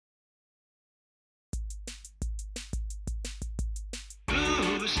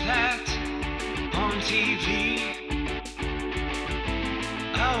Who's that on TV?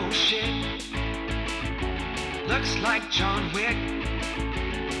 Oh shit, looks like John Wick.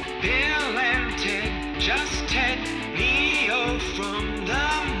 Bill and Ted, just Ted. Neo from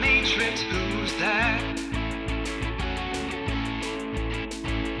the Matrix. Who's that?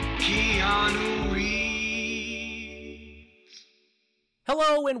 Keanu Reeves.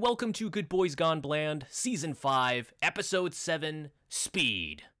 Hello and welcome to Good Boys Gone Bland, Season 5, Episode 7,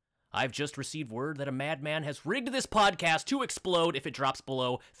 Speed. I've just received word that a madman has rigged this podcast to explode if it drops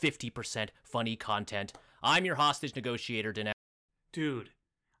below 50% funny content. I'm your hostage negotiator, Dinesh. Dude,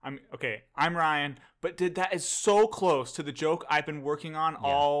 I'm Ryan, but that is so close to the joke I've been working on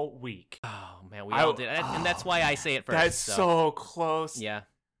all week. Oh, man, we all did. And that's why I say it first. That's so close. Yeah.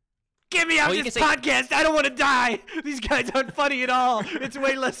 Get me off this podcast! I don't want to die! These guys aren't funny at all! It's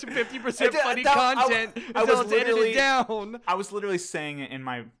way less than 50% funny content until it's edited down! I was literally saying it in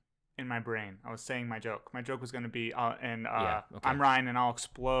my brain. I was saying my joke. My joke was going to be, I'm Ryan and I'll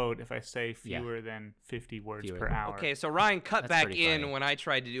explode if I say fewer than 50 words per hour. Okay, so Ryan cut That's back in funny. when I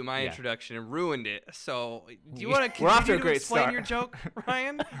tried to do my introduction and ruined it. So, do you want to We're off to a continue to great explain start. your joke,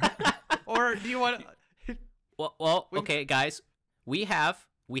 Ryan? Or do you want to... Well, okay, guys. We have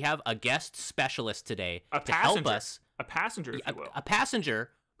a guest specialist today to help us. A passenger, if you will. A passenger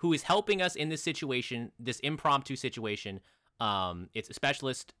who is helping us in this situation, this impromptu situation. It's a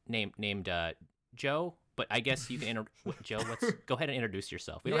specialist named Joe, but I guess you can Joe. Let's go ahead and introduce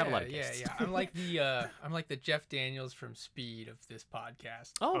yourself. We don't have a lot of guests. Yeah. I'm like the Jeff Daniels from Speed of this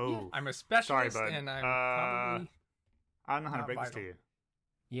podcast. Oh. I'm a specialist, Sorry, bud. and I'm probably. I don't know how to not break this to vital. you.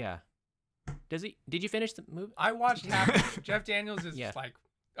 Yeah. Did you finish the movie? I watched half. Of Jeff Daniels is Yeah. like,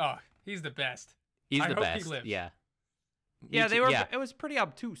 oh, he's the best. He's I the hope best. he lives. Yeah. Yeah, Me too. Yeah. it was pretty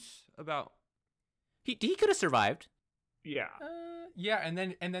obtuse about... He could have survived. Yeah. Yeah, and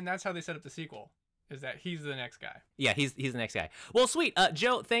then that's how they set up the sequel. Is that he's the next guy? Yeah, he's the next guy. Well, sweet.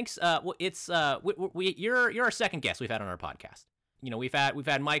 Joe, thanks. You're our second guest we've had on our podcast. You know, we've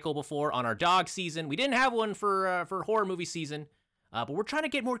had Michael before on our dog season. We didn't have one for horror movie season, but we're trying to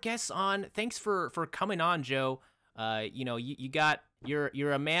get more guests on. Thanks for coming on, Joe.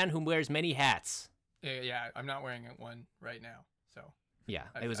 You're a man who wears many hats. Yeah, I'm not wearing one right now. So Yeah,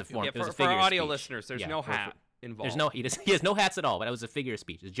 I- it was a I feel- form. Yeah, it was a for figure our of audio speech. listeners, there's Yeah, no for- hat involved. There's no he has no hats at all. But it was a figure of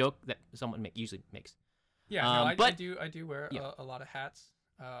speech. It's a joke that someone usually makes. yeah, no, I do wear Yeah. a lot of hats.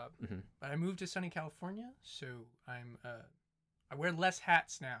 Mhm. But I moved to sunny California, so I wear less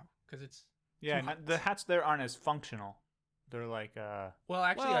hats now because it's Yeah, too hot. the hats there aren't as functional. They're like, Well,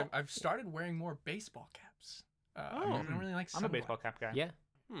 actually, Well- I've started wearing more baseball caps. I don't really like I'm a sunblock. baseball cap guy. Yeah.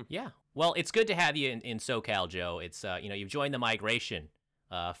 Hmm. Yeah. Well, it's good to have you in SoCal, Joe. It's you've joined the migration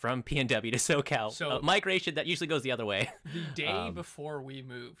from PNW to SoCal. So- Migration that usually goes the other way. The day Um, before we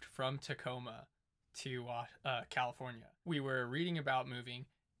moved from Tacoma to California, we were reading about moving,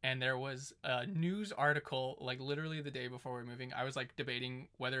 and there was a news article, like literally the day before we were moving. I was like debating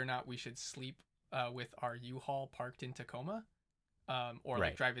whether or not we should sleep with our U-Haul parked in Tacoma, or like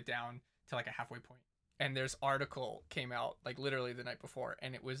Right. drive it down to like a halfway point. And this article came out like literally the night before,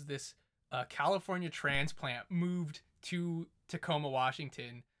 and it was this California transplant moved to Tacoma,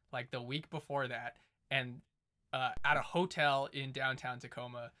 Washington, like the week before that, and at a hotel in downtown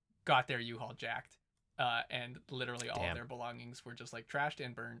Tacoma, got their U-Haul jacked, and literally all Damn. of their belongings were just like trashed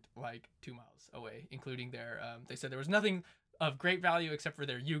and burned like 2 miles away, including their. They said there was nothing of great value except for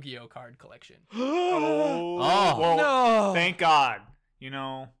their Yu-Gi-Oh card collection. Oh. Well, No. thank God. You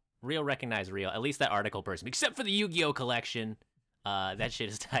know, Real recognize real. At least that article person, except for the Yu-Gi-Oh collection. That shit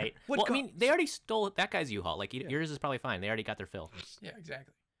is tight. What Well, I co- mean, they already stole that guy's U-Haul. Like yours is probably fine. They already got their fill. Yeah,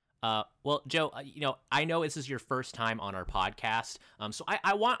 exactly. Well, Joe, I know this is your first time on our podcast. So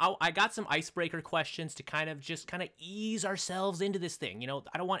I got some icebreaker questions to kind of ease ourselves into this thing. You know,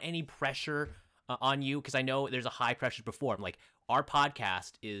 I don't want any pressure on you because I know there's a high pressure before. I'm like, our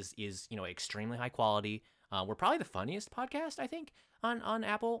podcast is extremely high quality. We're probably the funniest podcast, I think, on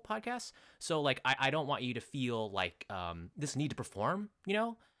Apple Podcasts. So like, I don't want you to feel like this need to perform, you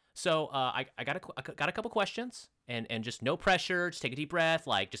know. So I got a couple questions, and just no pressure. Just take a deep breath,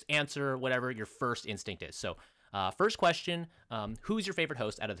 like just answer whatever your first instinct is. So first question: who's your favorite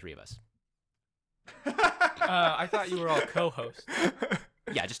host out of the three of us? I thought you were all co-hosts.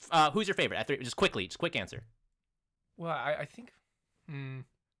 Yeah, just who's your favorite? Just quickly, just quick answer. Well, I think.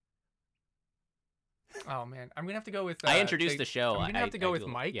 Oh man, I'm gonna have to go with. I introduced the show. I'm gonna have to go with do-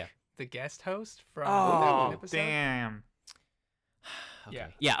 Mike, Yeah. the guest host from that oh, one episode. damn. Okay. Yeah.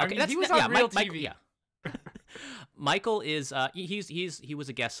 Yeah. I Okay. mean, he was on Real Mike, TV. yeah. Michael is he was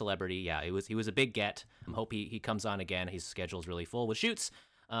a guest celebrity. Yeah, he was a big get. I hope he comes on again. His schedule's really full with shoots.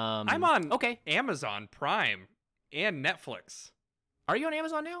 I'm on Amazon Prime and Netflix. Are you on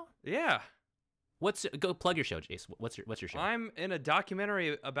Amazon now? Yeah. Go plug your show, Jace. What's your show? I'm in a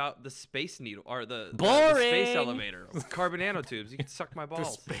documentary about the Space Needle or the Boring! space elevator, carbon nanotubes. You can suck my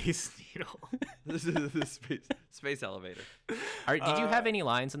balls. The Space Needle. This is the space elevator. Did you have any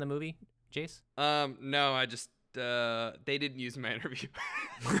lines in the movie, Jace? No, I just they didn't use my interview.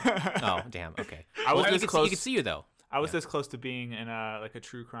 Oh, damn. Okay. I was this close. You could see you though. I was this close to being in a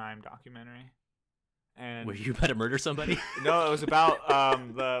true crime documentary. And were you about to murder somebody? No, it was about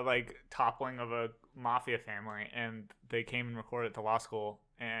the toppling of a mafia family, and they came and recorded at the law school,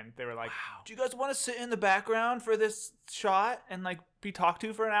 and they were like, wow. "Do you guys want to sit in the background for this shot and be talked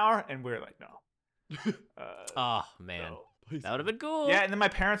to for an hour?" And we were like, "No." Oh man, no. That would have been cool. Yeah, and then my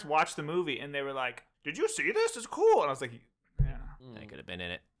parents watched the movie, and they were like, "Did you see this? It's cool." And I was like, "Yeah." I could have been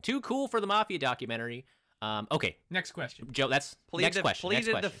in it. Too cool for the mafia documentary. Okay. Next question, Joe. That's next question.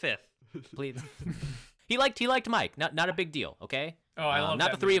 Pleaded the fifth. Please. He liked Mike. Not a big deal. Okay. Oh, I love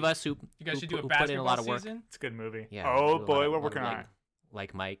not that the three movie. of us who you guys should do a put in a lot of work. season? It's a good movie. Yeah. Oh boy, we're working on it.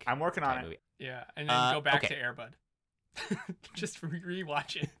 Like Mike. I'm working on it. Movie. Yeah, and then go back okay. to Air Bud. Just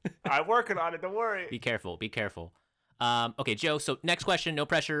rewatch it. I'm working on it. Don't worry. Be careful. Okay, Joe. So next question. No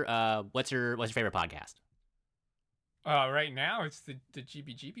pressure. What's your favorite podcast? Right now it's the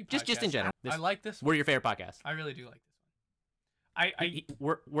GBGB podcast. Just in general. I like this one. We're your favorite podcast. I really do like this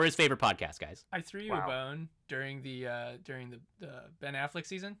one. We're his favorite podcast, guys. I threw you a bone during the Ben Affleck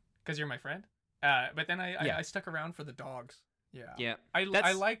season because you're my friend. But then I stuck around for the dogs. Yeah. Yeah.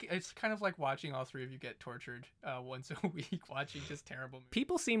 I like it's kind of like watching all three of you get tortured once a week, watching just terrible movies.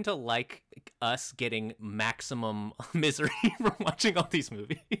 People seem to like us getting maximum misery from watching all these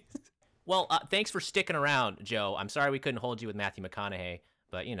movies. Well, thanks for sticking around, Joe. I'm sorry we couldn't hold you with Matthew McConaughey,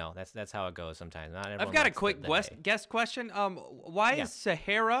 but that's how it goes sometimes. Not everyone I've got a likes quick the guest question. Why is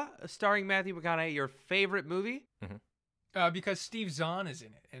Sahara, starring Matthew McConaughey, your favorite movie? Mm-hmm. Because Steve Zahn is in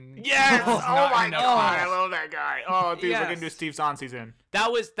it. And yes! Oh my god, I enough. love that guy. Oh, dude, Yes. we're gonna do Steve Zahn season.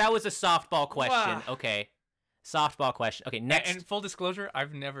 That was a softball question. Wow. Okay. Softball question. Okay, next. And full disclosure,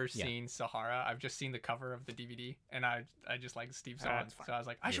 I've never seen Sahara. I've just seen the cover of the DVD, and I just like Steve Zahn. So I was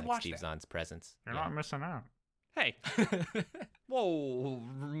like, I should watch Steve that. Zahn's presence. You're not missing out. Hey. Whoa,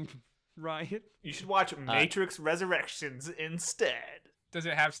 Ryan. You should watch Matrix Resurrections instead. Does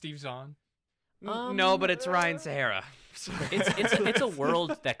it have Steve Zahn? No, but it's Ryan Sahara. It's a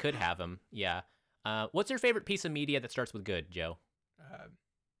world that could have him. Yeah. What's your favorite piece of media that starts with good, Joe? That's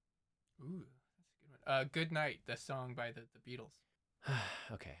a good one. Good Night, the song by the Beatles.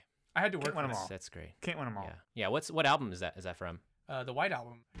 Okay. I had to work on them this. all. That's great. Can't win them all. Yeah. What album is that from? The White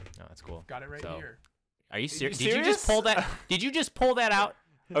Album. Oh, that's cool. Got it right here. Are you serious? Serious? Did you just pull that out?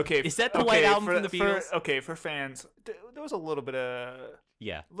 Okay. Is that the White Album from the Beatles? For fans, there was a little bit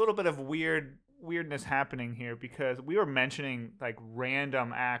of weirdness happening here because we were mentioning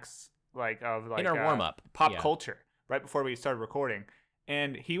random acts of in our warm up pop culture right before we started recording,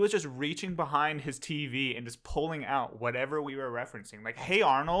 and he was just reaching behind his TV and just pulling out whatever we were referencing, like Hey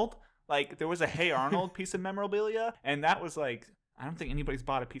Arnold. There was a Hey Arnold piece of memorabilia, and that was I don't think anybody's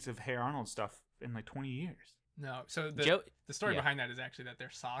bought a piece of Hey Arnold stuff in 20 years. No, so the story behind that is actually that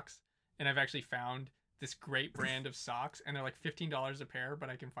they're socks, and I've actually found this great brand of socks, and they're like $15 a pair, but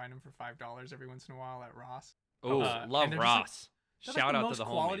I can find them for $5 every once in a while at Ross. Oh, love Ross. Shout out to the most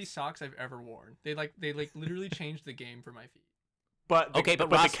quality homies. socks I've ever worn. They literally changed the game for my feet. But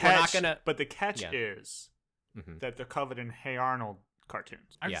Ross, the catch, we're not gonna. But the catch is that they're covered in Hey Arnold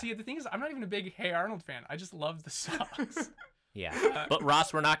cartoons. See, the thing is, I'm not even a big Hey Arnold fan. I just love the socks. Yeah, but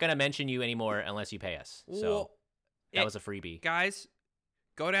Ross, we're not gonna mention you anymore unless you pay us. So that was a freebie. Guys,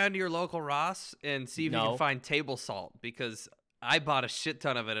 go down to your local Ross and see if you can find table salt, because I bought a shit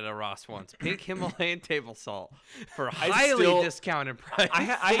ton of it at a Ross once. Pink Himalayan table salt for a highly discounted price.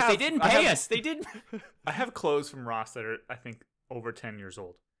 They didn't pay us. They didn't. I have clothes from Ross that are, I think, over 10 years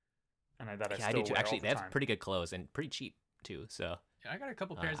old, and I do too. Actually, they have pretty good clothes and pretty cheap too. So yeah, I got a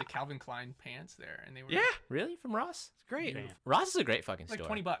couple pairs of Calvin Klein pants there, and they were really from Ross. It's great. Yeah. Ross is a great fucking store.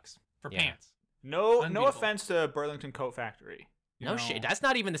 $20 for pants. No offense to Burlington Coat Factory. No shit. That's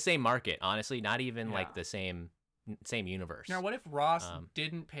not even the same market, honestly. Not even the same universe. Now, what if Ross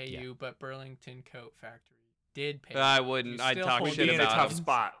didn't pay you, but Burlington Coat Factory did pay you? I wouldn't. I'd talk shit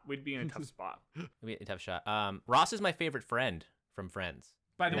about him. We'd be in a tough spot. We'd be a tough shot. Ross is my favorite friend from Friends.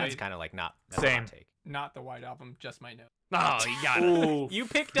 By the way, that's kind of not same. Take. Not the White Album, just my note. Oh, you got it. You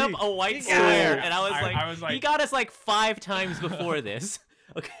picked up a white square, and I was like, he got us 5 times before this.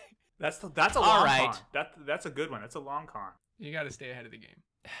 Okay, that's a long con. That's a good one. That's a long con. You got to stay ahead of the game.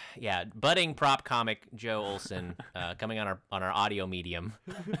 Yeah, budding prop comic Joe Olson coming on our audio medium.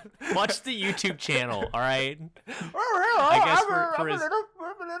 Watch the YouTube channel, all right? I guess I'm for a his- little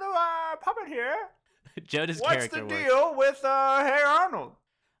puppet here. Joe's What's character the work. deal with Hey Arnold?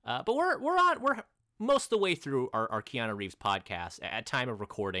 But we're most of the way through our Keanu Reeves podcast at time of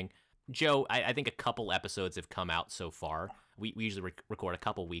recording. Joe, I think a couple episodes have come out so far. We usually record a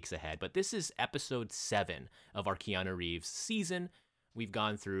couple weeks ahead, but this is episode 7 of our Keanu Reeves season. We've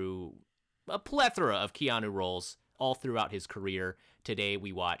gone through a plethora of Keanu roles all throughout his career. Today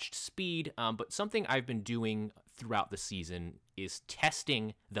we watched Speed, but something I've been doing throughout the season is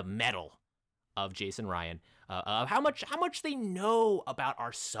testing the mettle of Jason Ryan, how much they know about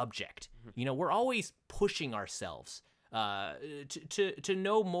our subject. You know, we're always pushing ourselves to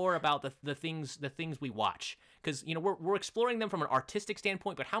know more about the things we watch, because you know we're exploring them from an artistic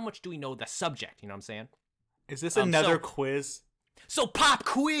standpoint. But how much do we know the subject? You know what I'm saying? Is this so- another quiz? So pop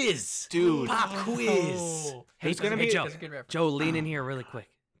quiz, Dude. Pop quiz. Oh. There's gonna Hey, be Joe. That's a good reference. Joe, lean in here really quick.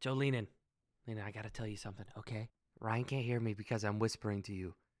 Joe, lean in. I gotta tell you something, okay? Ryan can't hear me because I'm whispering to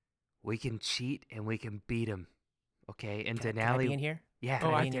you. We can cheat and we can beat him, okay? And Can I be in Denali, here? yeah,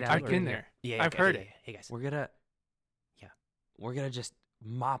 Oh, I be in here I've too, or- been there. Yeah, I've okay, heard yeah, it. yeah. Hey guys. we're gonna just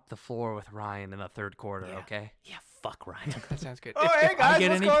mop the floor with Ryan in the third quarter, Yeah. okay? Yeah, fuck Ryan. That sounds good. Oh, if hey, if guys, I get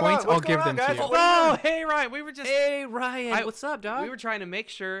what's any going points, on? I'll What's give going them on, to guys? you. Oh, hey Ryan, we were just Hey Ryan, I- what's up, dog? we were trying to make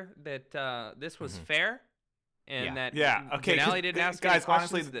sure that this was Mhm. fair, and that Yeah. Okay. 'cause Denali didn't ask any guys.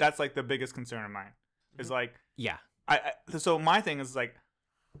 Honestly, questions that- that's like the biggest concern of mine. Is like Yeah. so my thing is like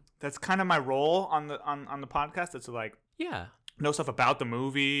that's kind of my role on the podcast. It's to like Yeah. know stuff about the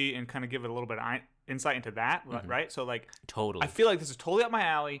movie and kind of give it a little bit of insight into that, Mhm. right? So like Totally. I feel like this is totally up my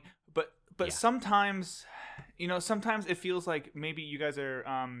alley, but Yeah. sometimes, you know, sometimes it feels like maybe you guys are,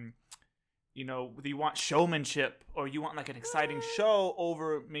 you know, you want showmanship or you want like an exciting show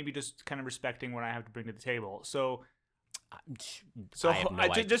over maybe just kind of respecting what I have to bring to the table. So I have no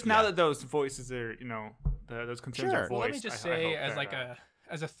idea. just now that those voices are, you know, those concerns Sure. are voiced. Well, let me just I say, hope as that, like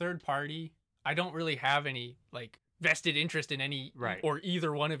as a third party, I don't really have any like vested interest in any Right. or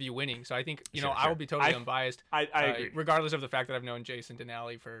either one of you winning. So I think you know Sure, I will be totally I- unbiased, I agree. regardless of the fact that I've known Jason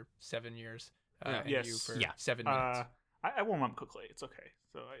Denali for 7 years Yeah. and Yes. you for Yeah. 7 minutes. I warm up quickly. It's okay.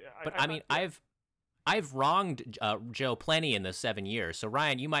 So, But I mean, I've wronged Joe plenty in those 7 years. So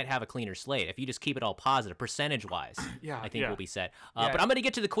Ryan, you might have a cleaner slate if you just keep it all positive, percentage-wise. Yeah, I think yeah. we'll be set. Yeah. But I'm gonna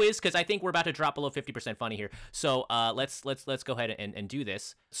get to the quiz because I think we're about to drop below 50% funny here. So let's go ahead and do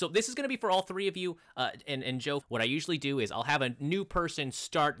this. So this is gonna be for all three of you. And Joe, what I usually do is I'll have a new person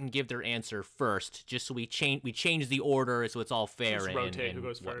start and give their answer first, just so we change the order so it's all fair Just and, rotate and who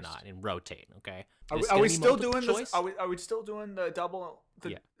goes first. whatnot and rotate. Okay. Are This is we gonna be still multiple doing choice? this? Are we still doing the double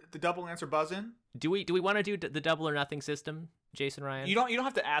Yeah. the double answer buzz in? Do we want to do the double or nothing system, Jason Ryan? You don't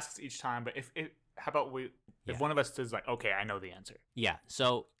have to ask us each time, but if how about Yeah. if one of us is like, okay, I know the answer. Yeah.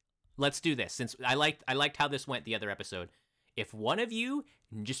 So let's do this. Since I liked how this went the other episode. If one of you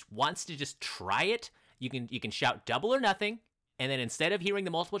just wants to just try it, you can shout double or nothing, and then instead of hearing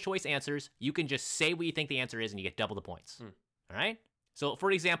the multiple choice answers, you can just say what you think the answer is, and you get double the points. All right. So,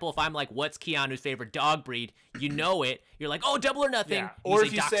 for example, if I'm like, "What's Keanu's favorite dog breed?" You know it. You're like, "Oh, double or nothing." Yeah. Or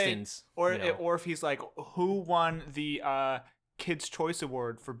if you say, Dachshunds, or you know. or if he's like, who won the Kids Choice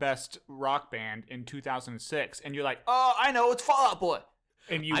Award for Best Rock Band in 2006, and you're like, oh, I know, it's Fall Out Boy,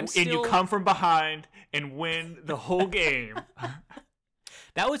 and you I'm and you still- come from behind and win the whole game.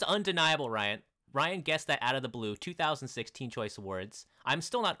 That was undeniable, Ryan. Ryan guessed that out of the blue. 2016 Choice Awards. I'm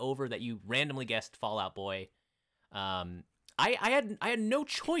still not over that you randomly guessed Fall Out Boy. I had no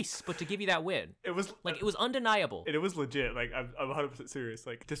choice but to give you that win. It was Like, it was undeniable. it was legit. Like I'm 100% serious.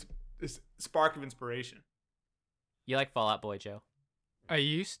 Like just this spark of inspiration You like Fall Out Boy, Joe? I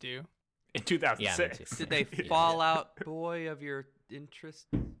used to. in 2006. Yeah, me too. Did they Yeah. fall out, boy, of your interest?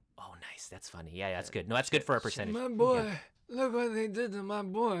 Oh, nice. That's funny. Yeah, that's good. No, that's good for a percentage. My boy, look what they did to my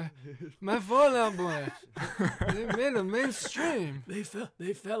boy, my Fallout Boy. They made him mainstream. They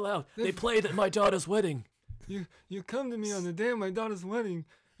fell out. They played at my daughter's wedding. You come to me on the day of my daughter's wedding,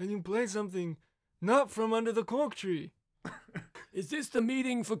 and you play something not from under the cork tree. Is this the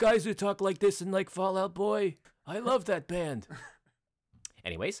meeting for guys who talk like this and like Fall Out Boy? I love that band.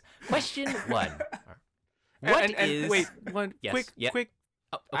 Anyways, question 1. What is? And wait, one Yes, quick yeah. quick.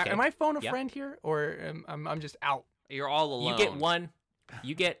 Oh, okay. Am I phone a Yeah. friend here, or I'm just out? You're all alone. You get one.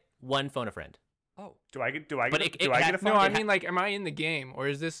 You get one phone a friend. Oh, Do I get But do it I ha- get a phone? No, I ha- mean like, am I in the game, or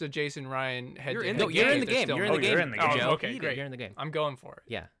is this a Jason Ryan head? You're to in head the You're in the that's game. still You're in the Oh, game. you're in the game. Joe. Oh, okay, great. You're in the game. I'm going for it.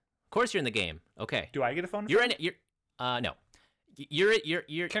 Yeah. Of course, you're in the game. Okay. Do I get a phone? You're in it. You're. No.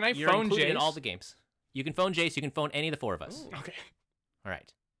 You're. Can I you're phone included in Jace? all the games. You can phone Jace. You can phone any of the four of us. Okay. All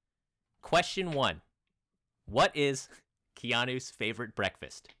right. Question 1. What is Keanu's favorite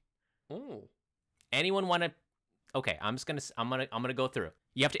breakfast? Oh. Anyone want to? Okay, I'm gonna go through.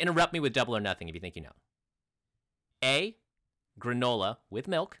 You have to interrupt me with double or nothing if you think you know. A, granola with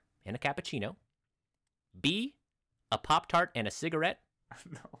milk and a cappuccino. B, a Pop-Tart and a cigarette.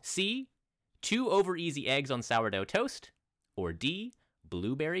 No. C, 2 over easy eggs on sourdough toast. Or D,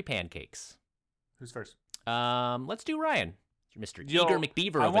 blueberry pancakes. Who's first? Let's do Ryan. Mr. Yo, Eager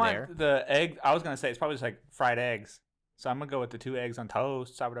McBeaver I over want there. the egg. I was gonna say it's probably just like fried eggs. So I'm gonna go with the 2 eggs on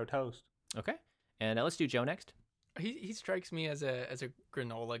toast, sourdough toast. Okay, and let's do Joe next. He strikes me as a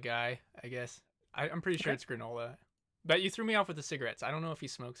granola guy, I guess. I'm pretty sure Okay. it's granola. But you threw me off with the cigarettes. I don't know if he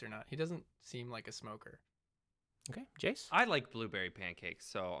smokes or not. He doesn't seem like a smoker. Okay, Jace. I like blueberry pancakes,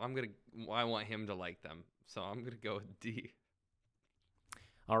 so I want him to like them. So I'm gonna go with D.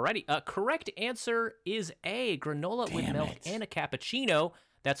 Alrighty. Correct answer is A, granola with milk and a cappuccino.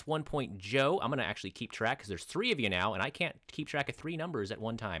 That's 1 point, Joe. I'm gonna actually keep track because there's 3 of you now, and I can't keep track of 3 numbers at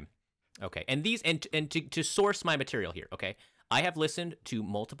one time. Okay, and these and to source my material here. Okay, I have listened to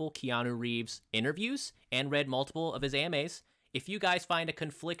multiple Keanu Reeves interviews and read multiple of his AMAs. If you guys find a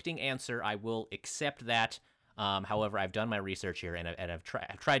conflicting answer, I will accept that. However, I've done my research here, and I've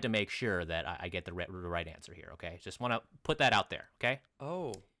tried to make sure that I get the right answer here. Okay, just want to put that out there. Okay.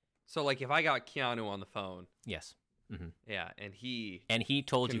 Oh. So like if I got Keanu on the phone, Yes. Mm-hmm. yeah, and he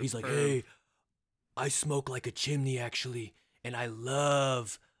told you, he's like, hey, I smoke like a chimney actually, and I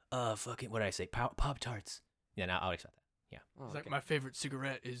love fucking what did I say, Pop-Tarts. Yeah, now I'll accept that. Yeah, Oh, He's like, okay. my favorite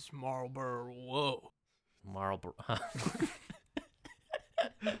cigarette is Marlboro. Whoa. Marlboro.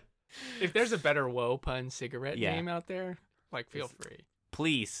 If there's a better whoa pun cigarette Yeah. name out there, like feel free.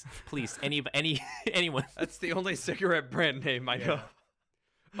 please, anyone. That's the only cigarette brand name I know.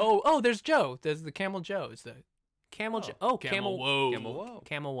 Oh, there's Joe. There's the Camel Joe. Is the Camel. Camel Whoa. Camel Whoa.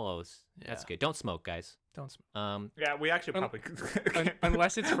 Camel Woes. That's Yeah. good. Don't smoke, guys. Don't smoke. Yeah, we actually probably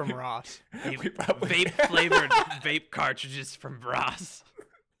Unless it's from Ross. we probably Vape flavored vape cartridges from Ross.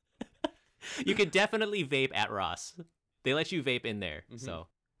 You can definitely vape at Ross. They let you vape in there. So.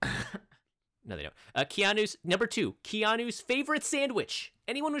 No, they don't. Keanu's number 2. Keanu's favorite sandwich.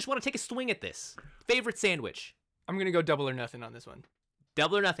 Anyone just want to take a swing at this? Favorite sandwich. I'm gonna go double or nothing on this one.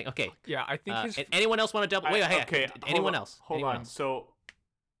 Double or nothing. Okay. Yeah, I think his. Anyone else want to double? Wait, hey, okay. Anyone else? Hold Anyone on. else? So,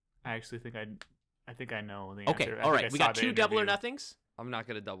 I actually think I know the Okay. answer. I All think right. I We saw got the 2 double or interview. nothings. I'm not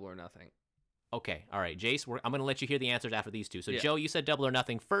gonna double or nothing. Okay. All right, Jace. I'm gonna let you hear the answers after these 2. So, Yeah. Joe, you said double or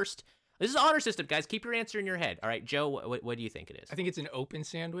nothing first. This is honor system, guys. Keep your answer in your head. All right, Joe. What do you think it is? I think it's an open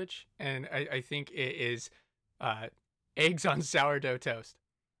sandwich, and I think it is eggs on sourdough toast.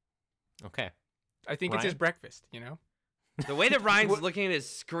 Okay. I think it's his Ryan? breakfast. You know. The way that Ryan's looking at his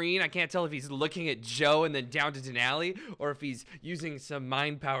screen, I can't tell if he's looking at Joe and then down to Denali, or if he's using some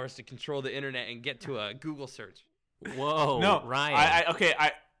mind powers to control the internet and get to a Google search. Whoa. No, Ryan.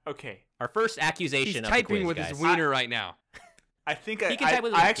 Okay. Our first accusation. He's of the typing quiz, with guys. his wiener right now. I think He can type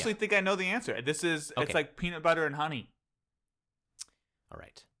with his- I actually think I know the answer. This is Okay. it's like peanut butter and honey. All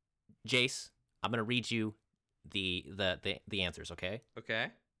right, Jace. I'm gonna read you the answers. Okay.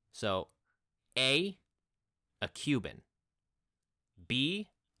 Okay. So, A, a Cuban. B,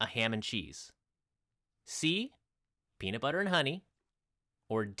 a ham and cheese. C, peanut butter and honey.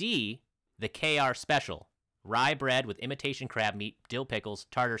 Or D, the KR special. Rye bread with imitation crab meat, dill pickles,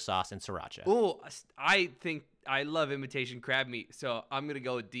 tartar sauce, and sriracha. Oh, I think I love imitation crab meat, so I'm gonna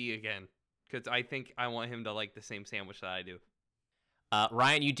go with D again, because I think I want him to like the same sandwich that I do.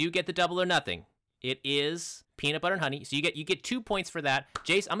 Ryan, you do get the double or nothing. It is peanut butter and honey, so you get 2 points for that.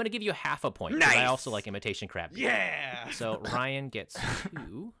 Jace, I'm gonna give you half a point. 'Cause I Nice. also like imitation crab meat. Yeah. So Ryan gets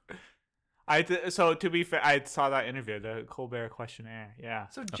 2. So to be fair, I saw that interview, the Colbert questionnaire. Yeah.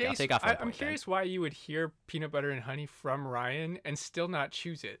 So Okay, I'll Jace, take off one I'm point then. curious why you would hear peanut butter and honey from Ryan and still not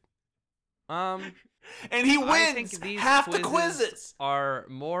choose it. And he I think wins these half the quizzes. are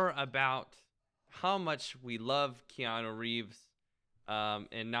more about how much we love Keanu Reeves,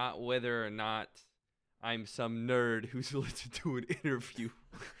 and not whether or not I'm some nerd who's listened to an interview.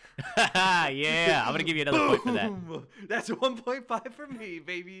 Yeah, I'm gonna give you another point for that. Boom! That's 1.5 for me,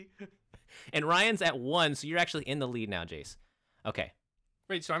 baby. And Ryan's at 1, so you're actually in the lead now, Jace. Okay.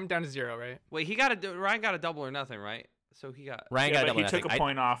 Wait, so I'm down to 0, right? Wait, Ryan got a double or nothing, right? So he got. Ryan got Yeah, a but double he or took nothing. a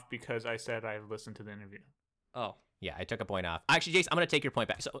point off because I said I listened to the interview. Oh. Yeah, I took a point off. Actually, Jace, I'm gonna take your point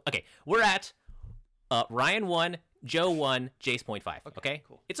back. So, okay, we're at Ryan 1, Joe 1, Jace 0.5. Okay,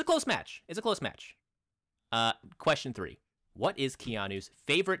 cool. It's a close match. Question 3. What is Keanu's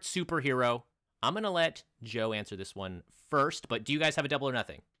favorite superhero? I'm gonna let Joe answer this one first, but do you guys have a double or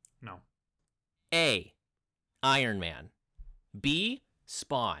nothing? No. A, Iron Man. B,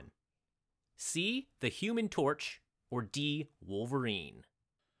 Spawn, C, the Human Torch, or D, Wolverine?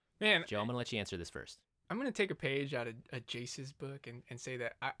 Man, Joe, I'm going to let you answer this first. I'm gonna take a page out of Jace's book and say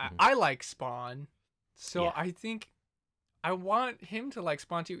that I like Spawn, so Yeah. I think I want him to like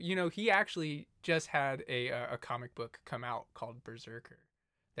Spawn too. You know, he actually just had a comic book come out called Berserker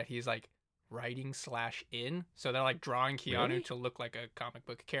that he's like writing /in, so they're like drawing Keanu Really? to look like a comic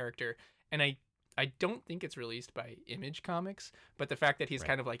book character, and I don't think it's released by Image Comics, but the fact that he's Right.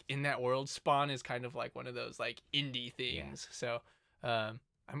 kind of like in that world, Spawn is kind of like one of those like indie things. So I'm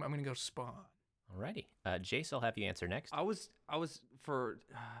gonna go Spawn. Alrighty. Jace, I'll have you answer next. I was for.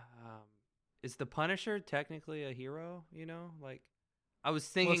 Is the Punisher technically a hero? You know, like I was Well,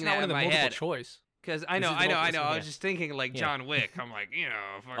 thinking it's not that one in of the my multiple head choice. because This is the multiple- I yeah. was just thinking like Yeah. John Wick. I'm like,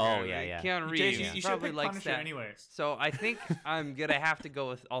 fucking, Oh, yeah. Keanu Jace, Reeves you should probably pick likes Punisher that. anyways. So I think I'm gonna have to go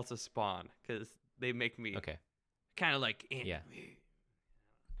with also Spawn because they make me Okay. kind of like Yeah.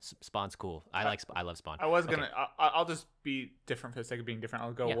 Spawn's cool. I love Spawn. I was Okay. gonna. I'll just be different for the sake of being different.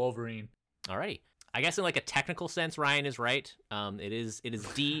 I'll go Yeah. Wolverine. Alrighty. I guess in like a technical sense, Ryan is right. It is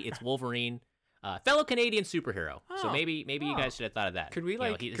D. It's Wolverine, fellow Canadian superhero. So Oh. maybe you guys should have thought of that. Could we You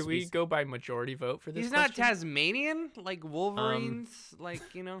know, like could we he's- go by majority vote for this? He's not question? Tasmanian like Wolverines, like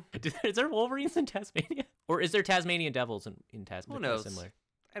you know. Is there Wolverines in Tasmania, or is there Tasmanian devils in Tasmania? Who knows? Similar.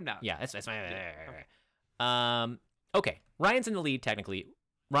 I'm not. Yeah, that's my. Okay, Ryan's in the lead technically.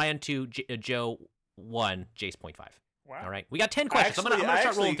 Ryan 2, Joe 1, Jace 0.5. Wow. All right, we got 10 questions. I'm gonna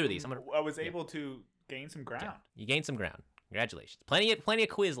start rolling through these. I was able to gain some ground. Yeah, you gained some ground. Congratulations. Plenty of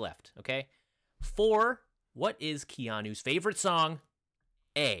quiz left. Okay. 4. What is Keanu's favorite song?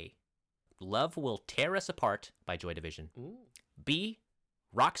 A. Love Will Tear Us Apart by Joy Division. B.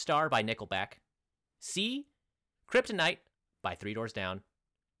 Rockstar by Nickelback. C. Kryptonite by Three Doors Down.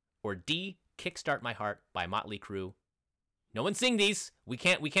 Or D. Kickstart My Heart by Motley Crue. No one sing these. We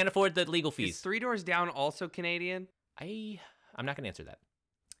can't afford the legal Is fees. Three Doors Down also Canadian? I'm not gonna answer that.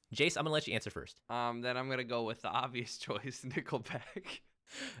 Jace, I'm gonna let you answer first. Then I'm gonna go with the obvious choice, Nickelback.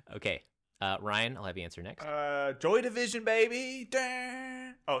 Okay. Ryan, I'll have you answer next. Joy Division, baby.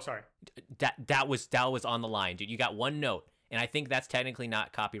 Dun. Oh, sorry. That was on the line, dude. You got one note, and I think that's technically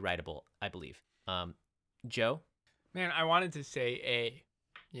not copyrightable, I believe. Joe, Man, I wanted to say A.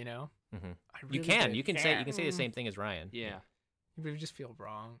 You know, Mhm. I you really can did. you can say the same thing as Ryan. Yeah. It would just feel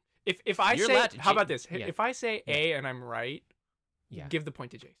wrong. If I You're say, allowed to how about cha- this? yeah. If I say A and I'm right, Yeah. give the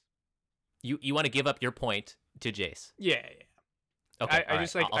point to Jace. You want to give up your point to Jace? Yeah. Okay. I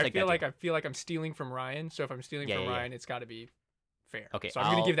just like I'll I take feel that like deal. I feel like I'm stealing from Ryan. So if I'm stealing Yeah, from yeah, yeah. Ryan, it's got to be fair. Okay, So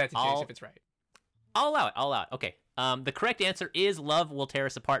I'm gonna give that to Jace I'll- if it's right. I'll allow it. Okay. The correct answer is "Love Will Tear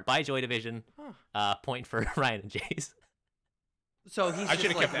Us Apart" by Joy Division. Point for Ryan and Jace. So he's I just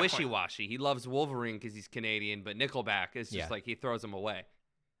should've like kept that point. wishy-washy. He loves Wolverine because he's Canadian, but Nickelback is just Yeah. like he throws him away.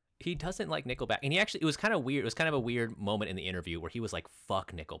 He doesn't like Nickelback, and it was kind of weird. It was kind of a weird moment in the interview where he was like,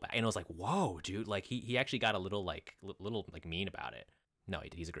 "Fuck Nickelback," and I was like, "Whoa, dude!" Like he actually got a little mean about it. No,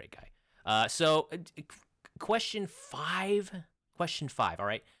 he's a great guy. Question 5. All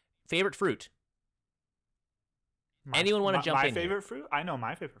right, favorite fruit. Anyone wanna jump my in here? favorite fruit? I know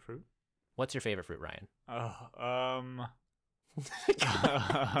my favorite fruit. What's your favorite fruit, Ryan? Well,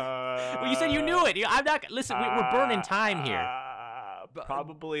 you said you knew it. I'm not. Listen, we're burning time here.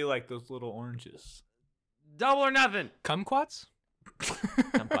 Probably like those little oranges. Double or nothing. Kumquats?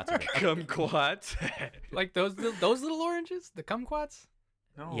 Kumquats are good. Kumquats. Like those little oranges? The kumquats?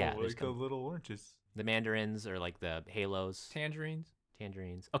 No, Yeah, there's like the little oranges. The mandarins or like the halos, Tangerines?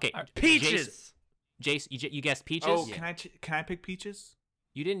 tangerines. Okay, Peaches. Jace, you guessed peaches. Oh, can I pick peaches?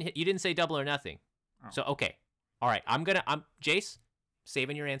 You didn't say double or nothing. Oh. So okay, all right. I'm Jace,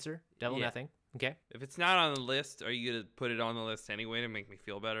 saving your answer. Double or Yeah. nothing. Okay. If it's not on the list, are you gonna put it on the list anyway to make me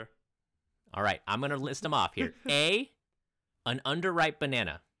feel better? All right. I'm gonna list them off here. A, an underripe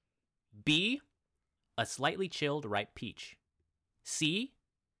banana. B, a slightly chilled ripe peach. C,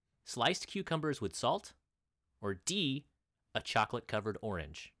 sliced cucumbers with salt. Or D, a chocolate covered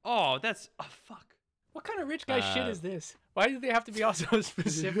orange. Oh, that's fuck. What kind of rich guy shit is this? Why do they have to be all so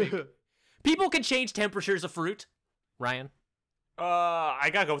specific? People can change temperatures of fruit. Ryan. I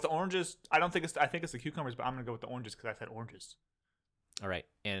gotta go with the oranges. I think it's the cucumbers, but I'm gonna go with the oranges because I said oranges. All right.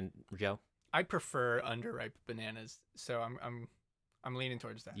 And Joe. I prefer underripe bananas, so I'm leaning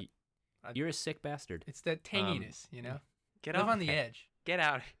towards that. You're a sick bastard. It's that tanginess, you know? Get Live out on the edge. Get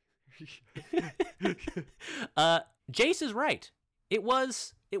out. Jace is right. It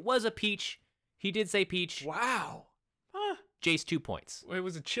was a peach. He did say peach. Wow. Jace 2 points. Well, it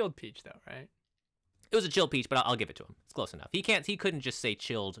was a chilled peach, though, right? It was a chilled peach, but I'll give it to him. It's close enough. He couldn't just say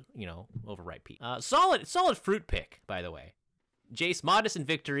chilled, overripe peach. Solid fruit pick, by the way. Jace modest in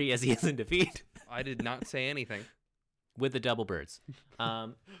victory as he is in defeat I did not say anything. with the double birds.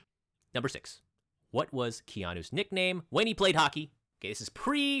 Number 6. What was Keanu's nickname when he played hockey? Okay, this is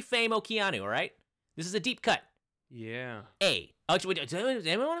pre-Famo Keanu, all right? This is a deep cut. Yeah. A. Oh, does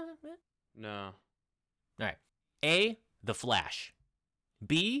anyone want to? No. All right. A. The Flash.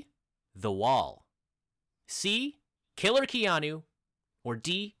 B. The Wall. C. Killer Keanu. Or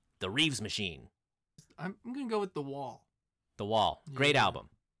D. The Reeves Machine. I'm gonna go with The Wall. The Wall. Great Yeah. album.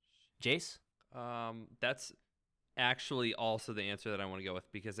 Jace? That's actually also the answer that I want to go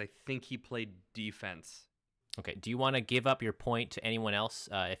with because I think he played defense. Okay. Do you want to give up your point to anyone else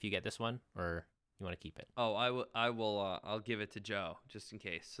if you get this one, or you want to keep it? Oh, I will. I'll give it to Joe just in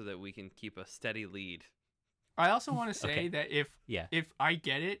case, so that we can keep a steady lead. I also want to say Okay. that if I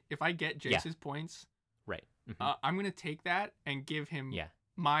get it, if I get Jace's points, Right. Mhm. I'm gonna take that and give him Yeah.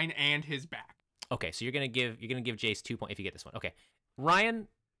 mine and his back. Okay. So you're gonna give Jace 2 points if you get this one. Okay. Ryan,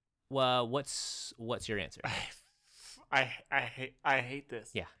 what's your answer? I hate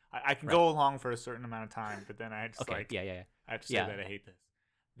this. Yeah. I can Right. go along for a certain amount of time, but then I just Okay. like Yeah. I have to say Yeah. that I hate this.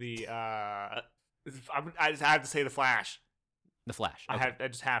 The I just have to say the Flash. The Flash. I Okay.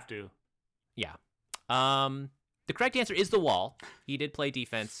 just have to. Yeah. The correct answer is The Wall. He did play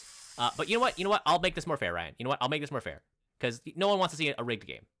defense. But you know what? I'll make this more fair, Ryan. You know what? I'll make this more fair because no one wants to see a rigged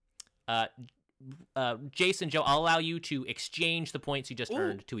game. Jason, Joe, I'll allow you to exchange the points you just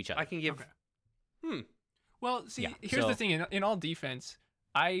earned to each other. I can give. Okay. Well, see, Yeah, here's so- the thing. In all defense,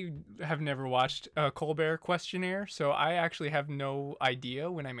 I have never watched a Colbert questionnaire, so I actually have no idea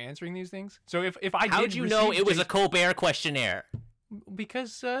when I'm answering these things. So if I How'd did you know receive it was a Jason- Colbert questionnaire?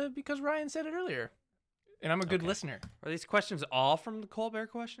 because Ryan said it earlier, and I'm a good Okay. listener. Are these questions all from the Colbert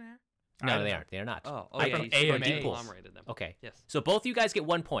questionnaire? No, they aren't. They are not. Oh, I yeah, from you AMA. agglomerated them. Okay. Yes. So both you guys get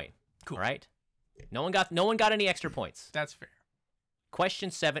 1 point. Cool. All right. No one got any extra points. That's fair.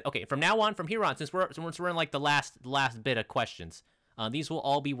 Question 7. Okay, from now on, from here on, since we're in like the last bit of questions, these will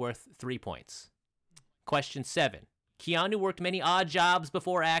all be worth 3 points. Question 7. Keanu worked many odd jobs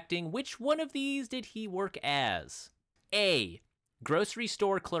before acting. Which one of these did he work as? A. Grocery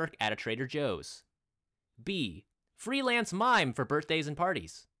store clerk at a Trader Joe's. B. Freelance mime for birthdays and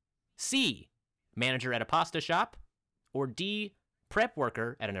parties. C. Manager at a pasta shop. Or D. Prep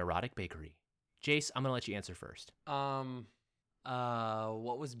worker at an erotic bakery. Jace, I'm gonna let you answer first. What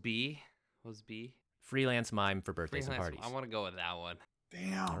was B? What was B? Freelance mime for birthdays and Freelance. parties. I want to go with that one.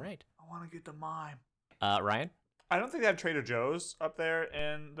 Damn. All right. I want to get the mime. Ryan? I don't think they have Trader Joe's up there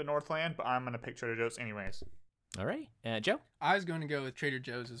in the Northland, but I'm gonna pick Trader Joe's anyways. All right. Joe? I was going to go with Trader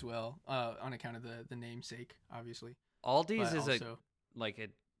Joe's as well, on account of the namesake, obviously. Aldi's But is also, a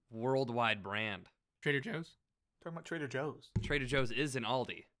worldwide brand. Trader Joe's. Talking about Trader Joe's. Trader Joe's is an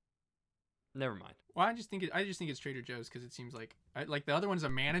Aldi. Never mind. Well, I just think it's Trader Joe's because it seems like the other one's a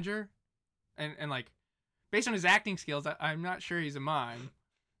manager, and like based on his acting skills, I'm not sure he's a mime.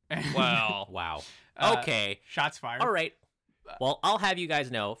 And, Well, Wow. Uh, Okay. shots fired. All right. Well, I'll have you guys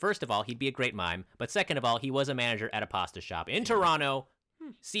know, first of all, he'd be a great mime. But second of all, he was a manager at a pasta shop in Toronto.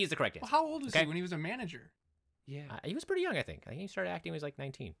 C is the correct Well, answer. how old was Okay. he when he was a manager? yeah. He was pretty young, I think. I think he started acting when he was like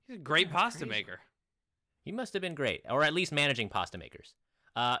 19. He's a great That's pasta crazy. maker. He must have been great, or at least managing pasta makers.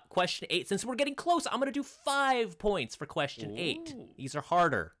 Question 8. Since we're getting close, I'm going to do 5 points for question 8. Ooh. These are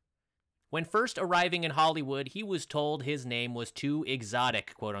harder. When first arriving in Hollywood, he was told his name was too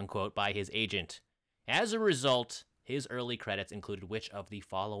exotic, quote unquote, by his agent. As a result, his early credits included which of the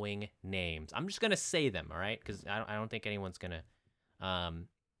following names? I'm just going to say them, all right? Because I don't think anyone's going to.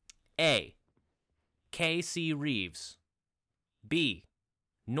 A. K.C. Reeves. B.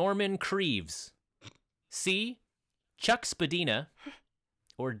 Norman Creeves. C. Chuck Spadina.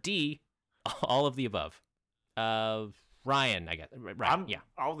 Or D. All of the above. Ryan, I guess. Ryan, yeah.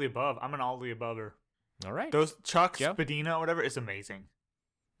 All the above. I'm an all the abover. All right. Those Chuck Joe? Spadina or whatever is amazing.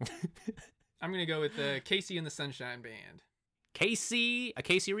 I'm gonna go with Casey and the Sunshine Band. Casey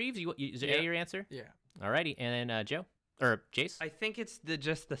Reeves. Is Yeah. A your answer? Yeah. Alrighty, and then Joe or Jace. I think it's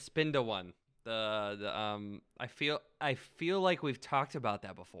just the Spinda one. I feel like we've talked about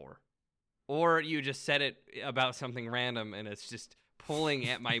that before, or you just said it about something random and it's just pulling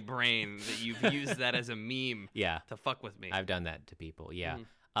at my brain that you've used that as a meme Yeah, to fuck with me. I've done that to people. Yeah.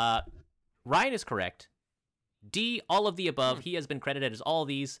 Mhm. Ryan is correct. D, all of the above. He has been credited as all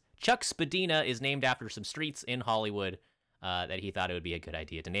these. Chuck Spadina is named after some streets in Hollywood that he thought it would be a good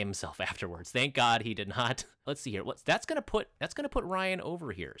idea to name himself afterwards. Thank God he did not. Let's see here. That's gonna put Ryan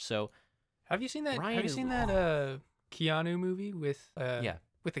over here. So Have you seen that? Ryan have you is- seen that Keanu movie with yeah,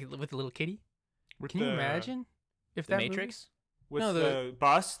 with the little kitty? With Can you the- imagine if The that movie- Matrix. With No, the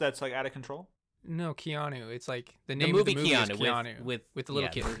bus that's like out of control? No, Keanu. It's like the The name movie of the movie is Keanu, Keanu with the little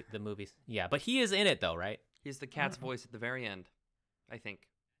yeah, kid. the movies. Yeah, but he is in it though, right? He's the cat's voice at the very end, I think.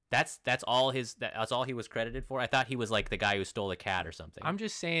 That's all that's all he was credited for. I thought he was like the guy who stole a cat or something. I'm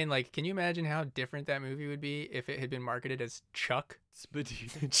just saying, like, can you imagine how different that movie would be if it had been marketed as Chuck?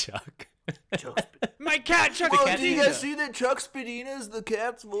 Chuck. My cat, Chuck. Whoa, do you guys see that Chuck Spadina is the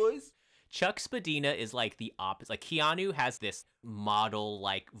cat's voice? Chuck Spadina is like the opposite. Like Keanu has this model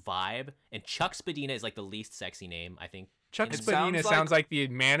like vibe, and Chuck Spadina is like the least sexy name, I think. Chuck It Spadina sounds sounds like the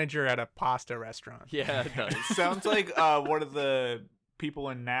manager at a pasta restaurant. Yeah, it does. Sounds like one of the people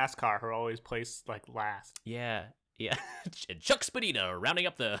in NASCAR who are always placed like last. Yeah. And Chuck Spadina rounding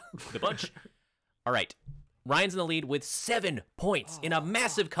up the bunch. All right. Ryan's in the lead with 7 points in a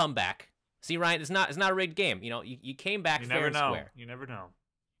massive comeback. See, Ryan, it's not a rigged game. You know, you came back You fair never and know. square. You never know.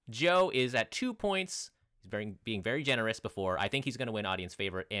 Joe is at 2 points. He's being very generous before. I think he's going to win audience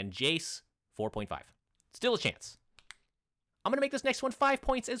favorite. And Jace, 4.5. Still a chance. I'm going to make this next one 5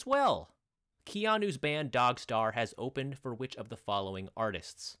 points as well. Keanu's band Dogstar has opened for which of the following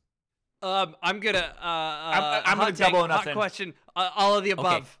artists? I'm gonna. I'm gonna hot double take, or nothing. Hot question. All of the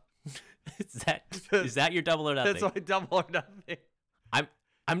above. Is that your double or nothing? That's my double or nothing.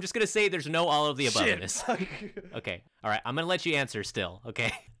 I'm just going to say there's no all of the above in Shit. this. Okay. All right. I'm going to let you answer still.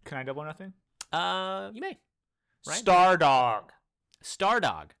 Okay. Can I double or nothing? You may. Ryan? Stardog.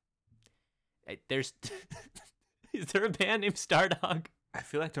 Stardog. There's is there a band named Stardog? I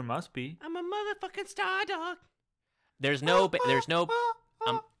feel like there must be. I'm a motherfucking star dog. There's no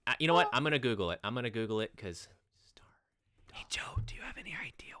you know what? I'm going to Google it cuz Hey Joe, do you have any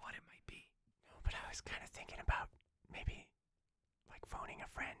idea what it might be? No, but I was kind of thinking about maybe like phoning a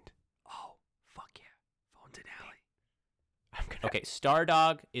friend. Oh, fuck yeah. Phone Denali. I'm gonna. Okay,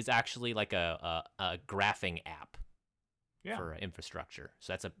 Stardog is actually like a graphing app Yeah. for infrastructure.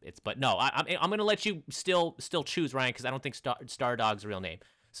 So but no, I'm going to let you still choose, Ryan, cuz I don't think Stardog's a real name.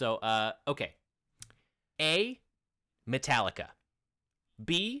 So, okay. A, Metallica.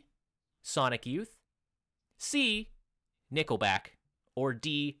 B, Sonic Youth. C, Nickelback. Or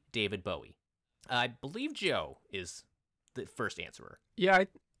D, David Bowie. I believe Joe is the first answerer. Yeah,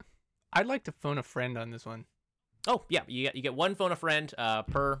 I'd like to phone a friend on this one. Oh, yeah, you get one phone a friend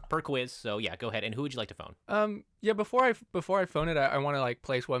per quiz. So, yeah, go ahead. And who would you like to phone? Yeah, before I phone it, I want to like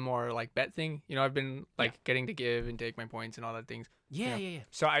place one more like bet thing. You know, I've been like getting to give and take my points and all that things. Yeah.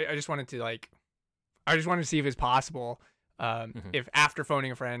 So I just wanted to see if it's possible. If after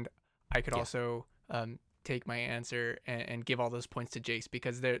phoning a friend, I could also take my answer and give all those points to Jace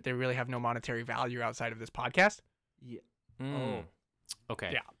because they really have no monetary value outside of this podcast. Yeah. Oh.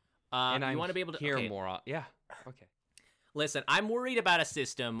 Okay. Yeah. And I you want to be able to hear okay. more. Yeah. Okay. Listen, I'm worried about a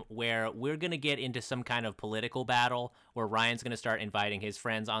system where we're going to get into some kind of political battle where Ryan's going to start inviting his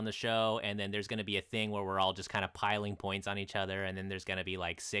friends on the show, and then there's going to be a thing where we're all just kind of piling points on each other, and then there's going to be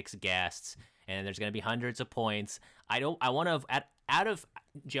like 6 guests, and then there's going to be hundreds of points. I want to, out of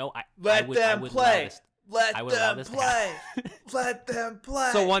Joe, I would love this. Let I would love this to happen. Let them play.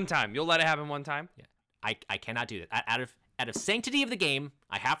 So one time, you'll let it happen one time. I cannot do that. Out of sanctity of the game,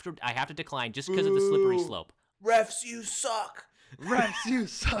 I have to decline just because of the slippery slope. Refs, you suck. Refs, you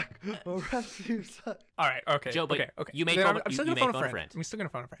suck. Oh, refs, you suck. All right. Okay. Joe, but okay. you may Then phone, I'm still you gonna may phone phone a friend. I'm still gonna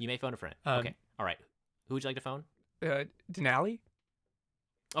phone a friend. You may phone a friend. Um, Okay. All right. Who would you like to phone? Denali.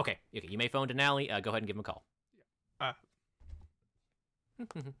 Okay. You may phone Denali. Go ahead and give him a call.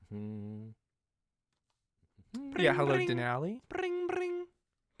 Yeah. Hello, bring. Denali. Bring, bring,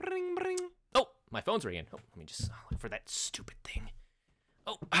 bring, bring. Oh, my phone's ringing. Oh, let me just look for that stupid thing.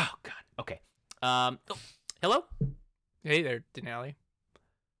 Oh God. Okay. Hello? Hey there, Denali.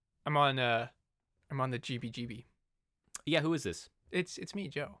 I'm on the GBGB. Yeah, who is this? It's me,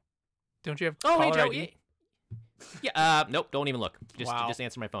 Joe. Don't you have Oh, hey, caller Joe. ID? Yeah. Nope. Don't even look. Wow. Just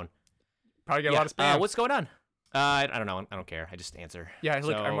answer my phone. Probably get a lot of spam. What's going on? I don't know. I don't care. I just answer. Yeah,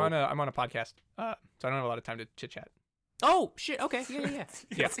 look, So- I'm on a podcast. So I don't have a lot of time to chit chat. Oh shit. Okay. Yeah.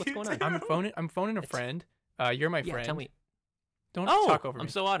 Yeah. What's going on? I'm phoning a friend. You're my Yeah. friend. Tell me. Don't Oh, talk over I'm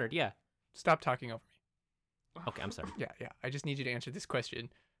me. so honored. Yeah. Stop talking over me. Okay. I'm sorry. Yeah. I just need you to answer this question.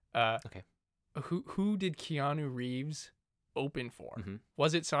 Okay. Who did Keanu Reeves open for? Mhm.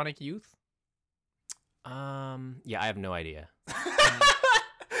 Was it Sonic Youth? Yeah. I have no idea.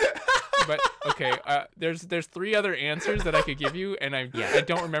 But okay, there's 3 other answers that I could give you, and I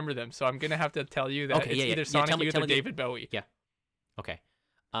don't remember them, so I'm gonna have to tell you that Okay, it's yeah, yeah. either Yeah, Sonic tell me- Youth tell or me the- David Bowie. Yeah. Okay.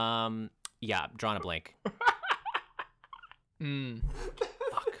 Yeah. I'm drawing a blank. Mm.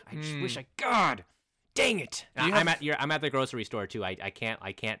 Fuck. I just wish I. God. Dang it. you I'm at the grocery store too. I can't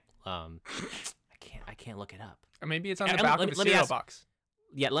look it up. Or maybe it's on the Let back me- of the let me cereal ask- box.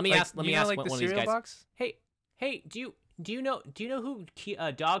 Yeah, let me Like, ask. Let you me know, ask like one the of these cereal guys. box? Hey, do you know who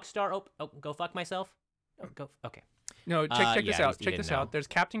Dogstar? Oh, go fuck myself. Oh, go. Okay. No, check this yeah, out. he Check didn't this know. out. There's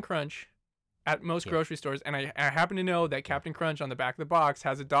Captain Crunch at most Yeah. grocery stores, and I happen to know that Captain Crunch on the back of the box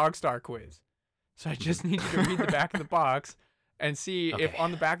has a Dogstar quiz. So I just need you to read the back of the box and see if Okay.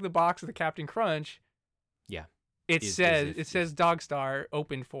 on the back of the box of the Captain Crunch, Yeah. it Is says if- it says Dogstar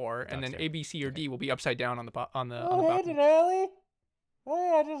open for, and then Dogstar. A, B, C, or D will be upside down on the on the Oh, hey, bottom. Denali.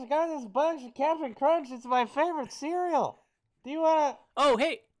 Hey, I just got this bunch of Captain Crunch. It's my favorite cereal. Do you want to... Oh,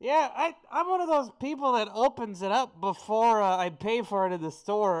 hey. Yeah, I'm one of those people that opens it up before I pay for it in the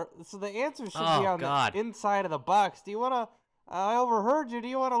store. So the answer should be Oh, on God. the inside of the box. Do you want to... I overheard you. Do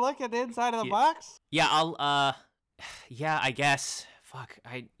you want to look at the inside of the Yeah. box? Yeah, I'll yeah, I guess. Fuck.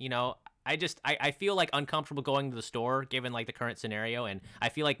 I feel like uncomfortable going to the store given like the current scenario, and I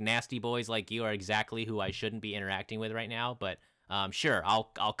feel like nasty boys like you are exactly who I shouldn't be interacting with right now, but sure,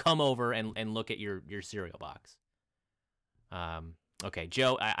 I'll come over and look at your cereal box. Okay,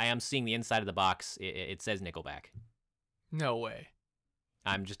 Joe, I am seeing the inside of the box. It says Nickelback. No way.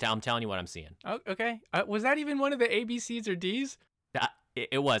 I'm telling you what I'm seeing. Oh, okay. Was that even one of the A, B, C's or D's?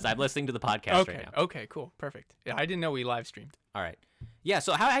 It was. I'm listening to the podcast Okay. right now. Okay. Cool. Perfect. Yeah, I didn't know we live streamed. All right. Yeah.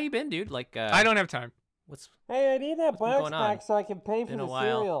 So how you been, dude? Like I don't have time. What's Hey, I need that What's been box going on? back so I can pay for Been a the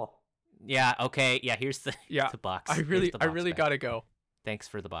while. cereal. Yeah. Okay. Yeah. Here's the Yeah, the box. I Here's really the box back. gotta go. Thanks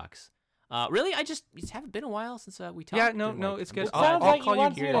for the box. Really, I just it haven't been a while since we talked. Yeah, no, and, no, like, it's I'm good. just- I'll Sounds like call he you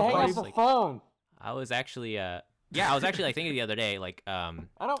wants here. you to I'll hang call up you the like- phone. I was actually I was actually like thinking the other day like I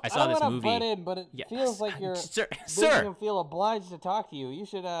I saw this don't movie. want to butt in, but it Yeah. feels like you're sir, making sir. him feel obliged to talk to you. You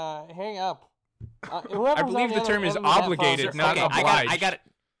should hang up. Whoever's I on believe the the other term is end of that phone- obligated, not Okay, I obliged. got it.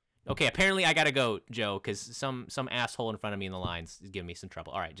 Okay, apparently I gotta go, Joe, because some asshole in front of me in the lines is giving me some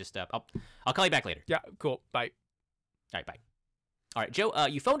trouble. All right, just I'll call you back later. Yeah, cool. Bye. All right, bye. All right, Joe,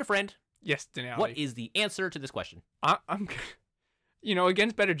 you phoned a friend. Yes, Denali. What is the answer to this question? I'm,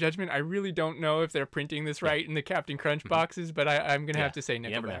 against better judgment, I really don't know if they're printing this right in the Captain Crunch boxes, but I'm gonna Yeah, have to say you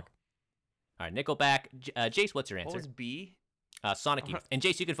never know. Nickelback. All right, Nickelback. Jace, what's your What answer? was B? Sonic Youth. And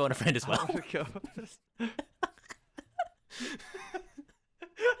Jace, you can phone a friend as well. I wanna go.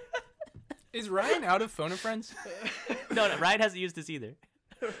 Is Ryan out of Phone a Friends? No, Ryan hasn't used this either.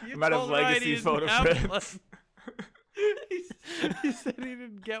 You I'm out of told Ryan legacy he didn't photo have friends. one. he said he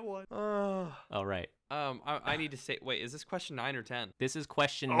didn't get one. All right. I need to say. Wait, is this question 9 or 10? This is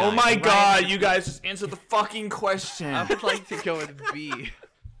question Oh 9. my Ryan- god, you guys just answer the fucking question. I would like to go with B.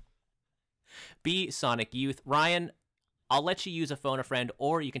 B, Sonic Youth. Ryan, I'll let you use a phone a friend,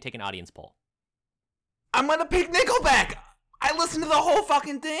 or you can take an audience poll. I'm gonna pick Nickelback. I listened to the whole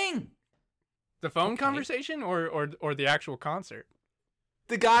fucking thing. The phone Okay. conversation or the actual concert?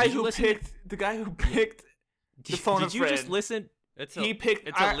 The guy Did you who listen picked the phone a Did you just friend. listen? It's He picked-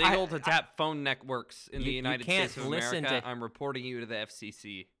 It's I- illegal I- to tap phone networks in the You United can't States of listen America. to- I'm reporting you to the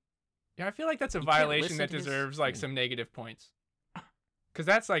FCC. Yeah, I feel like that's a You can't violation listen that to his deserves like thing. some negative points. Cause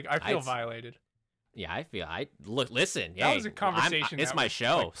that's like I feel I'd- violated. Yeah, listen. That hey, was a conversation it's that my was,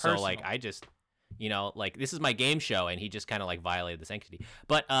 show, like, so like personal. I just, like this is my game show, and he just kind of like violated the sanctity.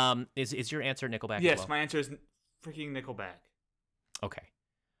 But is your answer Nickelback? as Yes, well? my answer is freaking Nickelback. Okay.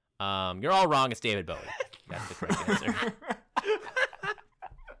 You're all wrong. It's David Bowie. That's the correct answer.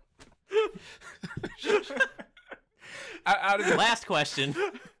 Out of the Last question.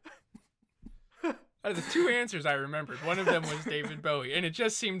 Out of the two answers I remembered, one of them was David Bowie, and it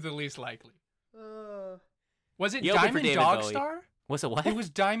just seemed the least likely. Was it You opened for Diamond David Dog Bowie. Star? What's it? What? It was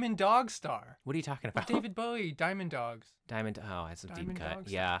Diamond Dog Star. What are you talking about? David Bowie, Diamond Dogs. Diamond. Oh, that's a deep Diamond cut.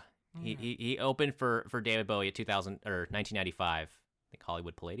 Dogs. Yeah. He opened for David Bowie at 1995. I think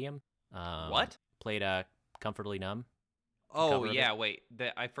Hollywood Palladium. What? Played Comfortably Numb. Oh cover of yeah, wait.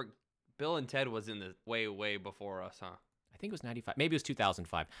 Bill and Ted was in the way before us, huh? I think it was 95. Maybe it was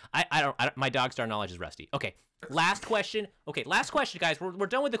 2005. I don't my dog star knowledge is rusty. Okay. Last question. Okay, last question, guys. We're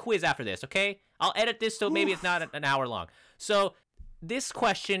done with the quiz after this, okay? I'll edit this so maybe it's not an hour long. So, this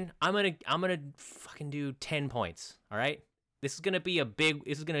question, I'm going to fucking do 10 points, all right? This is going to be a big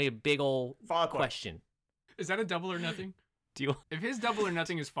old Follow-up question. Is that a double or nothing? Do you If his double or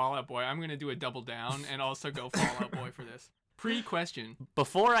nothing is Fall Out Boy, I'm gonna do a double down and also go Fall Out Boy for this. Pre-question.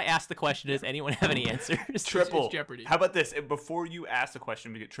 Before I ask the question, does anyone have any answers? Triple. It's Jeopardy. How about this? Before you ask the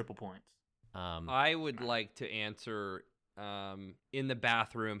question, we get triple points. I would like to answer in the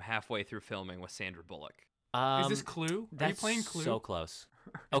bathroom halfway through filming with Sandra Bullock. Is this Clue? Are you That's playing Clue? so close.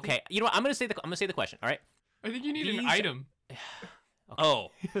 Okay, you know what? I'm gonna say the question. All right. I think you need an These- item.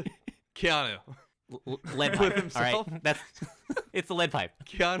 Oh, Keanu. Lead With pipe. All himself? right. That's it's the lead pipe.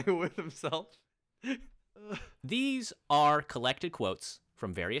 Keanu with himself. These are collected quotes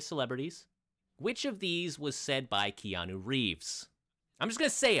from various celebrities. Which of these was said by Keanu Reeves? I'm just going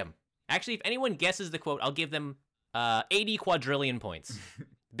to say them. Actually, if anyone guesses the quote, I'll give them 80 quadrillion points.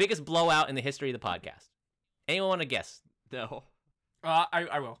 Biggest blowout in the history of the podcast. Anyone want to guess? No.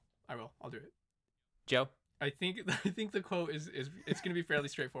 I will. I'll do it. Joe? I think the quote is it's gonna be fairly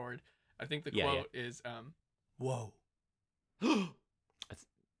straightforward. I think the Yeah, quote is whoa.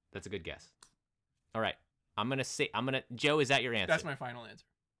 That's a good guess. All right. Joe, is that your answer? That's my final answer.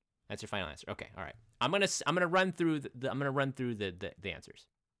 That's your final answer. Okay. All right. I'm gonna run through the answers.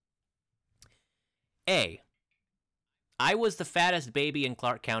 A. I was the fattest baby in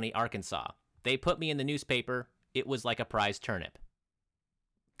Clark County, Arkansas. They put me in the newspaper. It was like a prize turnip.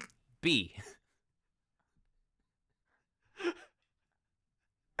 B.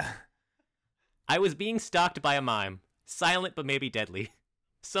 I was being stalked by a mime, silent but maybe deadly.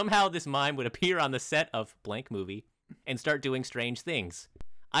 Somehow this mime would appear on the set of blank movie and start doing strange things.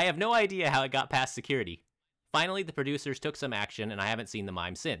 I have no idea how it got past security. Finally, the producers took some action, and I haven't seen the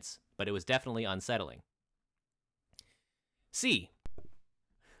mime since, but it was definitely unsettling. C.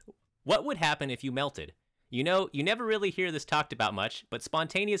 What would happen if you melted? You know, you never really hear this talked about much, but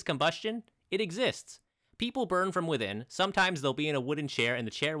spontaneous combustion, it exists. People burn from within. Sometimes they'll be in a wooden chair and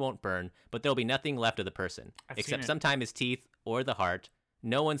the chair won't burn, but there'll be nothing left of the person, I've seen except it. sometimes his teeth or the heart.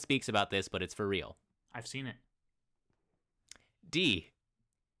 No one speaks about this, but it's for real. I've seen it. D.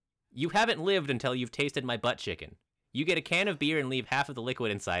 You haven't lived until you've tasted my butt chicken. You get a can of beer and leave half of the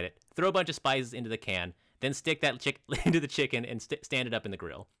liquid inside it, throw a bunch of spices into the can, then stick that into the chicken and stand it up in the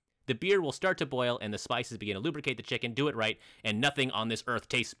grill. The beer will start to boil and the spices begin to lubricate the chicken. Do it right, and nothing on this earth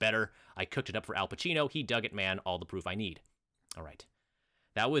tastes better. I cooked it up for Al Pacino. He dug it, man. All the proof I need. All right.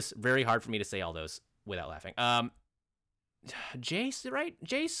 That was very hard for me to say all those without laughing. Jace, right?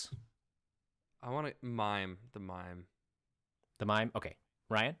 Jace? I want to mime the mime. The mime? Okay.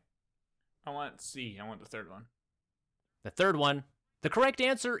 Ryan? I want C. I want the third one. The third one. The correct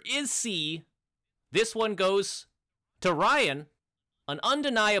answer is C. This one goes to Ryan. An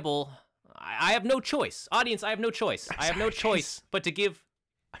undeniable. I have no choice. Audience, I have no choice. I have no choice but to give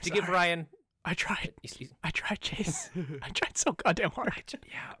Ryan. I tried. Excuse me. I tried, Chase. I tried so goddamn hard.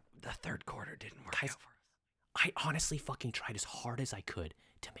 Yeah, the third quarter didn't work Guys, out for us. I honestly fucking tried as hard as I could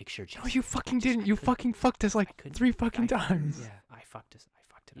to make sure. No, you fucking didn't. You fucking fucked us like couldn't. 3 fucking times. Yeah, I fucked it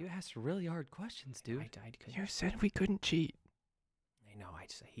You up. asked really hard questions, dude. I couldn't. You said we couldn't cheat. I know. I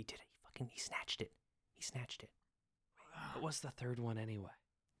just he did it. He snatched it. He snatched it. What was the third one anyway?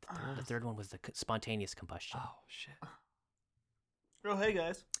 The third one was the spontaneous combustion. Oh shit. Oh, hey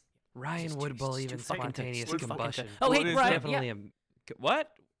guys. Ryan Just would too believe in fucking spontaneous too fucking combustion. Oh, Well, hey, it is Ryan. Definitely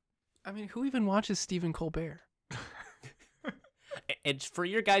what? I mean, who even watches Stephen Colbert? And for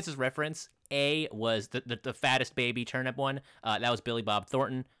your guys' reference, A was the fattest baby turnip one. That was Billy Bob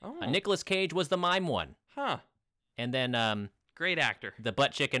Thornton. Oh. Nicolas Cage was the mime one. Huh. And then Great actor. the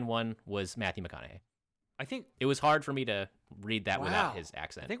butt chicken one was Matthew McConaughey. I think It was hard for me to read that without Wow. his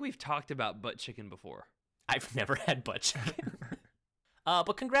accent. I think we've talked about butt chicken before. I've never had butt chicken.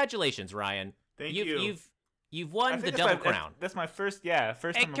 But congratulations, Ryan. Thank you. You've won I the think double that's my- crown. That's my first Hey,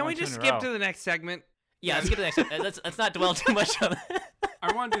 time. I can we won two just in a skip row. to the next segment? Yeah, let's get to the next. Let's not dwell too much on that.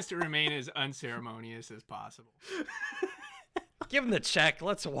 I want this to remain as unceremonious as possible. Give him the check.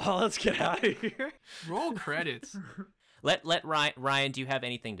 Let's get out of here. Roll credits. Let Ryan. Do you have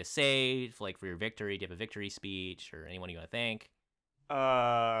anything to say, like for your victory? Do you have a victory speech or anyone you want to thank?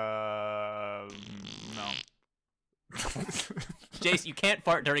 No. Jace, you can't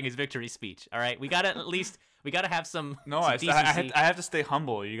fart during his victory speech. All right, we gotta have some. No, some I decency. have to stay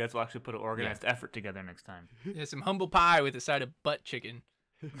humble. You guys will actually put an organized effort together next time. Yeah, some humble pie with a side of butt chicken.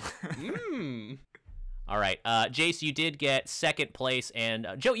 Mmm. All right, Jace, you did get second place, and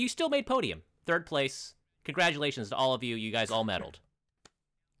Joe, you still made podium, third place. Congratulations to all of you. You guys all medaled.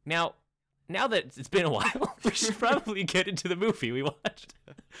 Now that it's been a while, we should probably get into the movie we watched.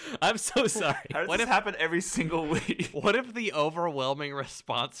 I'm so sorry. How does What this if- happen every single week? What if the overwhelming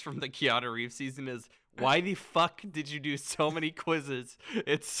response from the Keanu Reeves season is, why the fuck did you do so many quizzes?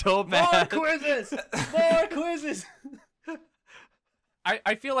 It's so bad. quizzes! More quizzes!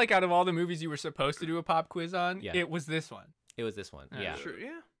 I feel like out of all the movies you were supposed to do a pop quiz on, Yeah. it was this one. It was this one. Yeah. Sure,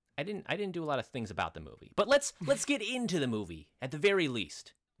 yeah. I didn't do a lot of things about the movie. But let's get into the movie at the very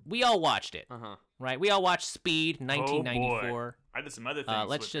least. We all watched it, Uh-huh. right? We all watched Speed, Oh, 1994. I did some other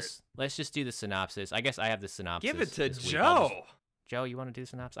things. Let's just do the synopsis. I guess I have the synopsis. Give it to this week. I'll Joe. just- Joe, you want to do the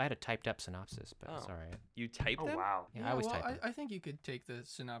synopsis? I had a typed up synopsis, but it's Oh. all right. You typed Oh them? wow. Yeah, I always well, type them. I think you could take the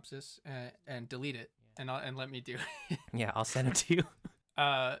synopsis and delete it and let me do it. Yeah, I'll send it to you.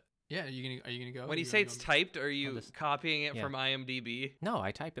 Yeah, are you gonna go? When you You say wanna it's go? typed, are you this- copying it yeah. from IMDb? No,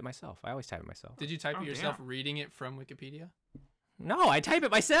 I type it myself. I always type it myself. Did you type Oh, it yourself, damn. reading it from Wikipedia? No, I type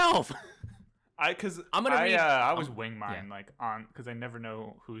it myself. Because I'm gonna read- I was I'm- wing mine like on because I never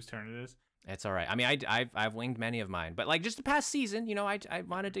know whose turn it is. It's all right. I mean, I've winged many of mine, but like just the past season, you know, I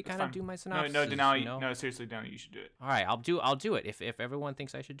wanted to It's kind of fine. do my synopsis. No, Denali, you know? no, seriously, Denali, you should do it. All right, I'll do it. If everyone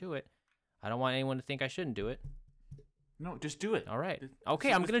thinks I should do it, I don't want anyone to think I shouldn't do it. No, just do it. All right. This- Okay,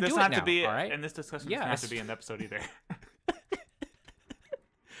 this- I'm gonna this do doesn't it have to be now, all right? And this discussion Yeah, doesn't have to that's- be in the episode either.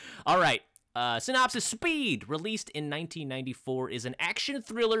 All right. Synopsis: Speed, released in 1994, is an action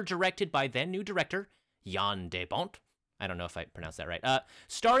thriller directed by then new director Jan de Bont. I don't know if I pronounced that right.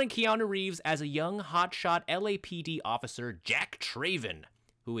 Starring Keanu Reeves as a young hotshot LAPD officer, Jack Traven,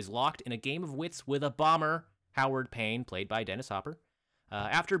 who is locked in a game of wits with a bomber, Howard Payne, played by Dennis Hopper.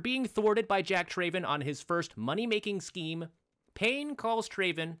 After being thwarted by Jack Traven on his first money-making scheme, Payne calls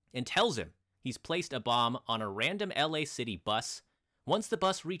Traven and tells him he's placed a bomb on a random LA City bus. Once the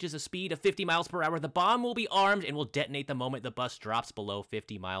bus reaches a speed of 50 miles per hour, the bomb will be armed and will detonate the moment the bus drops below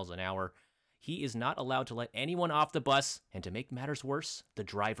 50 miles an hour. He is not allowed to let anyone off the bus, and to make matters worse, the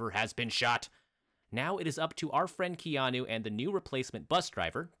driver has been shot. Now it is up to our friend Keanu and the new replacement bus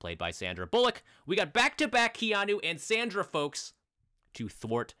driver, played by Sandra Bullock. We got back-to-back Keanu and Sandra, folks, to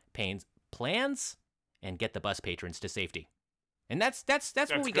thwart Payne's plans and get the bus patrons to safety. And that's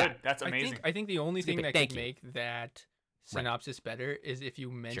what we good. got. That's amazing. I think the only thing that Thank could you. make that synopsis better is if you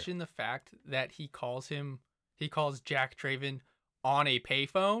mention the fact that he calls Jack Traven on a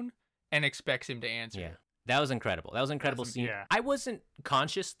payphone and expects him to answer. Yeah. That was incredible. That was an incredible That's- scene. yeah. I wasn't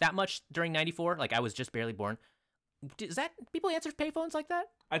conscious that much during 94. Like, I was just barely born. Is that people answer payphones like that?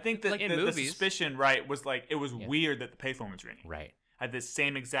 I think that Like in the movies. suspicion, right, was like it was Yeah. weird that the payphone was ringing Right. at the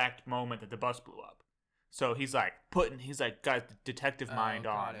same exact moment that the bus blew up. So he's got detective Oh, mind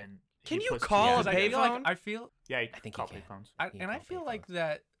got on, it. and Can he you puts call yeah, a I feel like payphone? I feel Yeah, I think call he can. payphones. You and I call feel payphones. like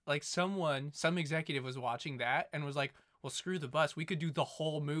that like some executive was watching that and was like, well, screw the bus. We could do the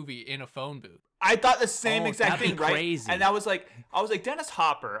whole movie in a phone booth. I thought the same Oh, exact that'd be thing, right? crazy. And I was like, Dennis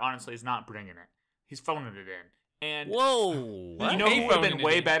Hopper, honestly, is not bringing it. He's phoning it in. And Whoa. you What? know who would have Payphoning been it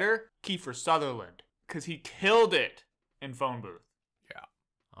way in. better? Kiefer Sutherland, because he killed it in phone booth.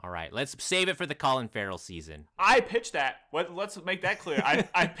 All right. Let's save it for the Colin Farrell season. I pitched that. Let's make that clear.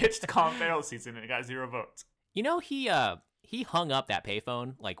 I pitched Colin Farrell season and it got 0 votes. You know, he hung up that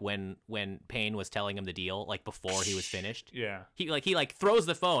payphone like when Payne was telling him the deal, like before he was finished. Yeah. He throws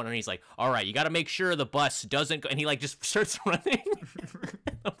the phone and he's like, "All right, you got to make sure the bus doesn't go," and he like just starts running.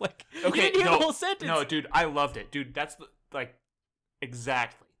 I'm like, you didn't hear the whole sentence. No, dude, I loved it. Dude, that's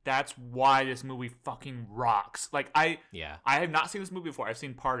exactly. That's why this movie fucking rocks. Like I have not seen this movie before. I've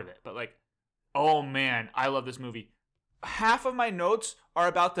seen part of it, but like, oh man, I love this movie. Half of my notes are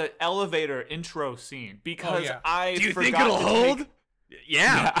about the elevator intro scene because yeah. I Do you think forgot it'll to hold? take-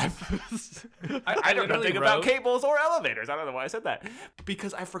 Yeah. I don't know literally anything about wrote- cables or elevators. I don't know why I said that.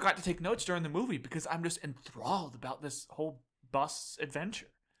 Because I forgot to take notes during the movie because I'm just enthralled about this whole bus adventure.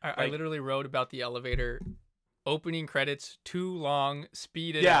 I Like- literally wrote about the elevator opening credits too long,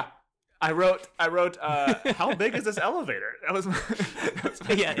 speeded Yeah. up. I wrote how big is this elevator? That was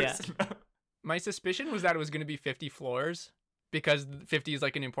my Yeah, first note. My suspicion was that it was going to be 50 floors because 50 is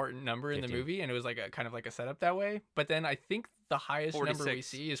like an important number in the 50. movie, and it was like a kind of like a setup that way. But then I think the highest number we 46.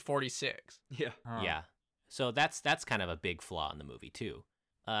 see is 46. Yeah. Huh. Yeah. So that's kind of a big flaw in the movie too.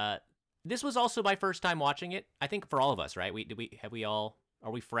 This was also my first time watching it. I think for all of us, right?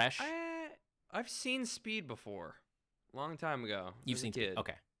 Are we fresh? I've seen Speed before, long time ago. You've as a seen kid.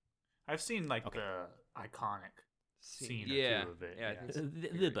 Okay. I've seen like Okay. the iconic scene or Yeah. two of it. Yeah, I think so.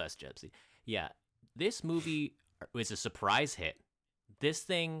 The bus jump scene. Yeah. This movie was a surprise hit. This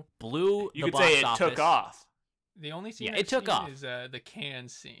thing blew You the could box say it office. took off. The only scene Yeah, I've it took seen off. is the can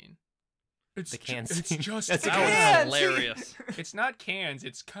scene. It's The can It's scene. just That's a That can. was hilarious. It's not cans,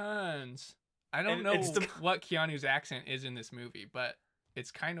 it's cans. I don't And know it's the- what Keanu's accent is in this movie, but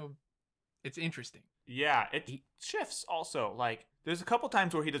it's interesting. Yeah, it shifts also. Like, there's a couple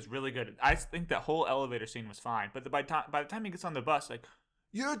times where he does really good. I think that whole elevator scene was fine, but by the time he gets on the bus, like,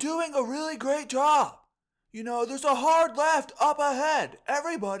 you're doing a really great job. You know, there's a hard left up ahead.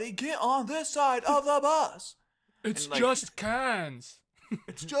 Everybody get on this side of the bus. It's And, like- just cans.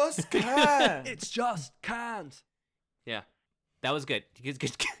 It's just can. just cans. Yeah. That was good.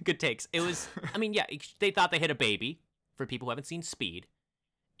 Good takes. It was. I mean, yeah. They thought they hit a baby. For people who haven't seen Speed,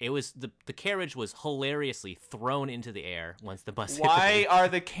 it was the carriage was hilariously thrown into the air once the bus. hit the Why baby. are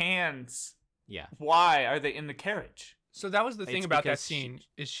the cans? Yeah. Why are they in the carriage? So that was the thing It's about that because scene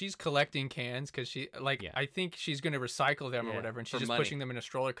is she's collecting cans because she like Yeah. I think she's gonna recycle them or Yeah, whatever, and for she's just money. pushing them in a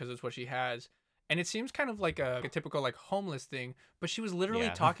stroller because it's what she has. And it seems kind of like a typical like homeless thing, but she was literally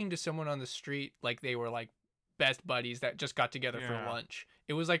Yeah. talking to someone on the street like they were like best buddies that just got together for Yeah. lunch.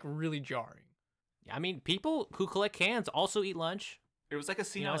 It was like really jarring. I mean, people who collect cans also eat lunch. It was like a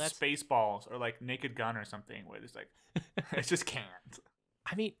scene You know, out of that's- Spaceballs or like Naked Gun or something where it's like it's just cans.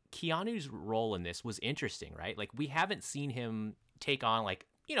 I mean, Keanu's role in this was interesting, right? Like, we haven't seen him take on, like,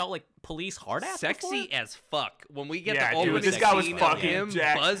 you know, like police hard ass. Sexy as fuck. When we get Yeah, the dude, opening this guy was scene of fucking him,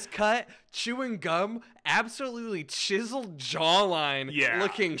 jacked. buzz cut, chewing gum, absolutely chiseled jawline, Yeah,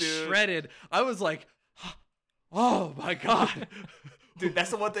 looking dude. shredded. I was like, oh my god. Dude,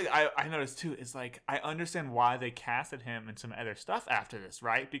 that's the one thing I noticed too. Is like I understand why they casted him in some other stuff after this,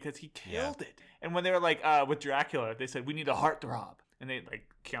 right? Because he killed it. And when they were like with Dracula, they said we need a heartthrob, and they like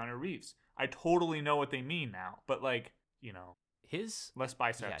Keanu Reeves. I totally know what they mean now, but like you know, His less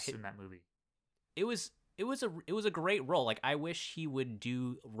biceps Yeah, in that movie. it was a great role. Like, I wish he would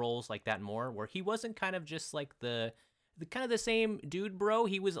do roles like that more, where he wasn't kind of just like the kind of the same dude, bro.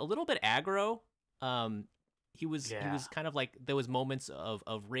 He was a little bit aggro. He was Yeah. kind of like, there was moments of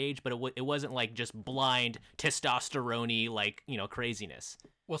rage, but it wasn't like just blind testosterone like, you know, craziness.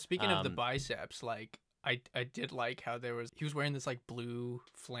 Well, speaking of the Um, biceps, like I did like how he was wearing this like blue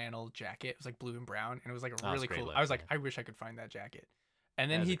flannel jacket. It was like blue and brown, and it was like Oh, it's really great cool. look, I was like, yeah. I wish I could find that jacket. And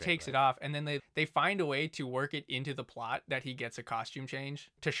That then is a he great takes look. it off, and then they find a way to work it into the plot that he gets a costume change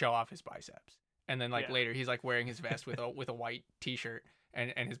to show off his biceps. And then like Yeah. later he's like wearing his vest with a white t-shirt,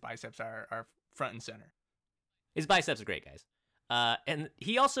 and his biceps are front and center. His biceps are great, guys. And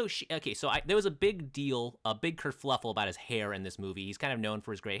he also okay. So there was a big deal, a big kerfluffle about his hair in this movie. He's kind of known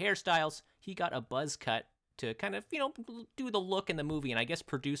for his gray hairstyles. He got a buzz cut to kind of, you know, do the look in the movie. And I guess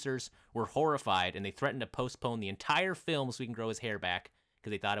producers were horrified, and they threatened to postpone the entire film so he can grow his hair back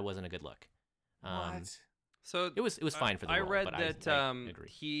because they thought it wasn't a good look. So It was fine for the I role, read but that I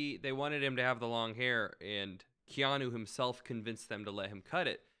agree. they wanted him to have the long hair, and Keanu himself convinced them to let him cut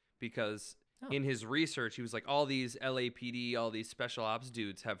it because Oh. in his research he was like, all these LAPD, all these special ops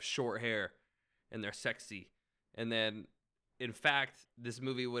dudes have short hair and they're sexy. And then in fact, this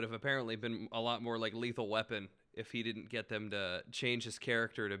movie would have apparently been a lot more like Lethal Weapon if he didn't get them to change his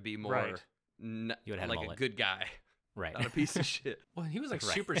character to be more Right. You would've had a like a mullet. good guy, Right. not a piece of shit. Well, he was like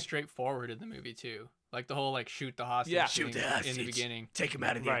Right. super straightforward in the movie too. Like the whole like shoot the hostage Yeah. thing Shoot the in hostage. the beginning. Take him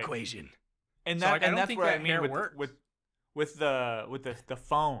out of the Right. equation. And So, that like, I and don't that's think what I that mean hair with works. with the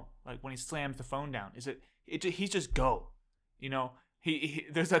phone. Like when he slams the phone down, he's just go. You know, he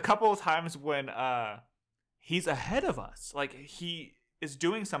there's a couple of times when he's ahead of us. Like he is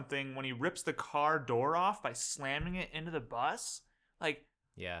doing something when he rips the car door off by slamming it into the bus. Like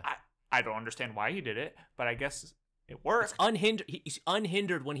Yeah. I don't understand why he did it, but I guess it It's worked. unhindered. He's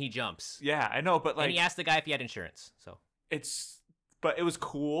unhindered when he jumps. Yeah, I know, but And like he asked the guy if he had insurance. So but it was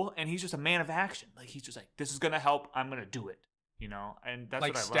cool, and he's just a man of action. Like he's just like, this is gonna help. I'm gonna do it. You know, and that's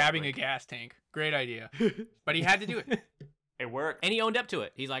Like what I love. stabbing Like, a gas tank. Great idea. But he had to do it. It worked. and he owned up to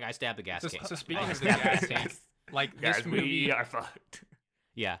it. He's like, I stabbed the gas So, can. so speaking I of the stabbed gas tank, like Guys, this movie, we are fucked.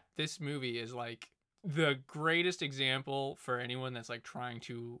 Yeah. this movie is like the greatest example for anyone that's like trying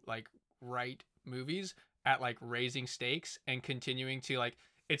to like write movies at like raising stakes and continuing to like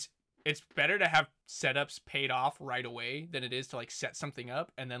it's better to have setups paid off right away than it is to like set something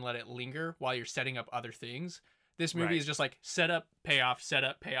up and then let it linger while you're setting up other things. This movie Right. is just like set up, payoff, set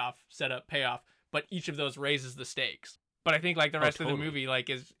up, payoff, set up, payoff, but each of those raises the stakes. But I think like the rest of the totally. movie like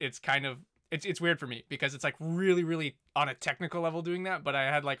it's kind of it's weird for me because it's like really really on a technical level doing that, but I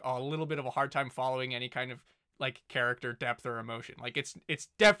had like a little bit of a hard time following any kind of like character depth or emotion. Like it's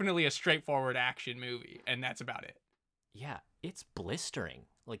definitely a straightforward action movie, and that's about it. Yeah, it's blistering.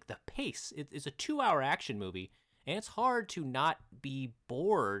 Like the pace. It's a 2-hour action movie, and it's hard to not be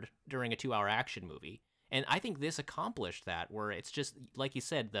bored during a 2-hour action movie. And I think this accomplished that, where it's just like you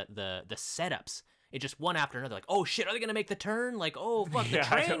said, the setups. It just one after another. Like, oh shit, are they gonna make the turn? Like, oh fuck, the Yeah,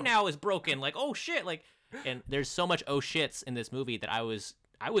 I know. train now is broken. Like, oh shit, like, and there's so much oh shits in this movie that I was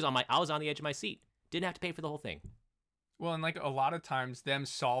on the edge of my seat. Didn't have to pay for the whole thing. Well, and like a lot of times them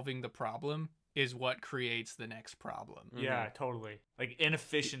solving the problem is what creates the next problem. Yeah, totally. Like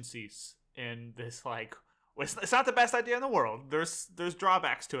inefficiencies in this, like, well, it's not the best idea in the world. There's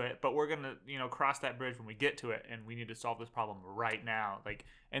drawbacks to it, but we're gonna cross that bridge when we get to it, and we need to solve this problem right now. Like,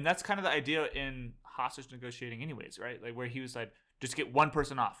 and that's kind of the idea in hostage negotiating, anyways, right? Like where he was like, just get one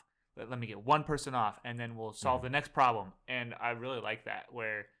person off. Let me get one person off, and then we'll solve the next problem. And I really like that,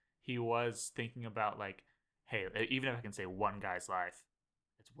 where he was thinking about like, hey, even if I can save one guy's life,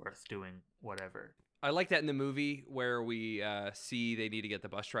 it's worth doing whatever. I like that in the movie where we see they need to get the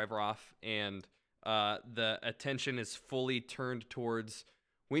bus driver off, and the attention is fully turned towards,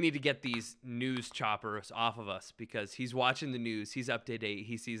 we need to get these news choppers off of us because he's watching the news, he's up to date,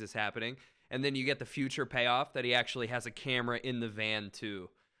 he sees this happening. And then you get the future payoff that he actually has a camera in the van too.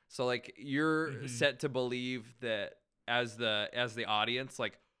 So like you're set to believe that as the audience,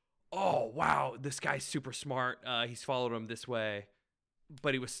 like, oh wow, this guy's super smart. He's followed him this way,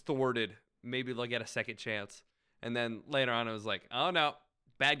 but he was thwarted. Maybe they'll get a second chance. And then later on, it was like, oh no,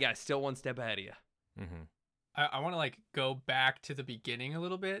 bad guy still one step ahead of you. Mm-hmm. I want to like go back to the beginning a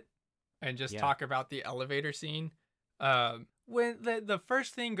little bit and just talk about the elevator scene. When the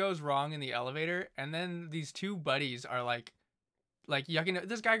first thing goes wrong in the elevator, and then these two buddies are like yucking.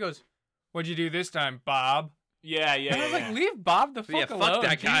 This guy goes, "What'd you do this time, Bob?" Yeah. And I was like, "Leave Bob the fuck alone, fuck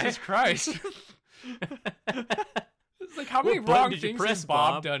that guy." Jesus Christ! It's like, how many What button wrong did you things press, has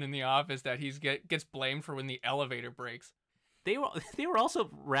Bob Bob? done in the office that he's gets blamed for when the elevator breaks? They were also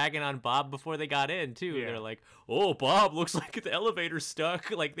ragging on Bob before they got in too. Yeah. They're like, "Oh, Bob looks like the elevator's stuck."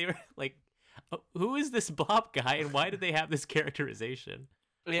 Like they were like, "Who is this Bob guy, and why did they have this characterization?"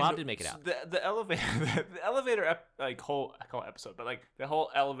 Bob didn't make it out. The elevator, the elevator, whole, I call it episode, but like the whole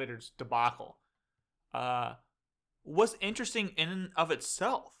elevator's debacle, was interesting in and of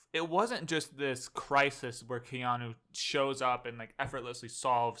itself. It wasn't just this crisis where Keanu shows up and like effortlessly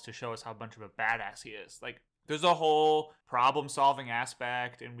solves to show us how much of a badass he is. Like, there's a whole problem-solving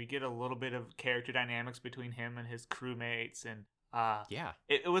aspect, and we get a little bit of character dynamics between him and his crewmates, and Yeah.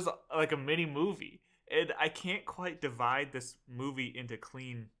 it was like a mini movie. And I can't quite divide this movie into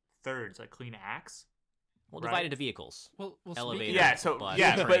clean thirds, like clean acts. We'll Right. divide into vehicles. Well, Elevator. Yeah, so bus,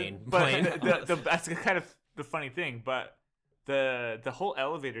 yeah, train, but plane. that's kind of the funny thing. But the whole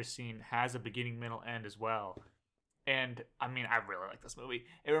elevator scene has a beginning, middle, end as well. And I mean, I really like this movie.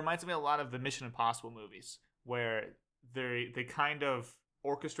 It reminds me a lot of the Mission Impossible movies, where they kind of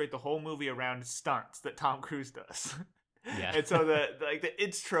orchestrate the whole movie around stunts that Tom Cruise does. Yeah. And so the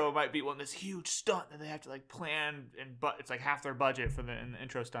intro might be this huge stunt that they have to like plan, but it's like half their budget for the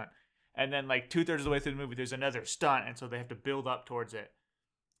intro stunt. And then like 2/3 of the way through the movie, there's another stunt, and so they have to build up towards it.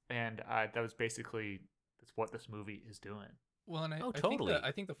 And that's what this movie is doing. Well, and totally.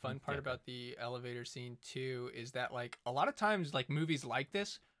 I think the fun part Yeah. about the elevator scene too is that like a lot of times like movies like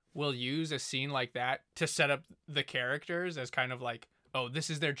this will use a scene like that to set up the characters as kind of like, oh, this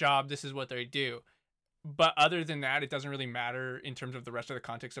is their job, this is what they do. But other than that, it doesn't really matter in terms of the rest of the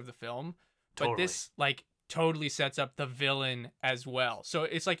context of the film. But Totally. this like totally sets up the villain as well. So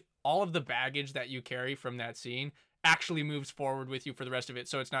it's like all of the baggage that you carry from that scene actually moves forward with you for the rest of it.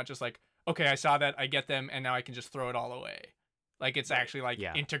 So it's not just like, okay, I saw that, I get them, and now I can just throw it all away. Like it's actually like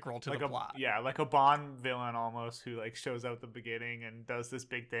Yeah. integral to like the plot. like a Bond villain almost, who like shows out at the beginning and does this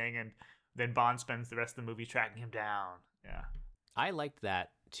big thing, and then Bond spends the rest of the movie tracking him down. Yeah. I liked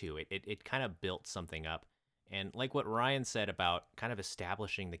that too. It kind of built something up. And like what Ryan said about kind of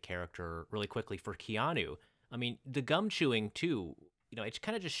establishing the character really quickly for Keanu. I mean, the gum chewing too, it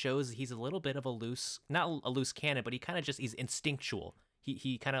kind of just shows he's a little bit of not a loose cannon, but he's instinctual.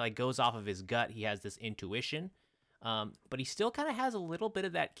 He kind of like goes off of his gut. He has this intuition. But he still kind of has a little bit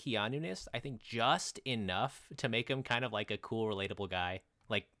of that Keanu-ness, I think just enough to make him kind of like a cool, relatable guy.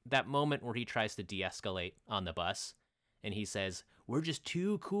 Like that moment where he tries to de-escalate on the bus and he says, "We're just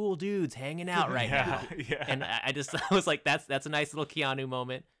two cool dudes hanging out right now." Yeah. And I was like, that's a nice little Keanu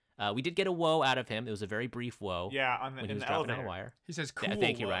moment. We did get a whoa out of him. It was a very brief whoa. Yeah, when he in was the dropping on elevator. a wire. He says, Yeah, "Cool."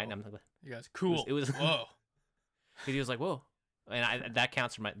 thank you, whoa. Ryan. You guys, cool. It was whoa. He was like, "Whoa," and that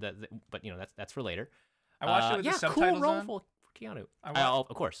counts for but that's for later. I watched it with the cool subtitles role on, for Keanu. I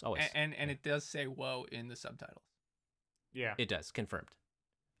watched- Of course, always. and it does say "whoa" in the subtitles. Yeah. It does, confirmed.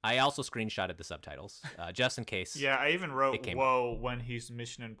 I also screenshotted the subtitles, just in case. Yeah, I even It wrote came "whoa" when he's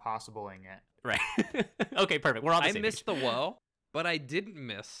Mission Impossible-ing it. Right. Okay, perfect. We're on the I same missed page. the whoa, but I didn't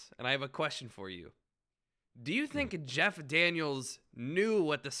miss, and I have a question for you. Do you think Jeff Daniels knew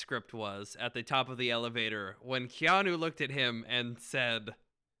what the script was at the top of the elevator when Keanu looked at him and said,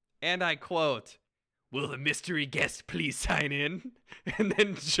 and I quote, "Will the mystery guest please sign in?" And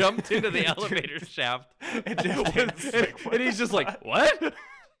then jumped into the elevator shaft. And Jeff Daniels is like, "What And he's the just like, fuck?" what?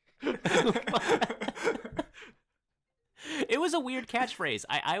 It was a weird catchphrase.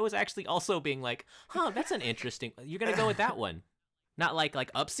 I was actually also being like, that's an interesting. You're gonna go with that one, not like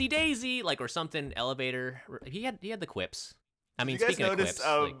upsy daisy, like or something elevator. He had the quips. I mean, you guys speaking of notice,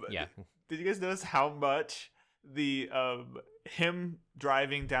 quips, yeah. Did you guys notice how much the him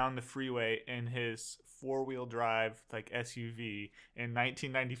driving down the freeway in his 4-wheel drive like SUV in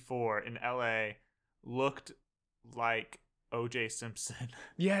 1994 in LA looked like O.J. Simpson.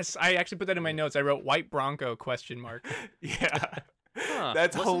 Yes, I actually put that in my notes. I wrote white Bronco ? Yeah. Huh.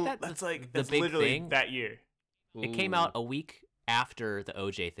 That's Wasn't that that's the- like the that's big literally thing? that year. It came out Ooh. a week after the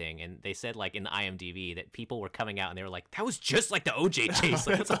OJ thing, and they said like in the IMDb that people were coming out and they were like, "That was just like the OJ chase."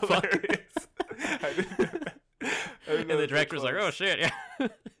 Like, what the fuck? And the director was like, "Oh shit, yeah."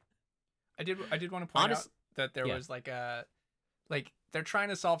 I did want to point Honest- out that there yeah. was like they're trying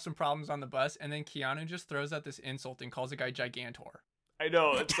to solve some problems on the bus, and then Keanu just throws out this insult and calls the guy Gigantor. I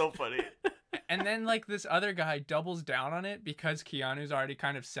know, it's so funny. And then like this other guy doubles down on it because Keanu's already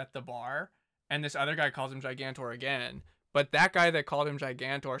kind of set the bar, and this other guy calls him Gigantor again. But that guy that called him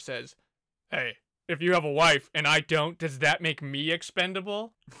Gigantor says, "Hey, if you have a wife and I don't, does that make me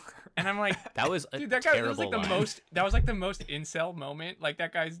expendable?" And I'm like, That was a dude, that guy terrible was like the line. most. That was like the most incel moment. Like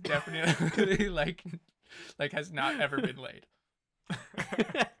that guy's definitely like has not ever been laid.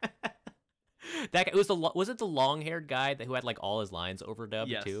 That guy, it was was it the long-haired guy who had like all his lines overdubbed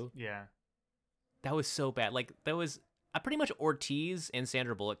Yes. too? Yeah. That was so bad. Like that was pretty much Ortiz and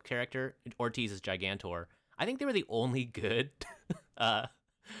Sandra Bullock character. Ortiz is Gigantor. I think they were the only good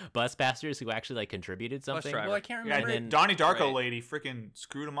bus passengers who actually like contributed something. driver. Well, I can't Yeah, remember. and then- Donnie Darko Right. lady freaking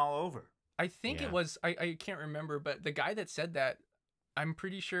screwed them all over. I think Yeah. it was. I can't remember, but the guy that said that, I'm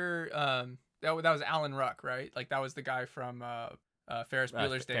pretty sure that was Alan Ruck, right? Like that was the guy from Ferris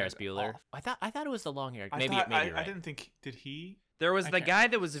Bueller's Day Ferris Bueller. Off. I thought it was the long-haired. I Maybe thought- maybe you're I right. didn't think did he. There was I the can't guy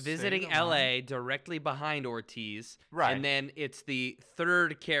that was say visiting the line. LA directly behind Ortiz. Right. And then it's the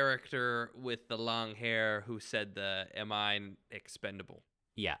third character with the long hair who said the "Am I expendable?"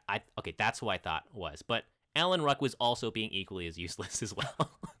 Yeah, okay, that's who I thought was. But Alan Ruck was also being equally as useless as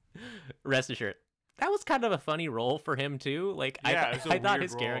well. Rest assured. That was kind of a funny role for him too. Like Yeah, it was a I thought weird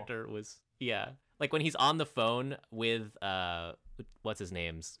his role. character was like when he's on the phone with what's his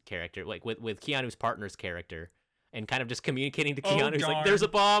name's character, like with Keanu's partner's character, and kind of just communicating to Oh, Keanu. He's like, "There's a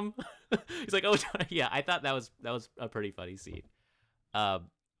darn. bomb." He's like, "Oh yeah." I thought that was a pretty funny scene.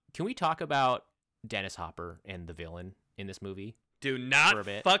 Can we talk about Dennis Hopper and the villain in this movie? Do For a not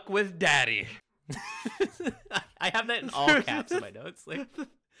bit. fuck with daddy. I have that in all caps in my notes. Like,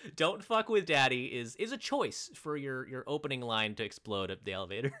 "Don't fuck with daddy" is a choice for your opening line to explode up the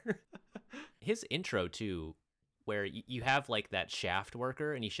elevator. His intro too, where you have like that shaft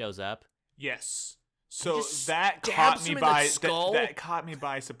worker and he shows up. Yes. So just that stabs caught him me in the by skull? that caught me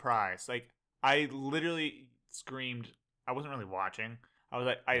by surprise. Like I literally screamed. I wasn't really watching.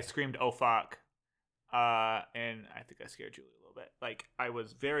 I screamed, "Oh fuck!" And I think I scared Julie a little bit. Like I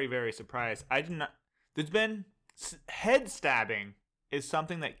was very very surprised. I did not. There's been head stabbing is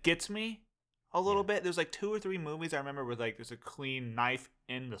something that gets me a little bit. There's like 2 or 3 movies I remember with like there's a clean knife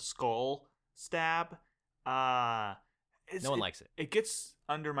in the skull stab. No one likes it. It gets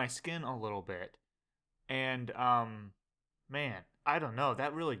under my skin a little bit. And man, I don't know.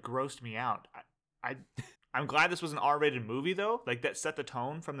 That really grossed me out. I'm glad this was an R-rated movie though. Like that set the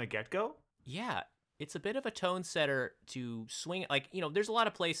tone from the get-go. Yeah, it's a bit of a tone setter to swing. Like, there's a lot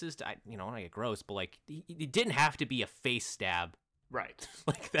of places to, I don't want to get gross, but like it didn't have to be a face stab Right.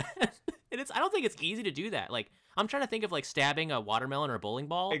 like that. And I don't think it's easy to do that. Like, I'm trying to think of like stabbing a watermelon or a bowling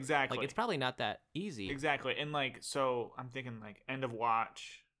ball. Exactly. Like, it's probably not that easy. Exactly. And like so I'm thinking like End of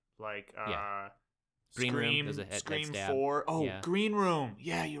Watch, like Yeah. Green Room, Scream, there's a head Scream stab. 4. Oh, Yeah. Green Room.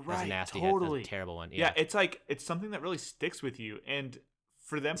 Yeah, you're That's right. a nasty head. Totally. That's a terrible one. Yeah, it's like it's something that really sticks with you, and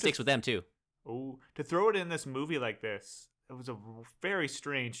for them It sticks with them too. to throw it in this movie like this, it was a very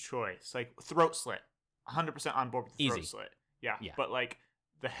strange choice. Like throat slit, 100% on board with the throat Easy. slit. Yeah, Yeah. but like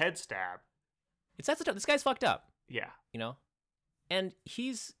the head stab, It sets the tone. This guy's fucked up, yeah, and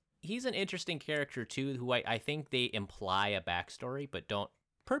he's an interesting character too, who I think they imply a backstory, but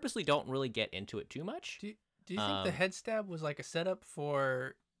purposely don't really get into it too much. Do you think the Um, head stab was like a setup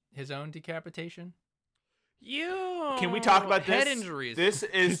for his own decapitation? Yeah. Can we talk about head this? injuries? This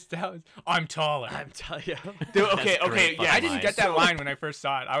is I'm taller. I'm telling you. dude, okay, That's a great yeah. I fucking didn't line. get that So- line when I first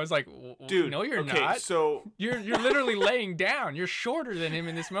saw it. I was like, dude. no, you're okay, not. So You're literally laying down. You're shorter than him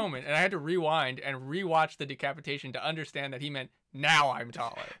in this moment." And I had to rewind and rewatch the decapitation to understand that he meant now I'm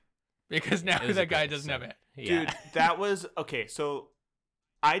taller, because now It was a that guy good doesn't have episode. it. Yeah. dude, that was okay. So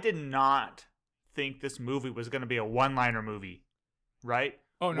I did not think this movie was going to be a one-liner movie, right?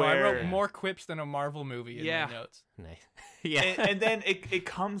 Oh no, I wrote Where- more quips than a Marvel movie in Yeah. my notes. Nice. Yeah. and then it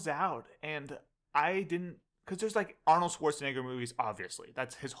comes out, and I didn't, because there's like Arnold Schwarzenegger movies. Obviously,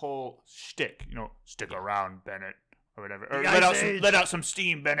 that's his whole shtick. Stick around, Bennett, or whatever, or The Ice Age. let out some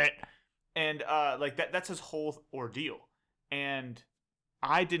steam, Bennett, and like that's his whole ordeal. And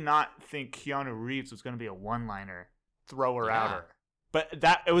I did not think Keanu Reeves was going to be a one-liner thrower Yeah. outer, but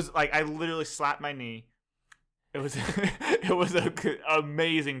that it was like I literally slapped my knee. It was it was a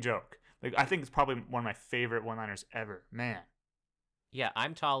amazing joke. Like I think it's probably one of my favorite one-liners ever. Man. Yeah,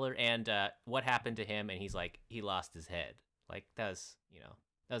 I'm taller, and what happened to him? And he's like, he lost his head. Like that was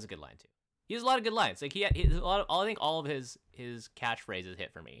a good line too. He has a lot of good lines. Like he had a lot of, I think all of his catchphrases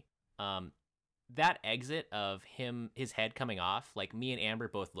hit for me. That exit of his head coming off, like me and Amber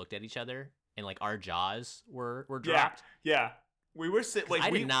both looked at each other, and like our jaws were dropped. Yeah. We were like I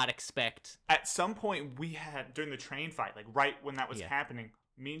did not expect. At some point we had during the train fight, like right when that was Yeah. happening,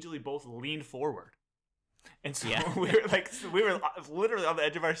 me and Julie both leaned forward. And so Yeah. we were literally on the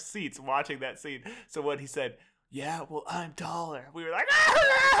edge of our seats watching that scene. So when he said, "Yeah, well, I'm taller," we were like,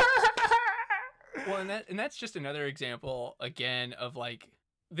 Well, and that's just another example again of like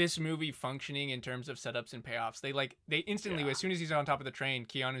this movie functioning in terms of setups and payoffs. They instantly, Yeah. as soon as he's on top of the train,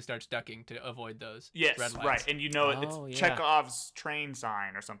 Keanu starts ducking to avoid those yes, red lights. right, and Oh, it's yeah. Chekhov's train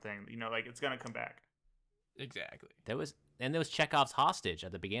sign or something. Like it's gonna come back. Exactly. There was Chekhov's hostage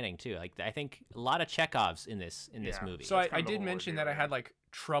at the beginning too. Like I think a lot of Chekhovs in this Yeah. movie. So That's I kind of the did whole mention ordeal, that I yeah. had like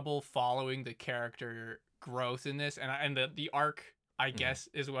trouble following the character growth in this, and the arc, I guess,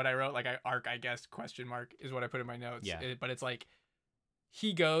 is what I wrote. Like I guess question mark is what I put in my notes. Yeah. But it's like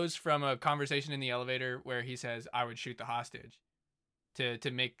he goes from a conversation in the elevator where he says, "I would shoot the hostage," to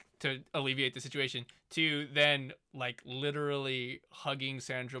alleviate the situation, to then like literally hugging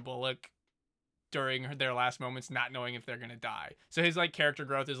Sandra Bullock during their last moments, not knowing if they're gonna die. So his like character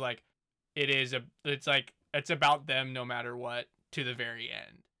growth is like it's about them no matter what to the very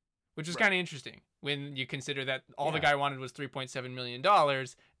end, which is Right. kind of interesting when you consider that all the Yeah. guy wanted was $3.7 million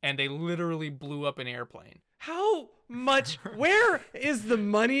and they literally blew up an airplane. How much? Where is the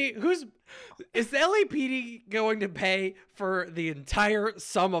money? Is the LAPD going to pay for the entire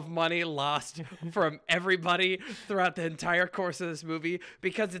sum of money lost from everybody throughout the entire course of this movie?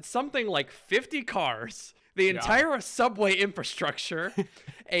 Because it's something like 50 cars, the entire subway infrastructure,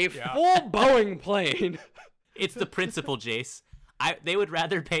 a full Boeing plane. It's the principle, Jace. They would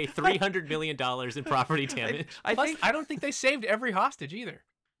rather pay $300 million in property damage. I Plus, think I don't think they saved every hostage either.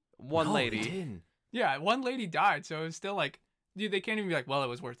 one No, they lady. didn't. Yeah, one lady died, so it was still like, dude, they can't even be like, well, it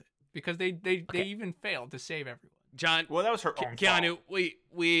was worth it, because they even failed to save everyone. John, Well, that was her own Keanu, fault.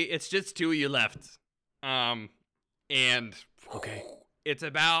 it's just two of you left. And Okay. it's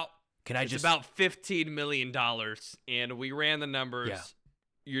about Can I it's just about $15 million, and we ran the numbers. Yeah.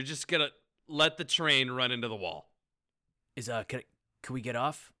 You're just gonna let the train run into the wall. can we get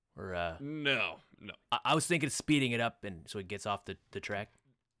off or No. I was thinking of speeding it up and so it gets off the track.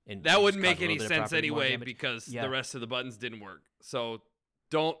 And That just wouldn't cause make a little any bit of sense property more anyway damage. because Yeah. the rest of the buttons didn't work. So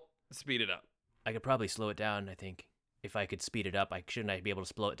don't speed it up. I could probably slow it down. I think if I could speed it up, shouldn't I be able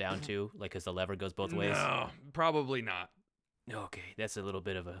to slow it down too? Like, cause the lever goes both ways. No, probably not. Okay, that's a little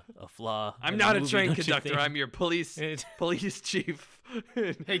bit of a flaw. I'm in the not a movie, train don't you conductor. think? I'm your police chief.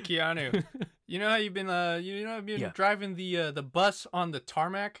 Hey, Keanu, you know how you've been Yeah. driving the bus on the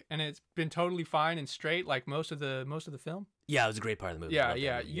tarmac and it's been totally fine and straight like most of the film? Yeah, it was a great part of the movie. I Yeah, loved that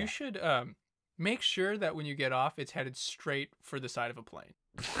yeah. movie, You should make sure that when you get off, it's headed straight for the side of a plane,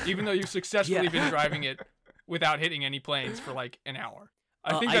 even though you've successfully Yeah. been driving it without hitting any planes for like an hour.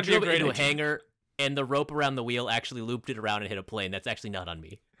 I think I that'd be a drove it great into a idea. hangar, and the rope around the wheel actually looped it around and hit a plane. That's actually not on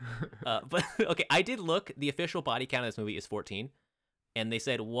me. But okay, I did look. The official body count of this movie is 14, and they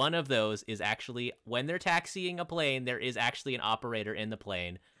said one of those is actually when they're taxiing a plane. There is actually an operator in the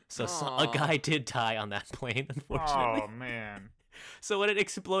plane, so a Aw. guy did die on that plane, unfortunately. Oh man. So when it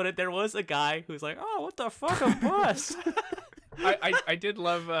exploded, there was a guy who's like, "Oh, what the fuck, a bus?" I did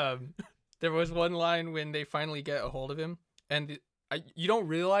love. There was one line when they finally get a hold of him, and you don't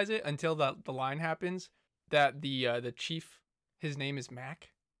realize it until the line happens that the chief, his name is Mac,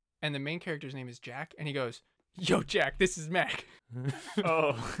 and the main character's name is Jack, and he goes, "Yo, Jack, this is Mac."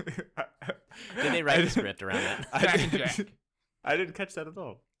 Oh. Did they write the script around that? Mac and Jack. I didn't catch that at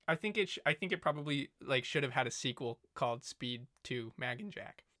all. I think it probably like should have had a sequel called Speed 2 Mac and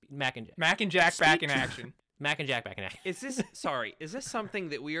Jack. Mac and Jack. Mac and Jack back Speed in 2. action. Mac and Jack back in action. Is this is this something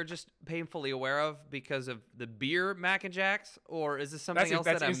that we are just painfully aware of because of the beer Mac and Jacks, or is this something else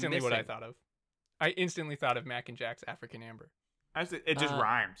That's that I'm instantly missing? what I thought of. I instantly thought of Mac and Jack's African Amber. It just Uh,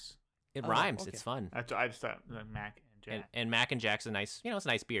 rhymes. It Oh, rhymes. okay. It's fun. I just thought like, Mac and Jack. And Mac and Jack's a nice, it's a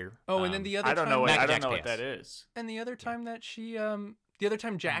nice beer. Oh, and then the other I don't time know what Mac I and don't Jack's know what pants. that is. And the other time that the other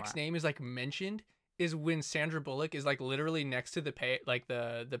time Jack's Wow. name is like mentioned is when Sandra Bullock is like literally next to the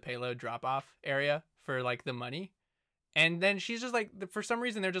the payload drop off area for like the money, and then she's just like for some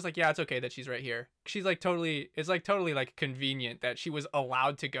reason they're just like, yeah, it's okay that she's right here. She's like it's like totally like convenient that she was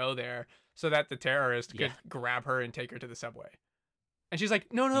allowed to go there so that the terrorist could Yeah. grab her and take her to the subway. And she's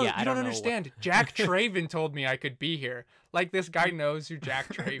like, no, Yeah, I you don't don't know understand. Jack Traven told me I could be here. Like, this guy knows who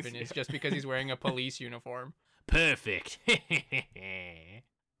Jack Traven is just because he's wearing a police uniform. Perfect.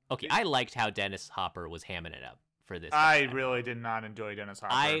 Okay, I liked how Dennis Hopper was hamming it up for this. I time. really did not enjoy Dennis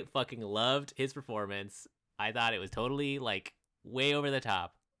Hopper. I fucking loved his performance. I thought it was totally like way over the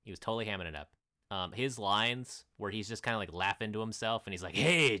top. He was totally hamming it up. His lines where he's just kind of like laughing to himself and he's like,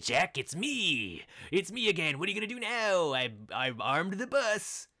 "Hey, Jack, it's me again. What are you gonna do now? I've armed the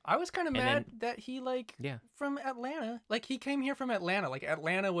bus." I was kind of And mad then- that he, like, Yeah. from Atlanta. Like, he came here from Atlanta. Like,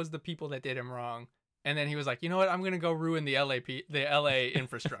 Atlanta was the people that did him wrong. And then he was like, you know what? I'm going to go ruin the LA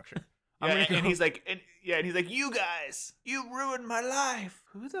infrastructure. I'm Yeah, gonna go. and he's like, you guys, you ruined my life.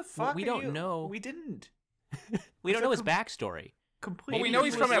 Who the fuck? we are don't you? know. We didn't. We don't So know his backstory. Completely. Well, we know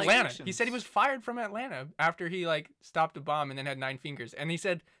he's from like- Atlanta. He said he was fired from Atlanta after he, like, stopped a bomb and then had 9 fingers. And they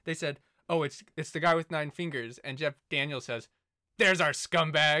said, oh, it's the guy with 9 fingers. And Jeff Daniels says, there's our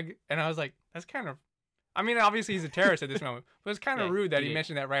scumbag. And I was like, that's kind of, I mean, obviously he's a terrorist at this moment, but it's kind of Yeah, rude that he he is.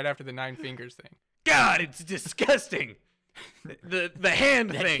 mentioned that right after the 9 fingers thing. God, it's disgusting. The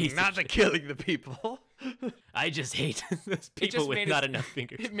hand That thing, piece of not the shit. killing the people. I just hate those people just with made not it- enough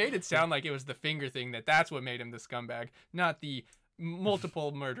fingers. It made it sound like it was the finger thing that's what made him the scumbag, not the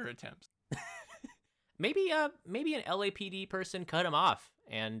multiple murder attempts. Maybe an LAPD person cut him off,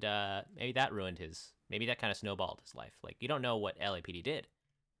 and maybe that ruined his. Maybe that kind of snowballed his life. Like, you don't know what LAPD did.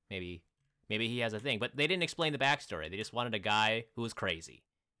 Maybe he has a thing, but they didn't explain the backstory. They just wanted a guy who was crazy.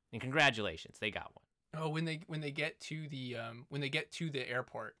 And congratulations, they got one. Oh, when they get to the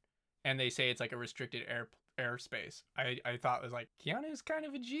airport and they say it's like a restricted airspace, I thought it was like, Keanu's kind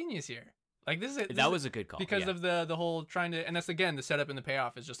of a genius here. Like, That was a good call because yeah. of the whole trying to, and that's again the setup and the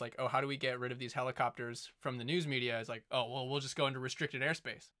payoff is just like, oh, how do we get rid of these helicopters from the news media? It's like, oh well, we'll just go into restricted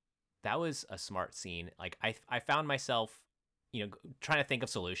airspace. That was a smart scene. Like, I found myself, trying to think of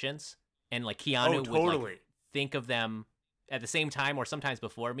solutions, and like Keanu would totally. like, think of them at the same time or sometimes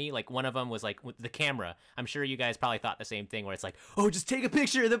before me. Like, one of them was like with the camera. I'm sure you guys probably thought the same thing, where it's like, oh, just take a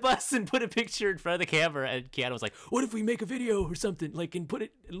picture of the bus and put a picture in front of the camera. And Keanu was like, what if we make a video or something, like, and put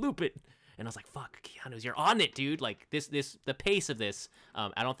it and loop it? And I was like, fuck, Keanu, you're on it, dude. Like, the pace of this,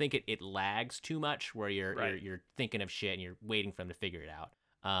 I don't think it lags too much, where you're thinking of shit and you're waiting for them to figure it out.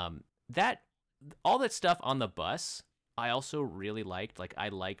 That all that stuff on the bus, I also really liked. Like, I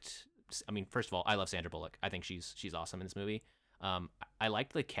mean, first of all, I love Sandra Bullock. I think she's awesome in this movie. I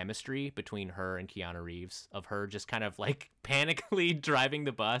liked the chemistry between her and Keanu Reeves, of her just kind of like panically driving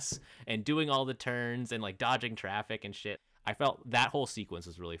the bus and doing all the turns and like dodging traffic and shit. I felt that whole sequence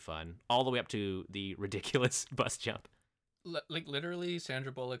was really fun, all the way up to the ridiculous bus jump. Like, literally,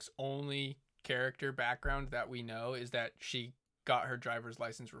 Sandra Bullock's only character background that we know is that she got her driver's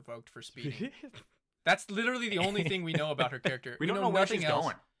license revoked for speeding. That's literally the only thing we know about her character. We don't know where nothing she's else.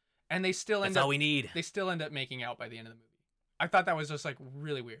 going. And they still That's end up all we need. they still end up making out by the end of the movie. I thought that was just like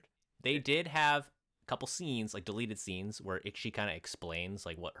really weird. They did have a couple scenes, like deleted scenes, where she kind of explains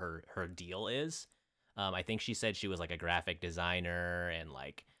like what her deal is. I think she said she was like a graphic designer and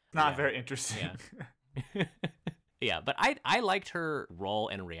like Not yeah. very interesting. Yeah. Yeah, but I liked her role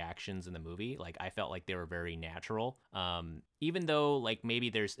and reactions in the movie. Like, I felt like they were very natural. Even though, like, maybe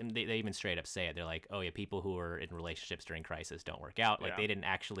they even straight up say it. They're like, oh yeah, people who are in relationships during crisis don't work out. Like, Yeah. they didn't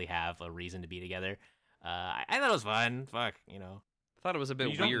actually have a reason to be together. I thought it was fun. Fuck, Thought it was a bit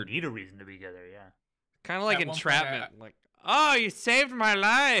You don't weird. need a reason to be together, yeah. Kind of like At one point, entrapment. Like, oh, you saved my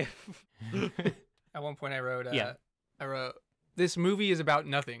life. At one point I wrote Yeah. this movie is about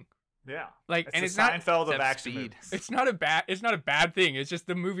nothing. Yeah. Like, It's and the it's not Seinfeld of Except action speed. movies. it's not a bad thing. It's just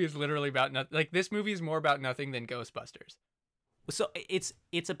the movie is literally about nothing. Like, this movie is more about nothing than Ghostbusters. So it's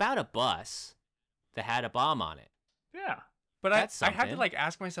about a bus that had a bomb on it. Yeah. But That's I had to something. like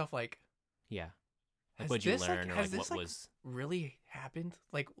ask myself, like, Yeah. has What'd you this, learn, or has like this, what was? really happened?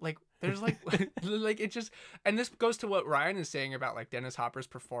 Like there's like like it just, and this goes to what Ryan is saying about like Dennis Hopper's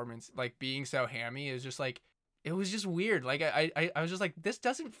performance, like being so hammy is just like, it was just weird. Like I was just like, this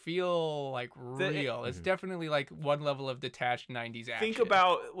doesn't feel like real. It's Mhm. definitely like one level of detached 90s action. Think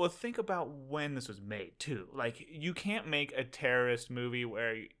about when this was made too. Like, you can't make a terrorist movie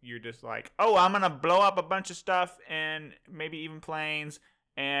where you're just like, oh, I'm gonna blow up a bunch of stuff and maybe even planes,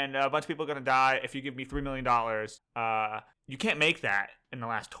 and a bunch of people are gonna die if you give me $3 million. You can't make that in the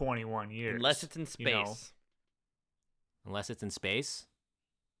last 21 years. Unless it's in space. You know? Unless it's in space.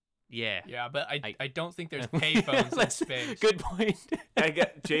 Yeah. Yeah, but I I- don't think there's payphones in That's- space. Good point.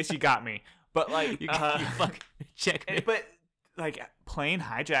 Jace, you got me. But like, you fuck check me. but like, plane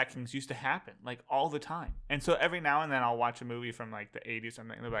hijackings used to happen like all the time, and so every now and then I'll watch a movie from like the 80s or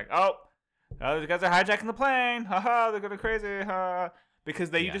something, and they're like, oh, Oh, these guys are hijacking the plane. Haha, they're going crazy. Ha.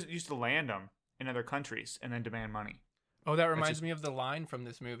 Because they Yeah. just used to land them in other countries and then demand money. Oh, that reminds just- me of the line from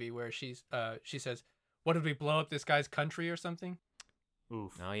this movie where she says, "What did we blow up this guy's country or something?"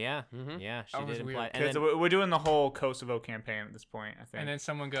 Oof. Oh yeah, Mhm. yeah. She That was did weird. imply. And Because then, we're doing the whole Kosovo campaign at this point, I think. And then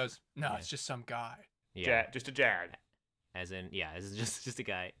someone goes, "No, Yeah. it's just some guy." yeah, Just a jag. as in yeah, as just a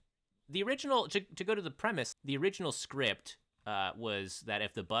guy. The original to go to the premise. The original script was that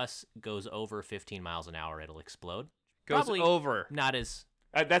if the bus goes over 15 miles an hour, it'll explode. Goes Probably over. Not as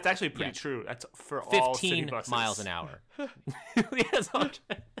That's actually pretty Yeah. true. That's for all city 15 buses. miles an hour. Yes,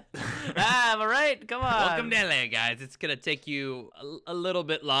 am I right? Come on. Welcome to LA, guys. It's gonna take you a little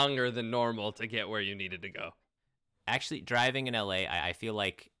bit longer than normal to get where you needed to go. Actually, driving in LA, I feel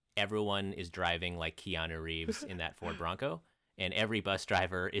like everyone is driving like Keanu Reeves in that Ford Bronco, and every bus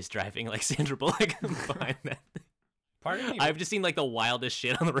driver is driving like Sandra Bullock behind that. Part of me, I've just seen like the wildest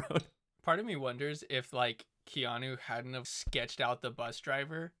shit on the road. part of me wonders if like Keanu hadn't have sketched out the bus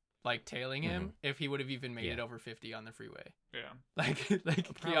driver like tailing him, if he would have even made it Yeah. over 50 on the freeway. Yeah. Like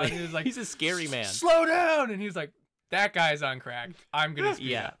Probably. Keanu is like, He's a scary man. slow down, and he's like, that guy's on crack. I'm gonna speed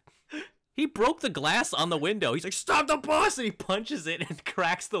Yeah. up. He broke the glass on the window. He's like, "Stop the bus!" and he punches it and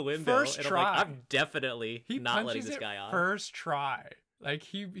cracks the window. First and I'm like, try. I'm definitely He not letting punches this it guy on. first try. Like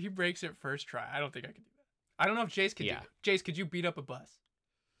he breaks it first try. I don't think I could do that. I don't know if Jace could Yeah. do it. Jace, could you beat up a bus?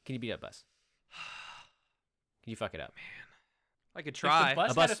 Can you beat up bus? Can you fuck it up? I could If try. the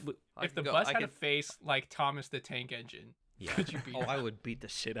bus, A bus had, w- a, I if could the go- bus I had a could- face like Thomas the Tank Engine, Yeah. could you beat Oh, it? I would beat the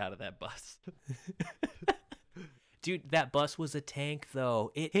shit out of that bus. Dude, that bus was a tank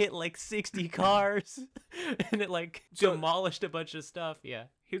though. It hit like 60 cars and it like So- demolished a bunch of stuff. Yeah.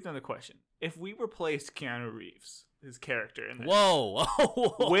 Here's another question. If we replaced Keanu Reeves, his character in this, Whoa.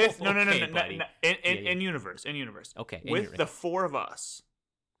 with no, Okay, buddy. in Yeah, yeah. universe, Okay. in with your- the four of us,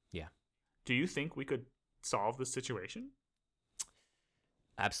 Yeah. do you think we could solve this situation?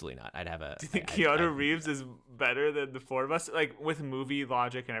 Absolutely not. I'd have a. Do you think I- Keanu Reeves is better than the four of us? Like with movie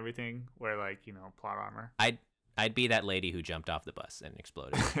logic and everything, where like plot armor. I'd be that lady who jumped off the bus and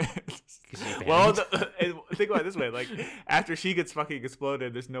exploded. she Well, banned. think about it this way: like after she gets fucking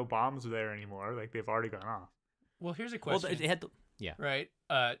exploded, there's no bombs there anymore. Like they've already gone off. Well, here's a Well, question. it had the, yeah. Right.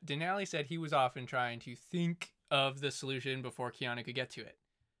 Denali said he was often trying to think of the solution before Keanu could get to it.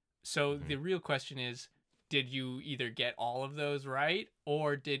 So Mm-hmm. the real question is, did you either get all of those right,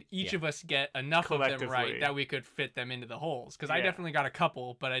 or did each Yeah. of us get enough of them Collectively. right that we could fit them into the holes? Because I Yeah. definitely got a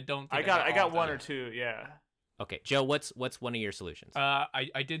couple, but I don't think I got all one of or them. two. Yeah. Okay, Joe, what's one of your solutions?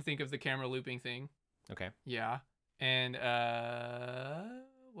 I did think of the camera looping thing. Okay. Yeah. And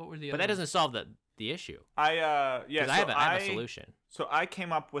what were the But other that doesn't solve the issue. Yeah. Because So I have a solution. So I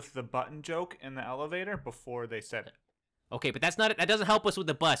came up with the button joke in the elevator before they said it. Okay, but that doesn't help us with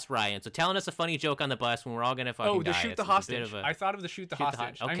the bus, Ryan. So telling us a funny joke on the bus when we're all gonna fucking Oh, die. to shoot it's the a bit hostage. of a- I thought of the shoot the Shoot the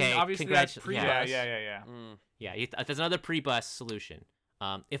hostage. ho- I okay, mean, obviously that's congrats- pre-bus. Yeah. Mm. Yeah, there's another pre-bus solution.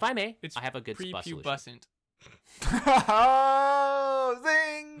 If I may, It's I have a good bus solution. pre-pubescent. Oh,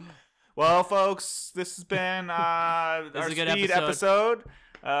 zing! Well, folks, this has been our This is a good speed episode.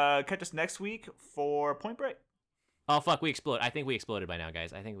 Catch us next week for Point Break. Oh fuck, we exploded. I think we exploded by now,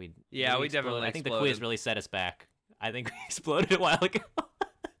 guys. I think we. Yeah, we exploded. definitely I think the exploded. quiz really set us back. I think we exploded a while ago.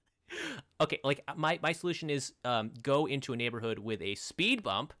 Okay, like my solution is go into a neighborhood with a speed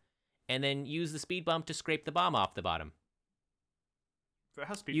bump, and then use the speed bump to scrape the bomb off the bottom. Is that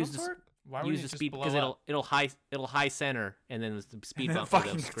how speed Use bumps the work? Why would use it the just speed blow because up? it'll high center, and then the speed And then bump will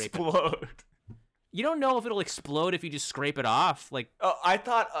fucking scrape it. explode. You don't know if it'll explode if you just scrape it off. Like Oh, I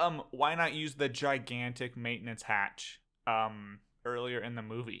thought, why not use the gigantic maintenance hatch earlier in the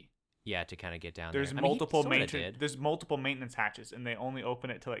movie? yeah, to kind of get down There's there. I mean, he multiple sorta maintenance. did. There's multiple maintenance hatches, and they only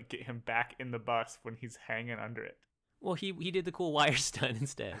open it to like get him back in the bus when he's hanging under it. Well, he did the cool wire stunt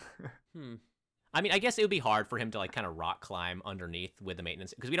instead. Hmm. I mean, I guess it would be hard for him to like kind of rock climb underneath with the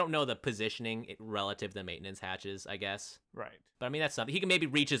maintenance because we don't know the positioning relative to the maintenance hatches, I guess. Right. But I mean, that's something he can maybe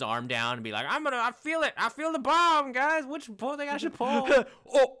reach his arm down and be like, I feel it, I feel the bomb, guys. Which pull thing I should pull?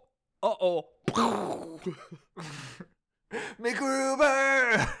 Oh.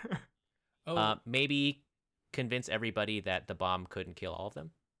 McGruber. Oh, Maybe convince everybody that the bomb couldn't kill all of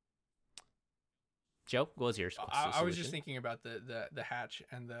them. Joe, what was yours? I was just solution? thinking about the hatch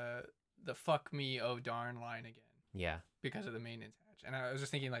and the fuck me oh darn line again Yeah. because of the maintenance hatch, and I was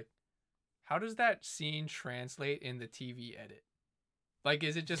just thinking like, how does that scene translate in the TV edit? Like,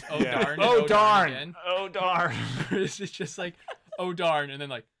 is it just oh Yeah. darn? And Oh darn. again? Oh darn. Or is it just like oh darn and then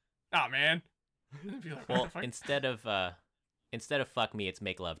like, ah man? And then be like, what Well, the fuck? instead of fuck me, it's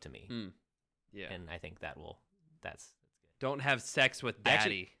make love to me, Hmm. Yeah. and I think that's Don't have sex with I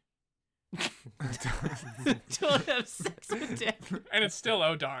actually- daddy. Don't have sex with daddy. And it's still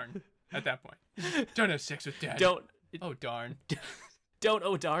oh darn at that point. Don't have sex with daddy. Don't Oh darn.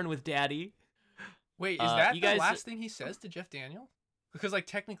 oh darn with daddy. Wait, is that you the guys- last thing he says to Jeff Daniels? Because like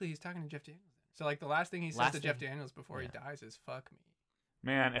technically he's talking to Jeff Daniels. So like the last thing he says Last to Jeff thing- Daniels before yeah. he dies is "fuck me."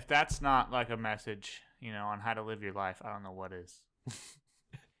 Man, if that's not like a message, on how to live your life, I don't know what is.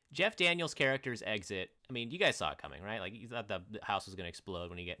 Jeff Daniels' character's exit. I mean, you guys saw it coming, right? Like you thought the house was gonna explode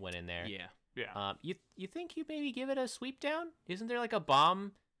when he went in there. Yeah. Yeah. You think you maybe give it a sweep down? Isn't there like a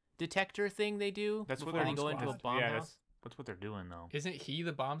bomb detector thing they do That's what before they're they go into a squad. bomb yeah, house? that's what they're doing though. Isn't he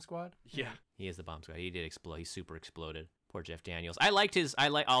the bomb squad? Yeah. He is the bomb squad. He did explode. He super exploded. Poor Jeff Daniels. I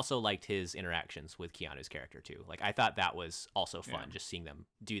also liked his interactions with Keanu's character too. Like I thought that was also fun, Yeah. just seeing them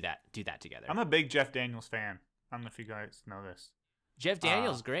do that together. I'm a big Jeff Daniels fan. I don't know if you guys know this. Jeff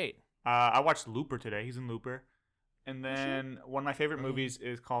Daniels, great. I watched Looper today. He's in Looper. And then one of my favorite movies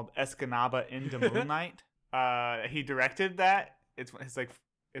is called Escanaba into Moonlight. He directed that. It's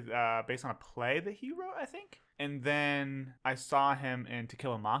based on a play that he wrote, I think. And then I saw him in To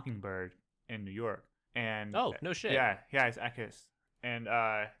Kill a Mockingbird in New York. And Oh, no shit. Yeah, he's Atticus. And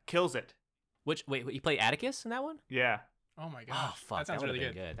kills it. Wait, you play Atticus in that one? Yeah. Oh my gosh. Oh fuck, That sounds would have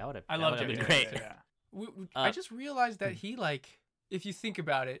really been good. That would have. I love been Jeff great. Daniels, Yeah. I just realized that he if you think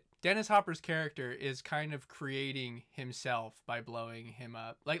about it, Dennis Hopper's character is kind of creating himself by blowing him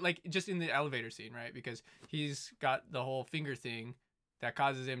up. Like just in the elevator scene, right? Because he's got the whole finger thing that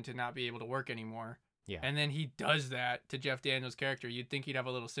causes him to not be able to work anymore. Yeah. And then he does that to Jeff Daniels' character. You'd think he'd have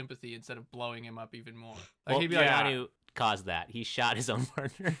a little sympathy instead of blowing him up even more. Like Well, he'd be like, Keanu caused that. He shot his own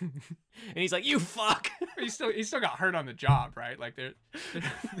partner, and he's like, "You fuck." he still got hurt on the job, right? Like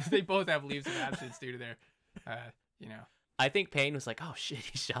they both have leaves of absence due to their, I think Payne was like, "Oh shit,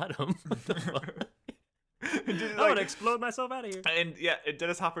 he shot him." What the fuck? Just, I'm gonna explode myself out of here. And yeah,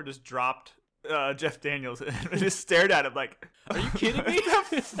 Dennis Hopper just dropped Jeff Daniels and just stared at him like, Are you kidding me? What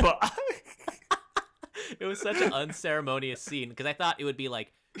the fuck? It was such an unceremonious scene because I thought it would be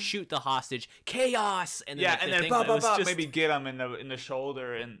like shoot the hostage, chaos, and then Yeah, like, and the then thing, blah, but it blah, was blah, just- maybe get him in the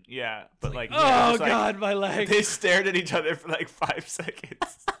shoulder and yeah, but like, Oh yeah, it was like- God, my leg. they stared at each other for like 5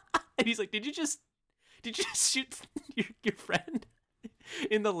 seconds. and he's like, "Did you just shoot your friend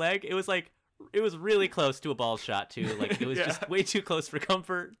in the leg?" It was like it was really close to a ball shot too. Like it was Yeah. just way too close for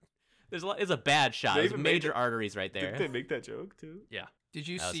comfort. It's a bad shot. They There's even made major it- arteries right there. Did they make that joke too? Yeah. Did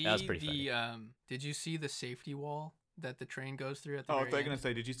you That see was pretty the did you see the safety wall that the train goes through at the Oh, very they're gonna end?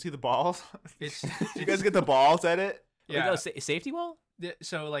 say, did you see the balls? It's Did you guys get the balls at it? Wait, yeah. no, safety wall?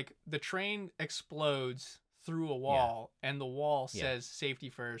 So like the train explodes through a wall and the wall Yeah. says safety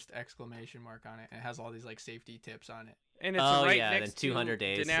first exclamation mark on it and it has all these like safety tips on it. And it's Oh, right yeah, next then 200 to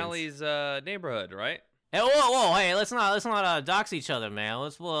days Denali's neighborhood, right? Hey, whoa, hey, let's not dox each other, man.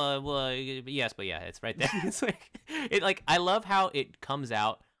 Let's yes, but yeah, it's right there. It's like I love how it comes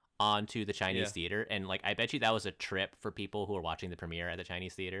out onto the Chinese Yeah. theater, and like I bet you that was a trip for people who were watching the premiere at the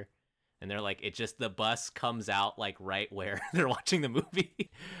Chinese theater, and they're like, the bus comes out like right where they're watching the movie.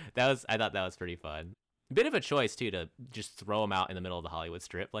 I thought that was pretty fun. Bit of a choice too to just throw him out in the middle of the Hollywood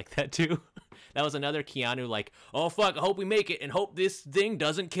Strip like that too. That was another Keanu like, oh fuck, I hope we make it and hope this thing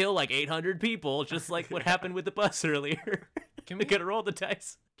doesn't kill like 800 people, just like what happened with the bus earlier. Can We we gotta roll the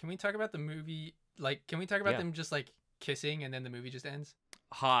dice. can we talk about the movie can we talk about Yeah. them just like kissing and then the movie just ends?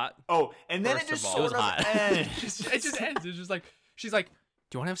 Hot. Oh, and then First it just of all- sort It was hot. ends. It just ends. It's just like she's like,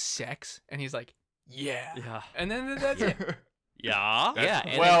 "Do you want to have sex?" And he's like, "Yeah." Yeah. And then that's it. Yeah. Yeah.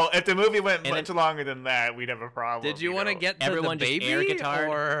 And well, if the movie went and much longer than that, we'd have a problem. Did you want to get to Everyone the just baby air guitar?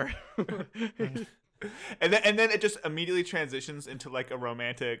 or? And then it just immediately transitions into like a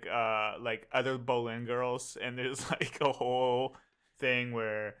romantic, like other Bolin girls, and there's like a whole thing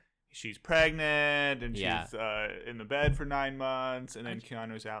where she's pregnant and Yeah. she's in the bed for 9 months, and then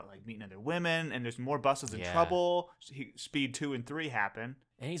Keanu's out like meeting other women, and there's more buses in Yeah. trouble. Speed 2 and 3 happen.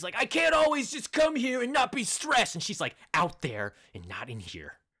 And he's like, I can't always just come here and not be stressed. And she's like, out there and not in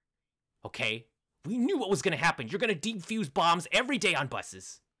here. Okay? We knew what was gonna happen. You're gonna defuse bombs every day on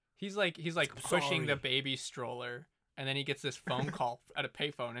buses. He's like I'm pushing the sorry. baby stroller, and then he gets this phone call at a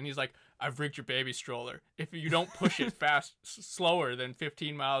payphone, and he's like, "I've rigged your baby stroller. If you don't push it slower than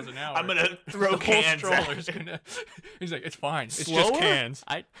 15 miles an hour, I'm gonna throw the whole cans at stroller's you." gonna." He's like, "It's fine. It's Slower? just cans.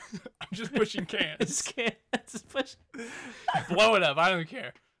 I I'm just pushing cans. just can't. Just push. Blow it up. I don't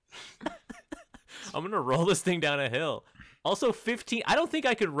care." I'm gonna roll this thing down a hill. Also, 15. I don't think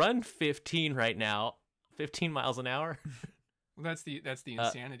I could run 15 right now. 15 miles an hour. Well, that's the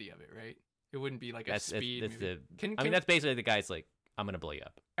insanity of it, right? It wouldn't be like a speed. That's movie. the. I mean, that's basically the guy's like, I'm gonna blow you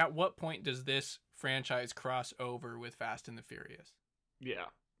up. At what point does this franchise cross over with Fast and the Furious? Yeah,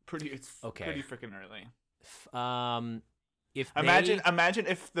 It's Okay. pretty freaking early. If Imagine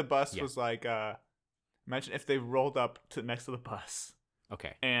if the bus Yeah. was like imagine if they rolled up to next to the bus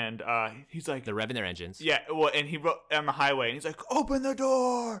okay, and he's like they're revving their engines. yeah, well, and he wrote on the highway, and he's like, "Open the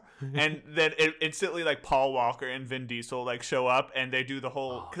door!" and then instantly, like Paul Walker and Vin Diesel like show up, and they do the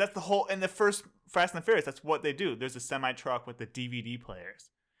whole because that's the whole in the first Fast and the Furious. That's what they do. There's a semi truck with the DVD players,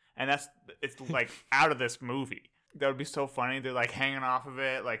 and it's like out of this movie. That would be so funny. They're like hanging off of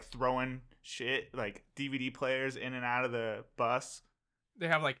it, like throwing shit, like DVD players in and out of the bus. They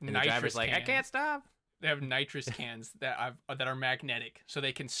have like And the nitrous driver's like, I cans. can't stop. They have nitrous cans that are magnetic, so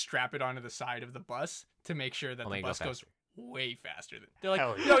they can strap it onto the side of the bus to make sure that I'll the make it go bus goes faster. way faster. They're like,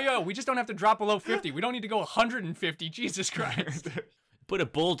 Hell yeah. yo, we just don't have to drop below 50. We don't need to go 150. Jesus Christ. Put a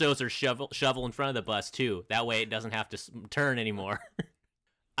bulldozer shovel in front of the bus too. That way it doesn't have to turn anymore.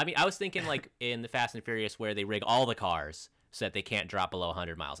 I mean, I was thinking like in the Fast and Furious where they rig all the cars so that they can't drop below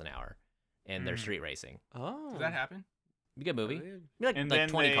 100 miles an hour in their street racing. Oh, Does that happen? Be a good movie. Weird. Be like, And like then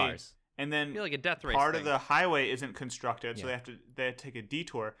 20 they- cars. And then Be like a death race. part thing. of the highway isn't constructed, so Yeah. they have to take a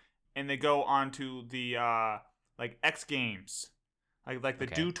detour, and they go onto the like X Games, like the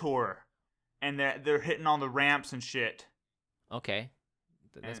Okay. Do Tour, and they're hitting all the ramps and shit. Okay,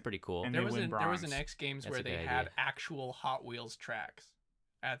 that's And- pretty cool. and There they was win there was an bronze. X Games That's where a they good had idea. actual Hot Wheels tracks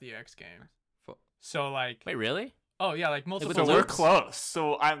at the X Games. Fu- So like, Wait, really? oh yeah, like multiple with So the we're loops? close.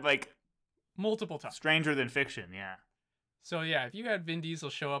 So I'm like multiple times. stranger than fiction. Yeah. So yeah, if you had Vin Diesel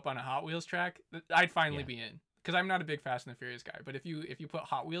show up on a Hot Wheels track, I'd finally Yeah. be in. Because I'm not a big Fast and the Furious guy, but if you put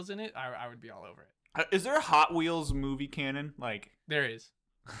Hot Wheels in it, I would be all over it. Is there a Hot Wheels movie canon? Like, There is.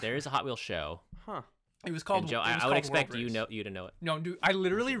 There is a Hot Wheels show. Huh. It was called. And Joe, it was I would called expect World Race. you to know it. No, dude, I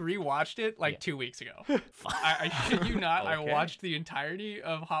literally rewatched it like Yeah. 2 weeks ago. I shit you not. I Okay. watched the entirety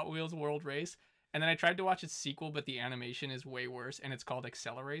of Hot Wheels World Race, and then I tried to watch its sequel, but the animation is way worse, and it's called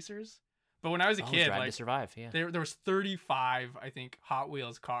Acceleracers. But when I was a Oh, kid, Drive like to Survive. Yeah. there was 35, I think, Hot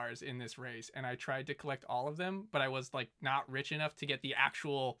Wheels cars in this race, and I tried to collect all of them, but I was like not rich enough to get the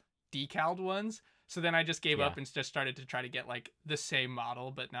actual decaled ones. So then I just gave up Yeah. and just started to try to get like the same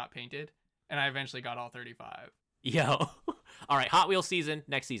model but not painted, and I eventually got all 35. Yo. All right, Hot Wheels season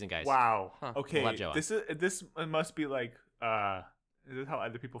next season, guys. wow. Huh. Okay, We'll have Joe on. this must be like is this how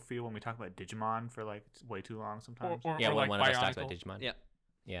other people feel when we talk about Digimon for like way too long sometimes? Yeah, or when like one of us talks Bionicle. about Digimon. Yeah.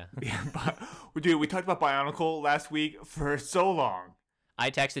 Yeah. Yeah, dude, we talked about Bionicle last week for so long. I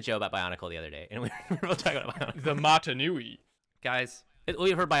texted Joe about Bionicle the other day, and we were both talking about Bionicle. The Matanui. Guys,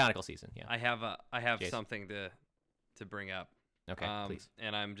 We heard Bionicle season. Yeah. I have Jason. something to bring up. Okay, please.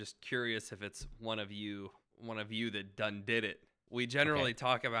 And I'm just curious if it's one of you that done did it. We generally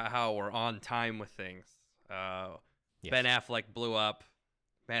talk about how we're on time with things. Yes. Ben Affleck blew up.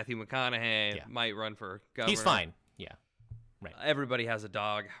 Matthew McConaughey Yeah. might run for governor. He's fine. Yeah. Right. Everybody has a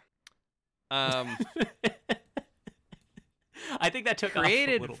dog. I think that took off a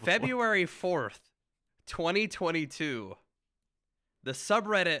Created little before. February 4th, 2022. The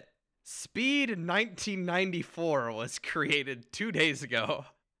subreddit Speed 1994 was created 2 days ago.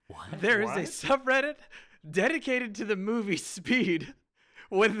 What? There is What? a subreddit dedicated to the movie Speed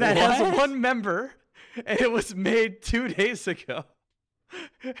that has What? one member, and it was made 2 days ago.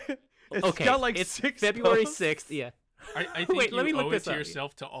 It's Okay, got like it's 6 February posts. 6th. Yeah. I think Wait, you let me look owe it this to up.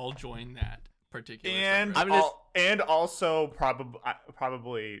 yourself to all join that particular And subreddit. I'm also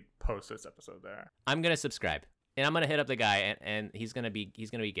probably post this episode there. I'm gonna subscribe, and I'm gonna hit up the guy, and he's gonna be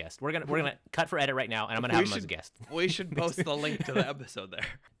guest. We're gonna cut for edit right now, and I'm gonna have him as a guest. We should post the link to the episode there.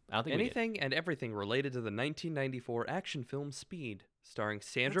 I don't think we did. Anything and everything related to the 1994 action film Speed, starring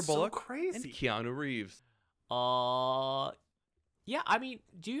Sandra That's so Bullock crazy. and Keanu Reeves. Yeah. I mean,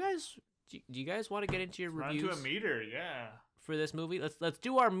 do you guys want to get into your Run reviews to a meter, yeah. for this movie? Let's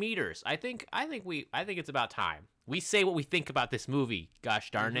do our meters. I think it's about time we say what we think about this movie.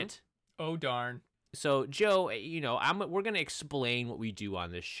 Gosh darn it. Oh darn. So, Joe, we're going to explain what we do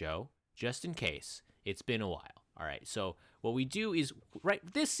on this show, just in case. It's been a while. All right. So, what we do is, right,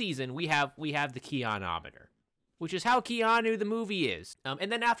 this season, we have the Keanuometer, which is how Keanu the movie is.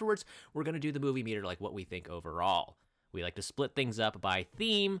 And then afterwards, we're going to do the movie meter, like what we think overall. We like to split things up by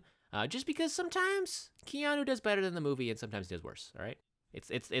theme, just because sometimes Keanu does better than the movie and sometimes does worse. All right. It's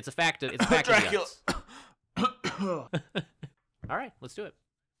a fact. It's a fact of the Dracula. odds. All right. Let's do it.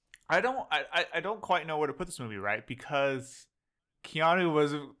 I don't quite know where to put this movie, right? Because Keanu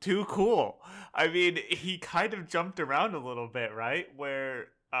was too cool. I mean, he kind of jumped around a little bit, right? Where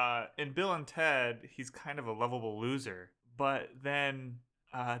in Bill and Ted, he's kind of a lovable loser. But then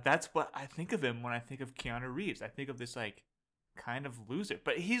that's what I think of him when I think of Keanu Reeves. I think of this like kind of loser.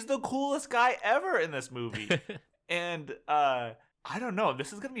 But he's the coolest guy ever in this movie. And I don't know.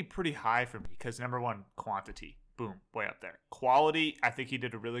 This is going to be pretty high for me because number one, quantity. Boom, way up there. Quality, I think he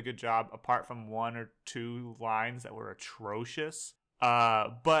did a really good job apart from one or two lines that were atrocious.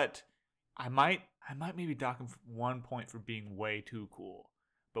 But I might maybe dock him for 1 point for being way too cool.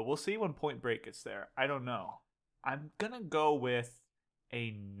 But we'll see when Point Break gets there. I don't know. I'm going to go with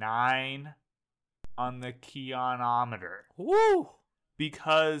a 9 on the Keanuometer. Woo!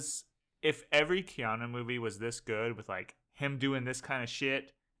 Because if every Keanu movie was this good with like him doing this kind of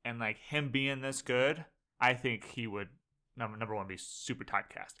shit and like him being this good, I think he would number one be super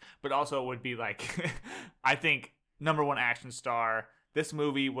typecast. But also would be like I think number one action star. This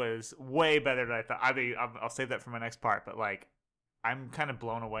movie was way better than I thought. I mean, I'll save that for my next part, but like I'm kind of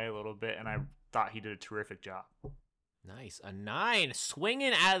blown away a little bit and I thought he did a terrific job. Nice. A 9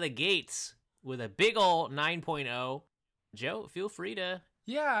 swinging out of the gates with a big ol' 9.0. Joe, feel free to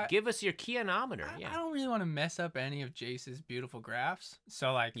Yeah. give us your Keanuometer. I Yeah. don't really want to mess up any of Jace's beautiful graphs.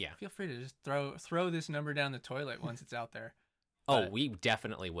 So like, Yeah. feel free to just throw this number down the toilet once it's out there. Oh, but- we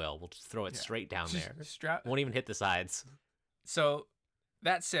definitely will. We'll just throw it Yeah. straight down Just there. strap. Won't even hit the sides. So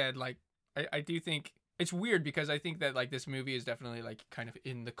that said, like I do think it's weird because I think that like this movie is definitely like kind of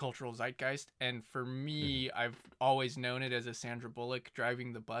in the cultural zeitgeist, and for me, I've always known it as a Sandra Bullock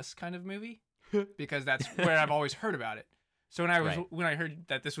driving the bus kind of movie because that's where I've always heard about it. So when I heard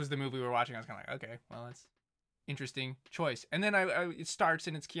that this was the movie we were watching, I was kind of like, okay, well, that's interesting choice. And then it starts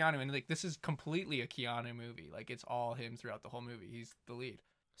and it's Keanu, and like this is completely a Keanu movie. Like it's all him throughout the whole movie. He's the lead.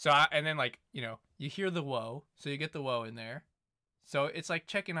 So and then like you hear the whoa, so you get the whoa in there. So it's like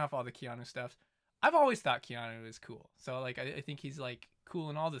checking off all the Keanu stuff. I've always thought Keanu is cool. So like I think he's like cool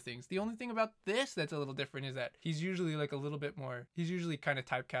in all the things. The only thing about this that's a little different is that he's usually like a little bit more. He's usually kind of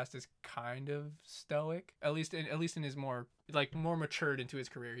typecast as kind of stoic. At least in his more matured into his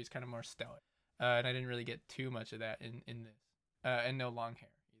career, he's kind of more stoic. And I didn't really get too much of that in this. And no long hair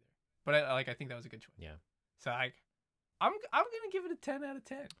either. But I think that was a good choice. Yeah. So like I'm gonna give it a 10 out of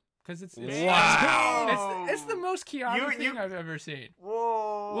 10 because it's Wow. it's the most Keanu You- thing I've ever seen.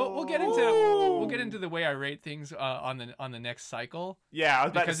 Whoa. We'll get into the way I rate things on the next cycle. Yeah, I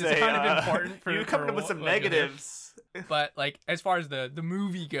was about because to it's say kind of important for you coming for up with some what you'll hear. negatives. But like as far as the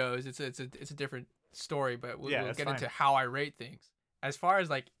movie goes, it's a different story. But we'll that's get fine. into how I rate things. As far as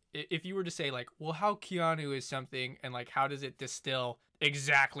like if you were to say like, well, how Keanu is something and like how does it distill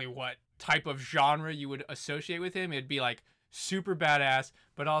exactly what type of genre you would associate with him, it'd be like super badass,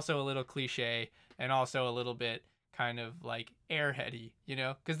 but also a little cliche and also a little bit kind of like airheady,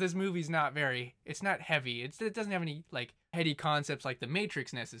 because this movie's not it's not heavy. It doesn't have any like heady concepts like The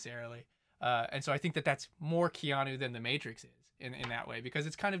Matrix necessarily. And so I think that that's more Keanu than The Matrix is in that way, because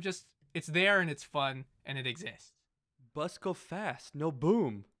it's kind of just, it's there and it's fun and it exists. Bus go fast, no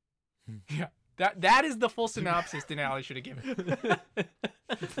boom. Yeah. That is the full synopsis Denali should have given.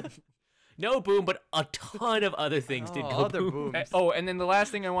 No boom, but a ton of other things did go other boom. booms. And then the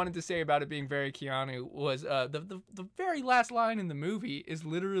last thing I wanted to say about it being very Keanu was the very last line in the movie is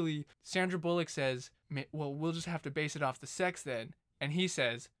literally Sandra Bullock says, well, we'll just have to base it off the sex then. And he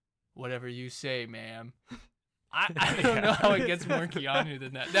says, whatever you say, ma'am. I don't know how it gets more Keanu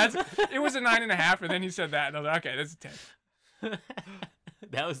than that. It was a 9.5, and then he said that, and I was like, okay, that's a 10.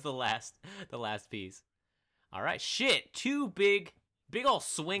 That was the last piece. All right, shit. 2 big old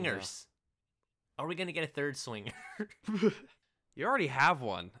swingers. Are we gonna get a third swinger? You already have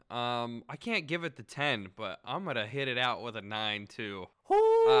one. I can't give it the 10, but I'm gonna hit it out with a 9 too.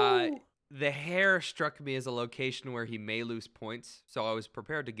 The hair struck me as a location where he may lose points, so I was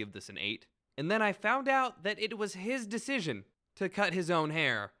prepared to give this an 8. And then I found out that it was his decision to cut his own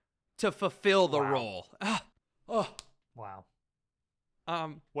hair to fulfill the Wow. role. Wow.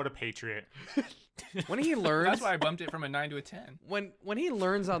 Um, What a patriot. when he learns, That's why I bumped it from a 9 to a 10. when he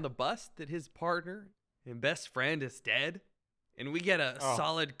learns on the bus that his partner and best friend is dead, and we get a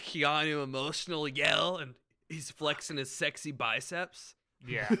solid Keanu emotional yell, and he's flexing his sexy biceps.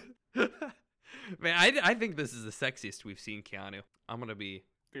 Yeah. Man, I think this is the sexiest we've seen Keanu. I'm gonna be.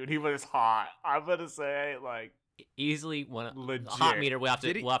 Dude, he was hot. I'm going to say, like, Easily one legit. hot meter. We'll have to.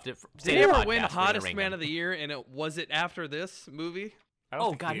 Did he- We'll have to. Did he ever win Hottest Man of the Year? And was it after this movie? I don't Oh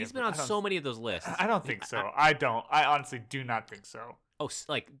think god, he he's ever- been on I don't- so many of those lists. I don't think so. I honestly do not think so. Oh,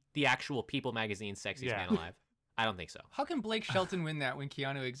 like the actual People magazine sexiest Yeah. man alive. I don't think so. How can Blake Shelton win that when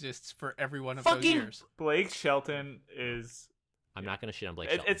Keanu exists for every one of those Fucking- years? Blake Shelton is, I'm not gonna shit on Blake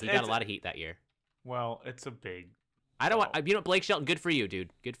It- Shelton. it's- He got it's- a lot of heat that year. well, it's a big. I don't want. Blake Shelton. Good for you,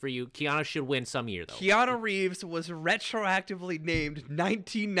 dude. Good for you. Keanu should win some year though. Keanu Reeves was retroactively named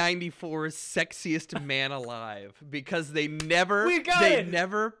 1994's sexiest man alive because they never We got it!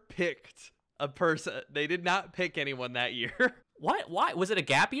 never picked a person. They did not pick anyone that year. What? Why? Was it a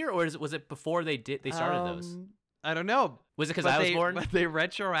gap year, or was it before they started those? I don't know. Was it because But I was they- born? But they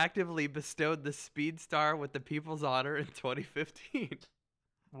retroactively bestowed the Speed Star with the People's Honor in 2015.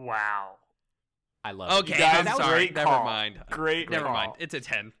 Wow. I love it. Okay, You guys, I'm that was sorry. great Never call. mind. Great Never call. mind. It's a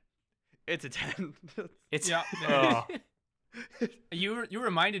 10. It's a 10. It's Yeah. Oh. You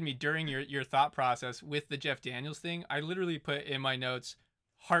reminded me during your thought process with the Jeff Daniels thing. I literally put in my notes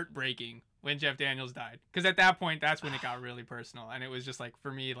heartbreaking when Jeff Daniels died, because at that point that's when it got really personal, and it was just like,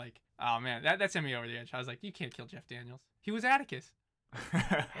 for me, like, oh man, that sent me over the edge. I was like, you can't kill Jeff Daniels. He was Atticus.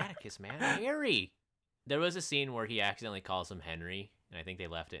 Atticus, man. Harry. There was a scene where he accidentally calls him Henry, and I think they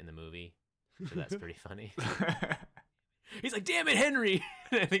left it in the movie. So that's pretty funny. He's like, damn it, Henry.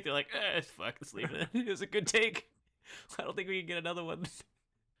 And I think they're like, fuck, let's leave it. It was a good take. I don't think we can get another one.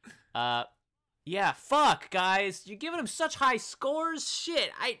 Yeah, fuck, guys. You're giving him such high scores?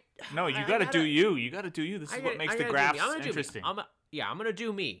 Shit, No, you I gotta gotta- do you. You gotta do you. This is what makes the graphs interesting. I'm gonna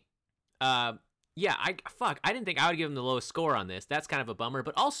do me. Yeah, I didn't think I would give him the lowest score on this. That's kind of a bummer,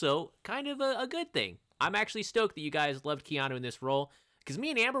 but also kind of a good thing. I'm actually stoked that you guys loved Keanu in this role, because me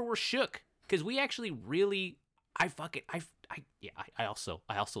and Amber were shook, because we actually really, I also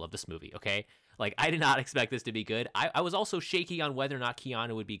love this movie. Okay, like, I did not expect this to be good. I was also shaky on whether or not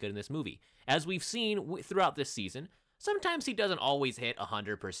Keanu would be good in this movie. As we've seen throughout this season, sometimes he doesn't always hit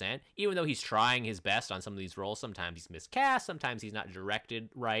 100%, even though he's trying his best on some of these roles. Sometimes he's miscast, sometimes he's not directed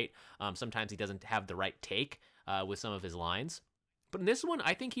right, sometimes he doesn't have the right take with some of his lines. But in this one,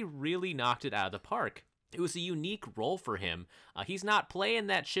 I think he really knocked it out of the park. It was a unique role for him. He's not playing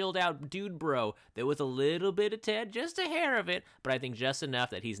that chilled out dude bro. There was a little bit of Ted, just a hair of it, but I think just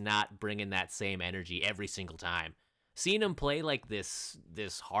enough that he's not bringing that same energy every single time. Seeing him play like this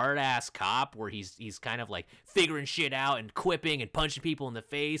hard ass cop where he's kind of like figuring shit out and quipping and punching people in the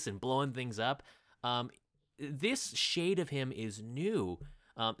face and blowing things up. This shade of him is new.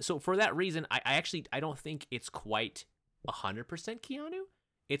 So for that reason, I don't think it's quite 100% Keanu.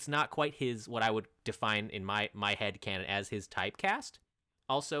 It's not quite what I would define in my head canon as his typecast.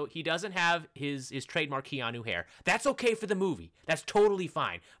 Also, he doesn't have his trademark Keanu hair. That's okay for the movie. That's totally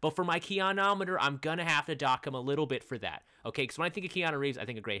fine. But for my Keanuometer, I'm gonna have to dock him a little bit for that. Okay, because when I think of Keanu Reeves, I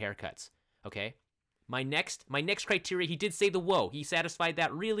think of great haircuts. Okay? My next criteria, he did say the whoa. He satisfied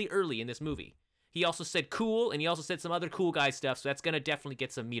that really early in this movie. He also said cool, and he also said some other cool guy stuff, so that's gonna definitely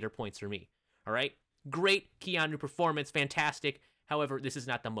get some meter points for me. Alright? Great Keanu performance, fantastic. However, this is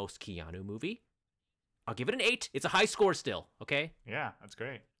not the most Keanu movie. I'll give it an 8. It's a high score still, okay? Yeah, that's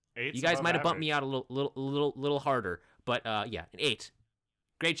great. 8's You guys above might have bumped average. me out a little harder, but yeah, an 8.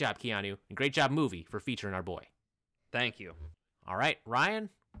 Great job, Keanu, and great job, movie, for featuring our boy. Thank you. All right, Ryan,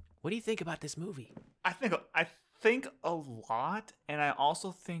 what do you think about this movie? I think a lot, and I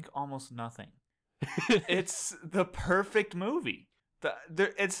also think almost nothing. It's the perfect movie.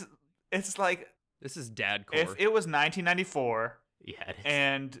 It's like This is dad core. if it was 1994 Yeah, it is.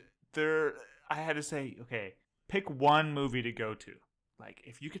 and I had to say, okay, pick one movie to go to. Like,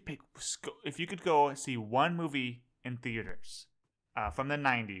 if you could go see one movie in theaters from the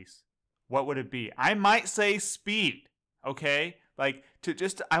 90s, what would it be? I might say Speed. Okay, like,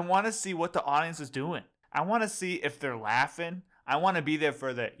 I want to see what the audience is doing. I want to see if they're laughing. I want to be there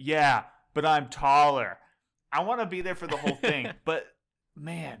for the but I'm taller. I want to be there for the whole thing. But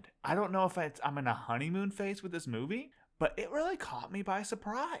man, I don't know if I'm in a honeymoon phase with this movie, but it really caught me by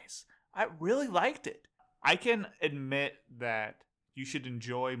surprise. I really liked it. I can admit that you should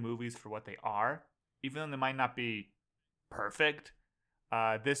enjoy movies for what they are, even though they might not be perfect.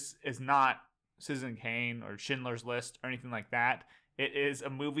 This is not Citizen Kane or Schindler's List or anything like that. It is a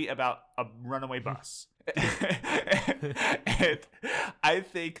movie about a runaway bus. And I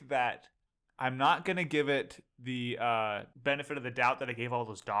think that I'm not going to give it the benefit of the doubt that I gave all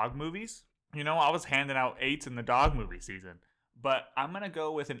those dog movies. You know, I was handing out 8s in the dog movie season. But I'm going to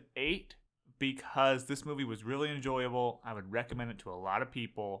go with an 8 because this movie was really enjoyable. I would recommend it to a lot of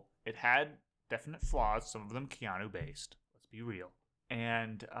people. It had definite flaws, some of them Keanu-based. Let's be real.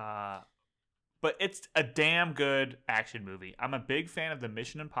 And, but it's a damn good action movie. I'm a big fan of the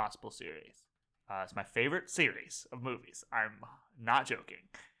Mission Impossible series. It's my favorite series of movies. I'm not joking.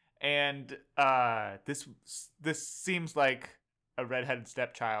 And this seems like a redheaded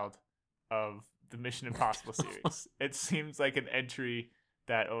stepchild of the Mission Impossible series. It seems like an entry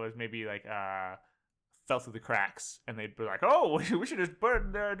that was maybe like fell through the cracks, and they'd be like, "Oh, we should just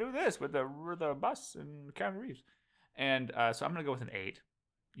do this with the bus and Keanu Reeves." And so I'm gonna go with an 8.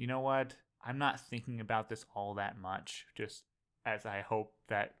 You know what? I'm not thinking about this all that much, just as I hope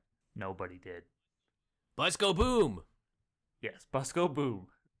that nobody did. Buzz go boom. Yes, bus go boom.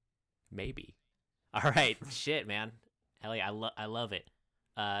 Maybe. All right, shit, man. Hell yeah, I love it.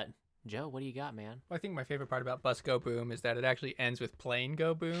 Joe, what do you got, man? Well, I think my favorite part about Bus Go Boom is that it actually ends with Plane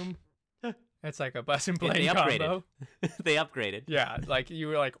Go Boom. It's like a bus and They plane upgraded. combo. They upgraded. Yeah, like you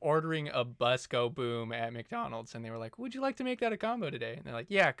were like ordering a Bus Go Boom at McDonald's, and they were like, "Would you like to make that a combo today?" And they're like,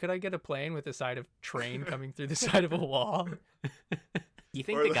 "Yeah, could I get a plane with a side of train coming through the side of a wall?" You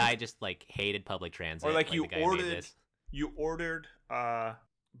think Or the like- guy just like hated public transit? Or like the guy who made this? you ordered a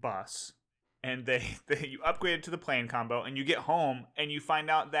bus, and you upgraded to the plane combo, and you get home and you find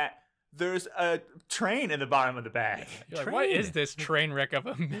out that there's a train in the bottom of the bag. You're like, what is this train wreck of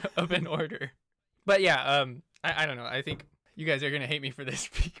of an order? But yeah, I don't know. I think you guys are gonna hate me for this,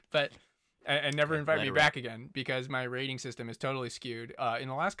 but and never invite let me it back again because my rating system is totally skewed. In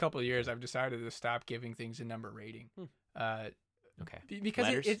the last couple of years, I've decided to stop giving things a number rating. Okay. Because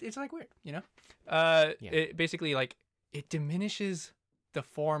Letters? it's like weird, you know. Yeah. It basically like it diminishes the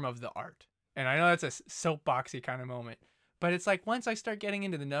form of the art, and I know that's a soapboxy kind of moment. But it's like once I start getting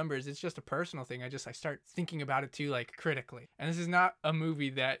into the numbers, it's just a personal thing. I start thinking about it too, like critically. And this is not a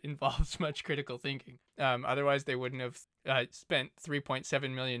movie that involves much critical thinking. Otherwise, they wouldn't have spent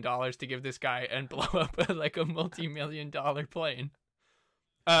 $3.7 million to give this guy and blow up like a multi-million-dollar plane.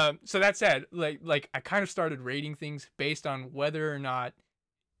 So that said, like I kind of started rating things based on whether or not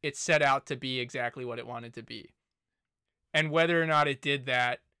it set out to be exactly what it wanted to be, and whether or not it did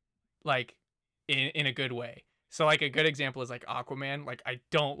that, like in a good way. So like a good example is like Aquaman. Like I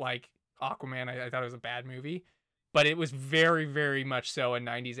don't like Aquaman. I thought it was a bad movie, but it was very, very much so a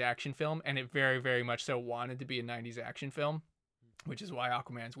 90s action film, and it very, very much so wanted to be a 90s action film, which is why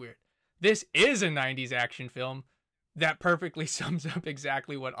Aquaman's weird. This is a 90s action film that perfectly sums up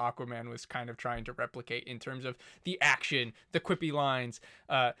exactly what Aquaman was kind of trying to replicate in terms of the action, the quippy lines,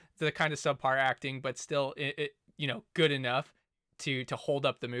 the kind of subpar acting, but still good enough to hold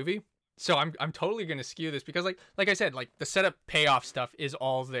up the movie. So I'm totally gonna skew this because like I said, like the setup payoff stuff is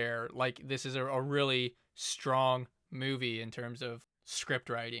all there. Like this is a really strong movie in terms of script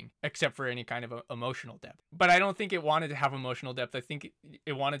writing, except for any kind of emotional depth. But I don't think it wanted to have emotional depth. I think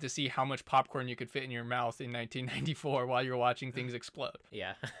it wanted to see how much popcorn you could fit in your mouth in 1994 while you're watching things explode.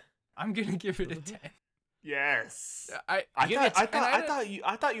 Yeah. I'm gonna give it a 10. Yes. I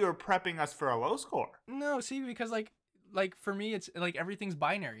I thought you were prepping us for a low score. no, see, because like for me, it's like everything's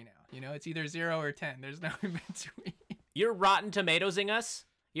binary now. You know, it's either 0 or 10. There's no in between. You're Rotten Tomatoesing us.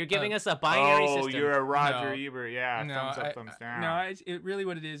 You're giving us a binary Oh, system. you're a Roger No. Ebert. Yeah, thumbs up, thumbs down. No, it really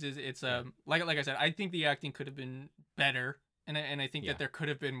what it is it's like I said, I think the acting could have been better, and I think Yeah. that there could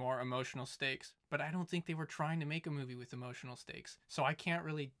have been more emotional stakes, but I don't think they were trying to make a movie with emotional stakes. So I can't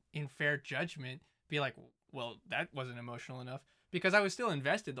really, in fair judgment, be like, well, that wasn't emotional enough, because I was still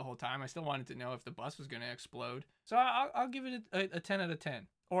invested the whole time. I still wanted to know if the bus was going to explode. So I'll give it a 10 out of 10,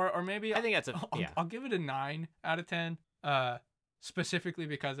 or maybe I think that's I'll give it a 9 out of 10. Specifically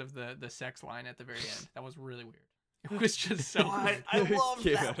because of the sex line at the very end. That was really weird. It was just so What? I love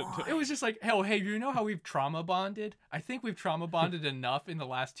Came that out of line. It was just like, oh, hey, you know how we've trauma bonded? I think we've trauma bonded enough in the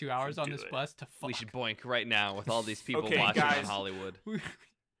last 2 hours on do this it. bus to fuck. We should boink right now with all these people Okay, watching guys. on Hollywood.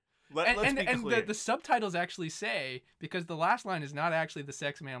 Let's be clear. the subtitles actually say, because the last line is not actually the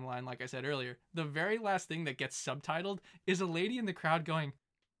sex ma'am line, like I said earlier. The very last thing that gets subtitled is a lady in the crowd going,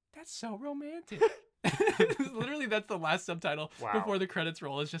 "That's so romantic." Literally, that's the last subtitle Wow. before the credits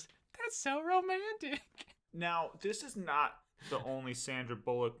roll. It's just, "That's so romantic." Now, this is not the only Sandra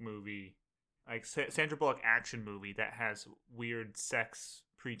Bullock movie, like Sandra Bullock action movie that has weird sex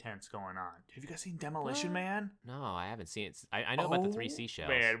pretense going on. Have you guys seen Demolition What? Man? No, I haven't seen it. I know about the 3 Oh, seashells.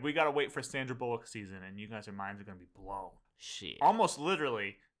 Man, we gotta wait for Sandra Bullock season, and you guys' minds are gonna be blown. Shit. Almost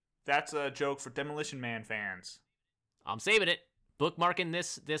literally, that's a joke for Demolition Man fans. I'm saving it. Bookmarking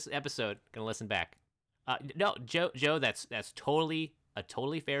this episode. Gonna listen back. No, Joe, that's totally a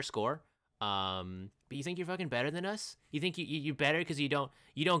totally fair score. But you think you're fucking better than us? You think you're better because you don't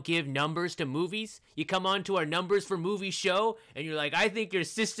give numbers to movies? You come on to our numbers for movie show and you're like, I think your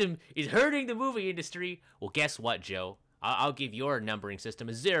system is hurting the movie industry. Well, guess what, Joe? I'll give your numbering system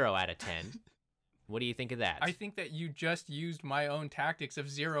a 0 out of 10. What do you think of that? I think that you just used my own tactics of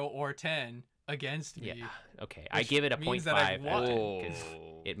 0 or 10 against me. Yeah. Okay. I Which give it a means 0.5 that I've out of 10 won. because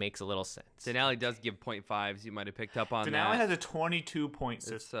it makes a little sense. Denali does give 0.5s. You might have picked up on Denali that. has a 22-point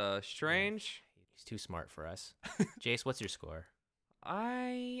system. It's strange. He's too smart for us. Jace, what's your score?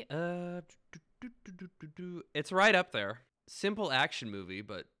 It's right up there. Simple action movie,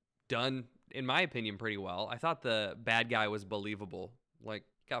 but done, in my opinion, pretty well. I thought the bad guy was believable. Like,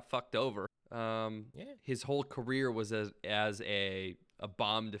 got fucked over. Yeah. His whole career was as a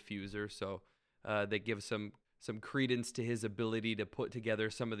bomb diffuser, so they give some credence to his ability to put together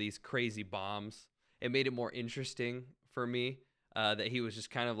some of these crazy bombs. It made it more interesting for me. That he was just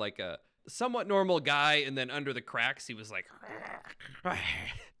kind of like a somewhat normal guy, and then under the cracks, he was like,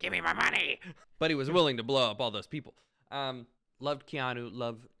 "Give me my money." But he was willing to blow up all those people. Loved Keanu,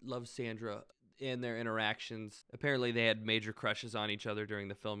 loved Sandra and their interactions. Apparently, they had major crushes on each other during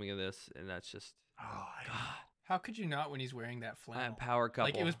the filming of this, and that's just God. How could you not when he's wearing that flannel? Power couple.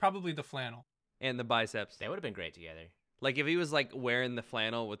 Like, it was probably the flannel. And the biceps. They would have been great together. Like if he was like wearing the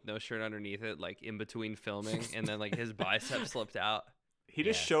flannel with no shirt underneath it, like in between filming, and then like his bicep slipped out. He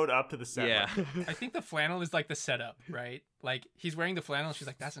just showed up to the set. Yeah. I think the flannel is like the setup, right? Like he's wearing the flannel. She's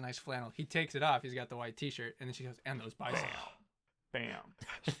like, "That's a nice flannel." He takes it off. He's got the white T-shirt, and then she goes, "And those biceps."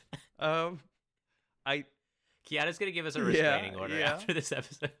 Bam. Keanu's gonna give us a restraining order after this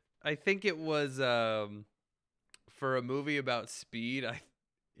episode. I think it was for a movie about speed. I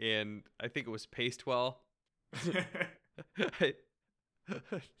think it was paced well. I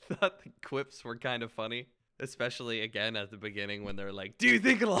thought the quips were kind of funny, especially again at the beginning when they're like, "Do you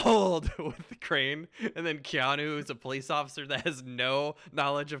think it'll hold?" with the crane, and then Keanu, who's a police officer that has no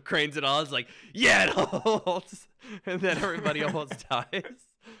knowledge of cranes at all, is like, "Yeah, it holds," and then everybody almost dies.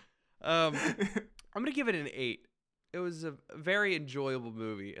 I'm gonna give it an 8. It was a very enjoyable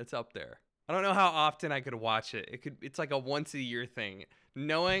movie. It's up there. I don't know how often I could watch it. It's like a once a year thing.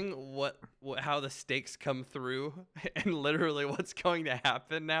 Knowing what how the stakes come through and literally what's going to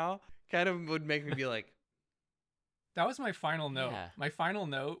happen now kind of would make me be like, That was my final note. Yeah. My final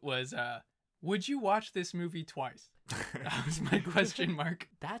note was, would you watch this movie twice? That was my question mark.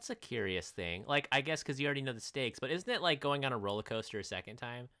 That's a curious thing. Like, I guess because you already know the stakes, but isn't it like going on a roller coaster a second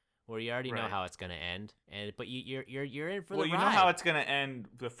time, where you already know Right. how it's gonna end, but you're in for Well, the you ride? know how it's gonna end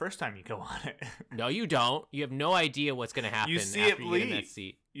the first time you go on it. No, you don't. You have no idea what's gonna happen You see after it you get in that leave.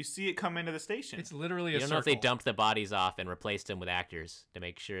 seat. You see it come into the station. It's literally You a don't circle. know if they dumped the bodies off and replaced them with actors to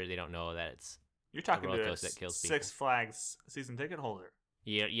make sure they don't know that it's. You're talking roller to a coaster that kills people. Six Flags season ticket holder.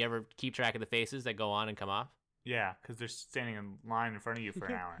 You ever keep track of the faces that go on and come off? Yeah, because they're standing in line in front of you for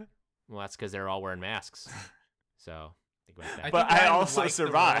an hour. Well, that's because they're all wearing masks. So think about that. I But think I would also like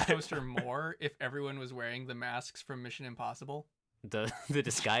survived. the roller coaster more if everyone was wearing the masks from Mission Impossible. The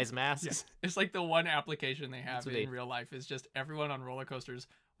disguise masks. It's like the one application they have what in they- real life is just everyone on roller coasters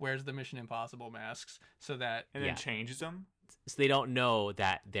wears the Mission Impossible masks so that And then Yeah. changes them. So they don't know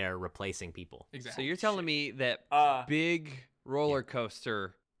that they're replacing people. so exactly. you're telling me that Uh, big roller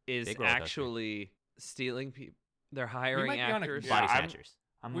coaster is Big roller coaster. actually stealing people? They're hiring might be on a- actors? Yeah, Body I'm- snatchers.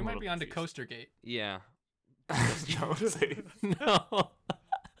 I'm we a might little be on to confused. CoasterGate. Yeah. Jonesy. No.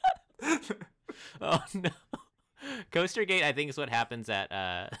 Oh no. CoasterGate, I think, is what happens at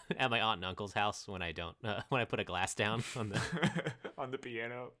my aunt and uncle's house when I don't when I put a glass down on the On the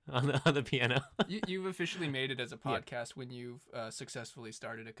piano. on the piano. You've officially made it as a podcast when you've successfully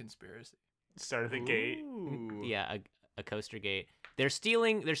started a conspiracy. Started the gate. Ooh. Yeah, a CoasterGate. They're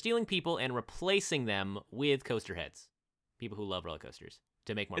stealing people and replacing them with coaster heads. People who love roller coasters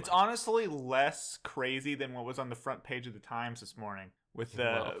to make more It's money. honestly less crazy than what was on the front page of the Times this morning with the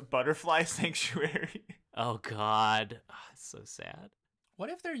Whoa. butterfly sanctuary. Oh God, it's so sad. What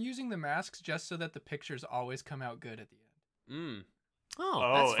if they're using the masks just so that the pictures always come out good at the end? Oh,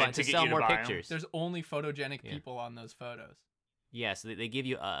 Oh, that's and fun to to get sell you to more buy 'em. pictures. There's only photogenic Yeah. people on those photos. Yeah, so they give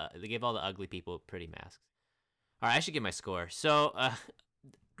you they give all the ugly people pretty masks. All right, I should give my score. So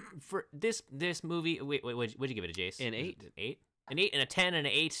for this movie, wait, what'd you give it, Jace? An 8. An 8, an 8, and a 10, and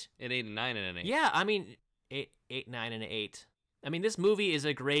an 8. An 8 and 9 and an 8. Yeah, I mean 8, 9, and an 8. I mean, this movie is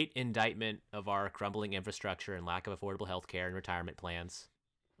a great indictment of our crumbling infrastructure and lack of affordable health care and retirement plans.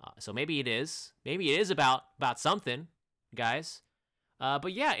 So maybe it is about something, guys.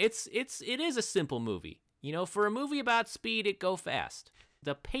 But yeah, it is a simple movie. You know, for a movie about speed, it go fast.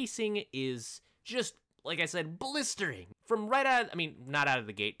 The pacing is just, like I said, blistering. From right out, I mean, not out of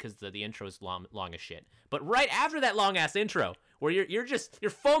the gate because the intro is long as shit. But right after that long ass intro, where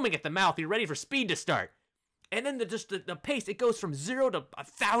you're foaming at the mouth, you're ready for speed to start. And then the pace, it goes from 0 to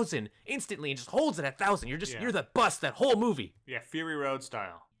 1,000 instantly and just holds it at 1,000. You're the bus that whole movie. Yeah, Fury Road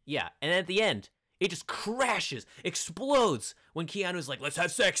style. Yeah, and at the end, it just crashes, explodes when Keanu's like, "Let's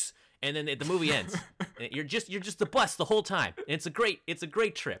have sex," and then the movie ends. And you're just the bus the whole time. And it's a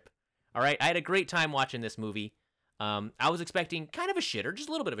great trip. All right, I had a great time watching this movie. I was expecting kind of a shitter, just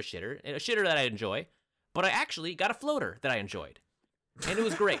a little bit of a shitter that I enjoy, but I actually got a floater that I enjoyed, and it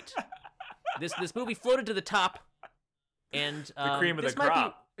was great. This movie floated to the top, and The cream of this the might be-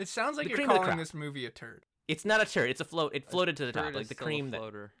 crop. It sounds like The you're cream of the calling crop. this movie a turd. It's not a turd. It's a float. It floated to the top, Turd like is the still cream a that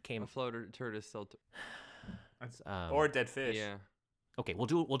floater. came. A floater turd is still. Or dead fish. Yeah. Okay, we'll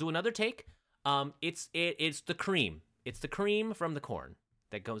do another take. It's the cream. It's the cream from the corn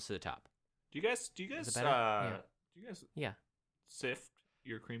that goes to the top. Do you guys it better? Yeah. Do you guys Yeah. sift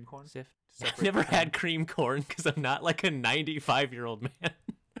your cream corn? Sift. Separate I've never the corn? had cream corn because I'm not like a 95-year-old man.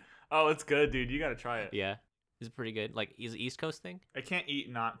 Oh, it's good, dude. You gotta try it. Yeah. Is it pretty good? Like, is it East Coast thing? I can't eat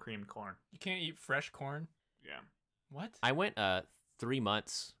not creamed corn. You can't eat fresh corn. Yeah. What? I went 3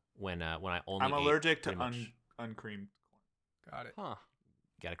 months when I only I'm ate allergic to pretty much- uncreamed corn. Got it. Huh.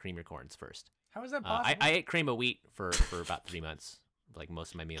 Gotta cream your corns first. How is that I possible? ate cream of wheat for about 3 months, like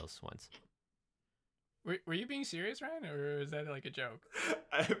most of my meals once. Were you being serious, Ryan, or is that like a joke?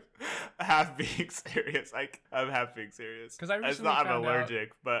 I'm half being serious. I'm half being serious. 'Cause I It's recently not I'm found out-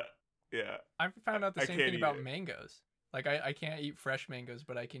 allergic, but yeah. I found out the I same can't thing eat about it. mangoes. Like I can't eat fresh mangoes,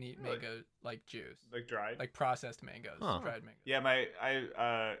 but I can eat Really? mango like juice, Like dried. like processed mangoes, Huh. dried mangoes. Yeah,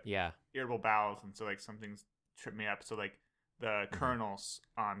 I Yeah. irritable bowels, and so like some things trip me up. So like the kernels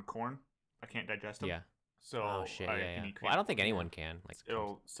on corn, I can't digest them. Yeah. So Oh shit. I Yeah. can Yeah. eat Well, I don't think cream anyone corn. can. Like,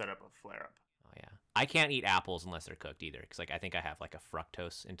 It'll set up a flare up. oh yeah. I can't eat apples unless they're cooked either, because like I think I have like a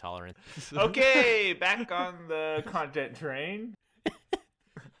fructose intolerance. Okay, back on the content train.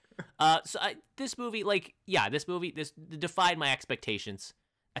 This movie, like, yeah, this defied my expectations.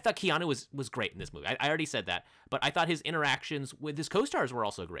 I thought Keanu was great in this movie. I already said that, but I thought his interactions with his co-stars were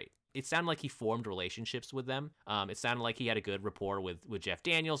also great. It sounded like he formed relationships with them. It sounded like he had a good rapport with Jeff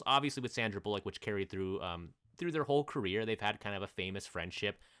Daniels, obviously with Sandra Bullock, which carried through their whole career. They've had kind of a famous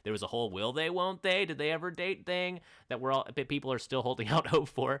friendship. There was a whole will they, won't they, did they ever date thing that people are still holding out hope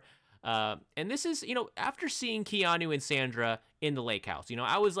for. And this is, after seeing Keanu and Sandra in the lake house,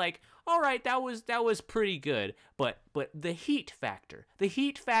 I was like, all right, that was pretty good. But the heat factor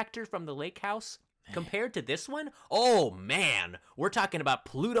from the lake house compared to this one, oh man, we're talking about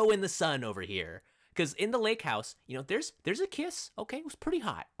Pluto in the sun over here. Because in the lake house, there's a kiss. Okay, it was pretty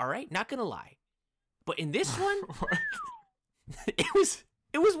hot. All right, not gonna lie. But in this one, it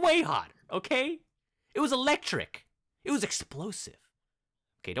was way hotter. Okay, it was electric. It was explosive.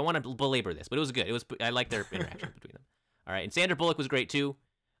 Okay, don't want to belabor this, but it was good. I like their interaction between them. All right, and Sandra Bullock was great too.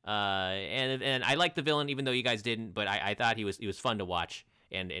 And I liked the villain, even though you guys didn't. But I thought he was fun to watch,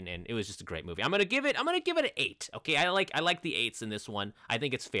 and it was just a great movie. I'm gonna give it an 8. Okay, I like the 8s in this one. I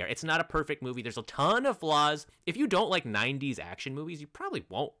think it's fair. It's not a perfect movie. There's a ton of flaws. If you don't like 90s action movies, you probably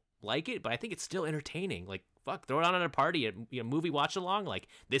won't like it. But I think it's still entertaining. Like, fuck, throw it on at a party, a movie watch along. Like,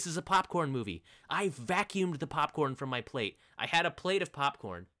 this is a popcorn movie. I vacuumed the popcorn from my plate. I had a plate of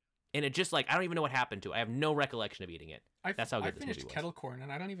popcorn, and it just, like, I don't even know what happened to it. I have no recollection of eating it. That's how good this movie finished was. kettle corn,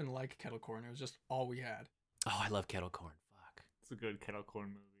 and I don't even like kettle corn. It was just all we had. Oh, I love kettle corn. Fuck. It's a good kettle corn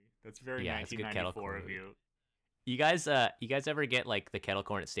movie. That's very Yeah, it's a good kettle 1994 corn of movie. you. You guys ever get like the kettle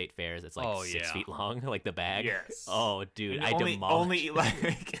corn at state fairs? It's like Oh, 6 yeah. feet long, like the bag. Yes. Oh, dude, And I only demolished. eat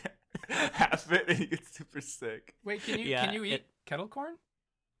like half it, and you get super sick. Wait, can you Yeah, can you eat it- kettle corn?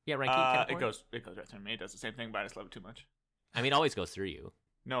 Yeah, right. Kettle It corn? goes right through me. It does the same thing, but I just love it too much. I mean, it always goes through you.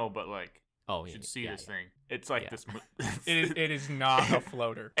 No, but like Oh, you yeah, should see yeah, this yeah. thing. It's like Yeah. this. It is not a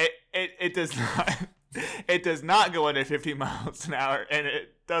floater. It does not. It does not go under 50 miles an hour, and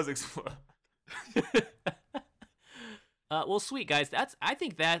it does explode. Well, sweet guys. I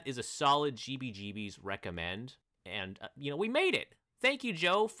think that is a solid GBGB's recommend, and we made it. Thank you,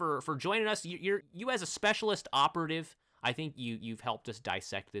 Joe, for joining us. You as a specialist operative, I think you've helped us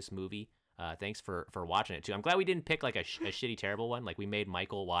dissect this movie. Thanks for watching it too. I'm glad we didn't pick like a shitty terrible one. Like we made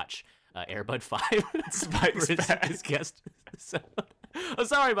Michael watch Airbud 5 Spike's for back. his guest. So, I'm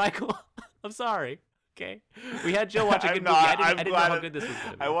sorry, Michael. I'm sorry. Okay, we had Joe watch a good movie. I didn't know how good this was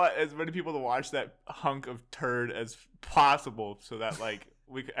gonna be. I want as many people to watch that hunk of turd as possible, so that like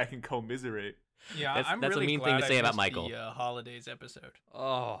I can commiserate. Yeah, That's- I'm that's a really mean thing to glad say I about missed Michael. The holidays episode.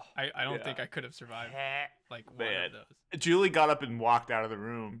 Oh, I don't Yeah. think I could have survived like one Man. of those. Julie got up and walked out of the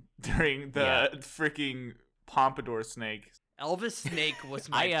room during the Yeah. freaking pompadour snake. Elvis Snake was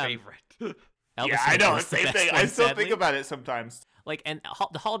my I, favorite. Elvis Yeah, I Snake know, was the same best thing. I one, still sadly. think about it sometimes. Like, and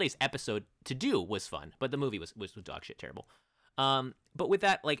the holidays episode to do was fun, but the movie was dog shit terrible. But with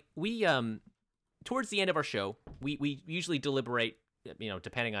that, like we towards the end of our show, we usually deliberate,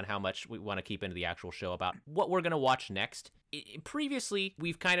 depending on how much we want to keep into the actual show, about what we're gonna watch next. Previously,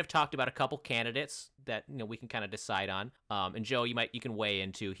 we've kind of talked about a couple candidates that we can kind of decide on. And Joe, you can weigh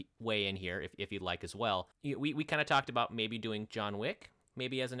in here if you'd like as well. We kind of talked about maybe doing John Wick,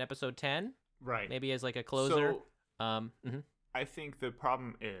 maybe as an episode 10, Right. maybe as like a closer. So Mhm. I think the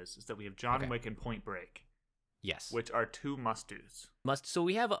problem is that we have John Okay. Wick and Point Break, Yes. which are two must-dos. So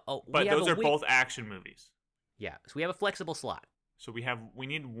we have But those are both action movies. Yeah, so we have a flexible slot. So we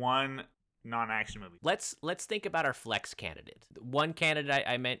need one non-action movie. Let's think about our flex candidate. One candidate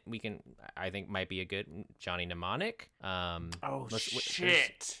I think might be a good Johnny Mnemonic. Oh there's-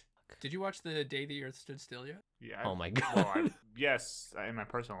 shit! Did you watch The Day the Earth Stood Still yet? Yeah. Oh my god. Well, yes, in my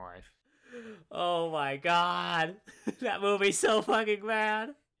personal life. Oh my god. That movie's so fucking bad.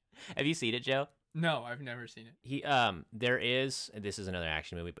 Have you seen it, Joe? No, I've never seen it. There is, this is another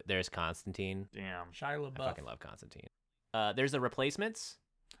action movie, but there's Constantine. Damn. Shia I LaBeouf. fucking love Constantine. There's The Replacements.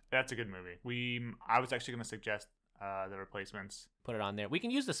 That's a good movie. I was actually going to suggest The Replacements. Put it on there. We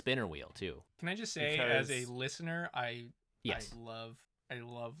can use the spinner wheel too. Can I just say, as a Because- listener, Yes. I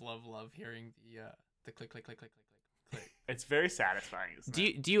love hearing the click, click, click, click, click, click, click. It's very satisfying. Isn't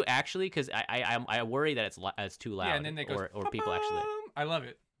it? Do you actually? Because I worry that it's too loud. Yeah, and then they go. or people actually. I love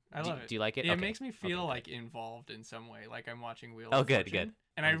it. I love it. Do you like it? Yeah, Okay. it makes me Okay, feel good. like involved in some way, like I'm watching Wheel. Oh, of good, Fortune. good.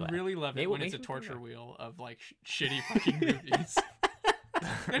 And I'm I glad. really love it Maybe- when it's a makes me feel torture that. wheel of like shitty fucking movies,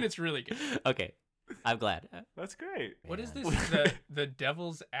 and it's really good. Okay, I'm glad. That's great. What is Man. this? The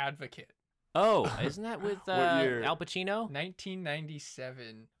Devil's Advocate, Oh, isn't that with year? Al Pacino?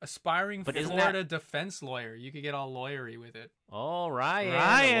 1997. Aspiring But isn't Florida defense lawyer. You could get all lawyery with it. Oh, Ryan.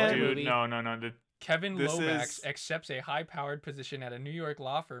 Ryan. the Dude, movie. no. Kevin This Lomax is- accepts a high-powered position at a New York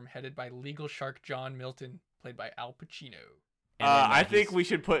law firm headed by legal shark John Milton, played by Al Pacino. And then, I think he's- we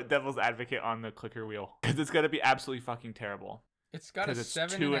should put Devil's Advocate on the clicker wheel because it's gonna be absolutely fucking terrible. It's got a 'Cause it's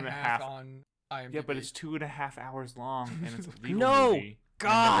 7.5 2.5. on IMDb. Yeah, but it's 2.5 hours long and it's a legal No! movie.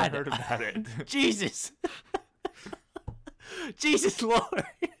 God. I've never heard about it. Jesus. Jesus Lord.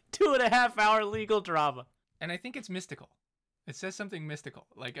 2.5-hour legal drama. And I think it's mystical. It says something mystical.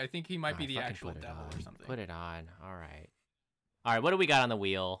 Like, I think he might be the Fucking actual put it devil on. or something. Put it on. All right. All right. What do we got on the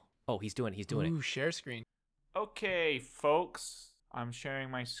wheel? Oh, he's doing it. Ooh, share screen. Okay, folks, I'm sharing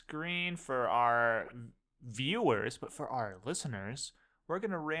my screen for our viewers, but for our listeners, we're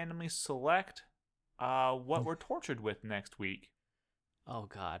gonna randomly select what we're tortured with next week. Oh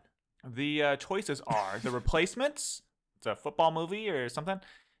God. The choices are The Replacements. It's a football movie or something.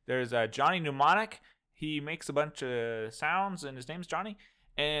 There's Johnny Mnemonic. He makes a bunch of sounds, and his name's Johnny.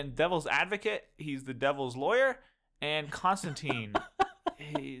 And Devil's Advocate. He's the devil's lawyer. And Constantine.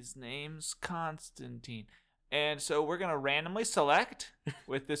 His name's Constantine. And so we're gonna randomly select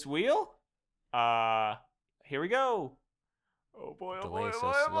with this wheel. Here we go. Oh boy! Oh Delay boy! so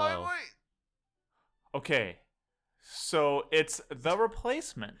Oh boy! Oh boy! slow. Oh boy. Okay. So it's The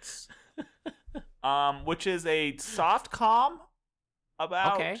Replacements, which is a soft com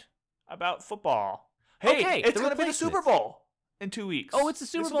about football. Hey, Okay, it's The gonna be the Super Replacements. Bowl in 2 weeks. Oh, it's the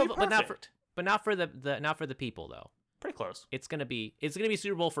Super This will Bowl, be but not perfect. for the people though. Pretty close. It's gonna be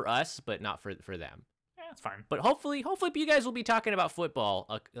Super Bowl for us, but not for them. Yeah, it's fine. But hopefully you guys will be talking about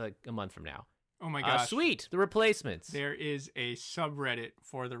football a month from now. Oh my gosh. Sweet, The Replacements. There is a subreddit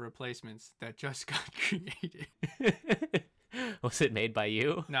for the replacements that just got created. Was it made by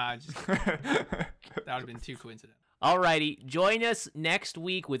you? Nah, that would have been too coincidental. Alrighty, join us next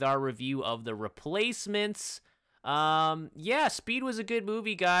week with our review of The Replacements. Yeah, Speed was a good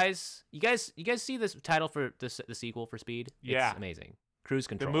movie, guys. You guys see this title for the sequel for Speed? Yeah. It's amazing. Cruise The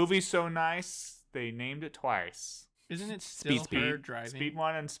Control. movie's so nice, they named it twice. Isn't it still Speed. her driving? Speed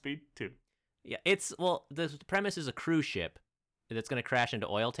 1 and Speed 2. Yeah, the premise is a cruise ship that's going to crash into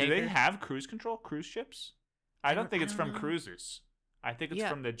oil Do tankers. they have cruise control cruise ships? I don't think it's from know. cruises. I think it's Yeah.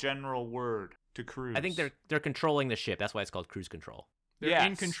 from the general word to cruise. I think they're controlling the ship. That's why it's called cruise control. They're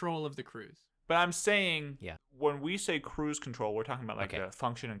in Yes. control of the cruise. But I'm saying, Yeah. when we say cruise control, we're talking about like Okay. the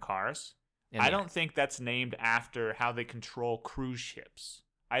function in cars. And I yeah. don't think that's named after how they control cruise ships.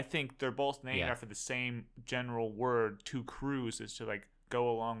 I think they're both named Yeah. after the same general word to cruise is to like go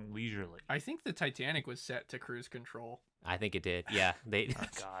along leisurely. I think the Titanic was set to cruise control. I think it did. Yeah, they Oh,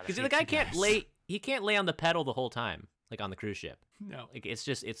 God, I because the hate guy you can't guys. he can't lay on the pedal the whole time like on the cruise ship. No. Like it's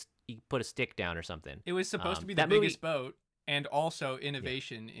you put a stick down or something. It was supposed to be the that movie- biggest boat and also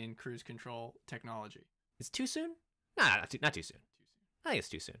innovation in cruise control technology. It's too soon? Nah, not too soon. I think it's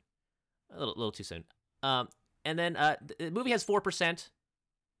too soon. A little too soon. And then the movie has 4%.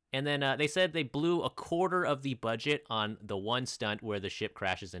 And then they said they blew a quarter of the budget on the one stunt where the ship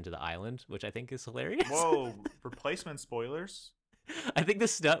crashes into the island, which I think is hilarious. Whoa, replacement spoilers? I think the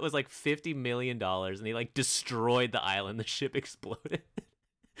stunt was like $50 million, and they like destroyed the island. The ship exploded.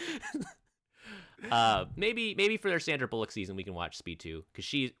 Maybe for their Sandra Bullock season, we can watch Speed 2 because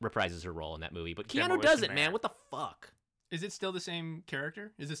she reprises her role in that movie. But Keanu Demolition does it, Man. man. What the fuck? Is it still the same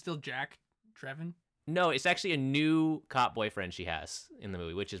character? Is it still Jack Trevin? No, it's actually a new cop boyfriend she has in the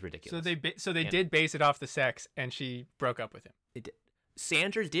movie, which is ridiculous. So they And- did base it off the sex, and she broke up with him.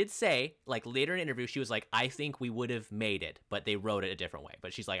 Sandra did say, like later in an interview, she was like, "I think we would have made it, but they wrote it a different way."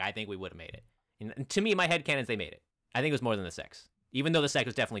 But she's like, "I think we would have made it." And to me, my headcanons, they made it. I think it was more than the sex, even though the sex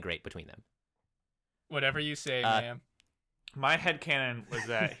was definitely great between them. Whatever you say, Uh, ma'am. My headcanon was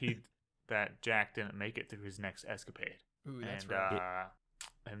that he that Jack didn't make it through his next escapade. Ooh, that's and right.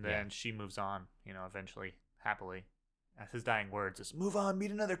 and then she moves on, eventually, happily. As his dying words is, "Move on,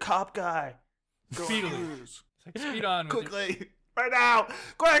 meet another cop guy. Go on Speedily. cruise. It's like speed on with your- Quickly, right now,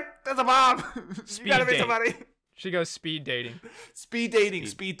 quick! There's a bomb. You Speed gotta meet date. somebody. She goes speed dating. Speed dating,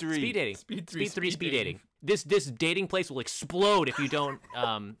 speed 3. Speed dating. Speed 3. Speed dating. This dating place will explode if you don't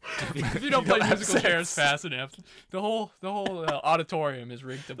If you don't play don't have musical chairs sex. fast enough, the whole auditorium is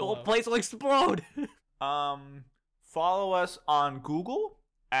rigged to the whole blow. place will explode. Follow us on Google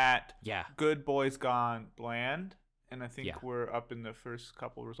at Yeah. Good Boys Gone Bland, and I think Yeah. we're up in the first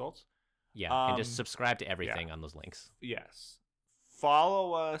couple results. Yeah, and just Um, subscribe to everything on those links. Yes.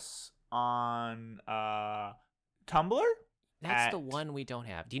 Follow us on Tumblr. That's the at- one we don't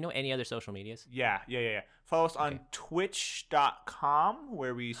have. Do you know any other social medias? Yeah. Follow us on Okay. twitch.com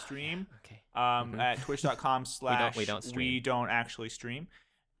where we stream. Okay. At twitch.com / we don't stream. we don't actually stream.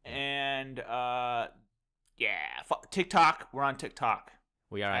 And TikTok. We're on TikTok.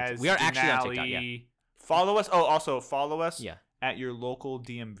 We are As we are actually on TikTok. Yeah. Denali. Follow us. Oh, also follow us Yeah. at your local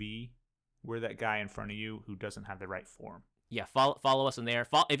DMV. We're that guy in front of you who doesn't have the right form. Yeah, follow us in there.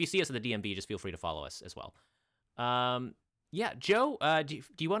 If you see us at the DMV, just feel free to follow us as well. Yeah, Joe, do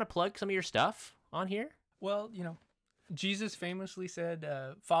you want to plug some of your stuff on here? Well, Jesus famously said,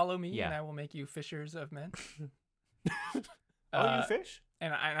 "Follow me, Yeah. and I will make you fishers of men." Oh, you fish?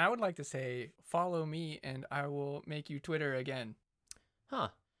 And I would like to say, "Follow me, and I will make you Twitter again." Huh.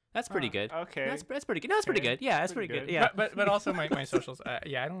 That's pretty Huh, good. Okay. That's pretty good. No, that's pretty Okay. good. Yeah, that's Pretty pretty good. good. Yeah. But also my socials.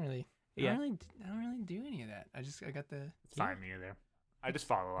 Yeah, I don't really. Yeah. I don't really do any of that. I got the. It's fine, me either. I just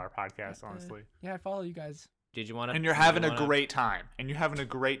follow our podcast, honestly. Yeah, I follow you guys. Did you want to? And you're having a great time. And you're having a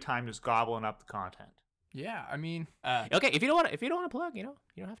great time just gobbling up the content. Yeah, I mean, Okay, if you don't want to plug, you don't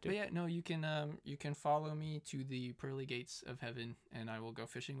have to. but yeah, no, you can follow me to the pearly gates of heaven, and I will go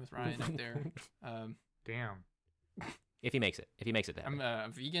fishing with Ryan up there. Damn. If he makes it to I'm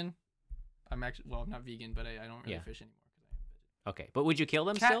heaven. vegan. I'm not vegan, but I don't really Yeah. fish anymore because I am vegetarian. Okay, but would you kill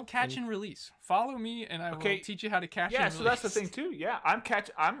them still? Catch and release. Follow me, and I will Okay. teach you how to catch. Yeah, and so that's the release. thing too. Yeah, I'm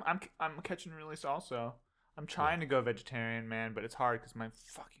catching and release also. I'm trying to go vegetarian, man, but it's hard because my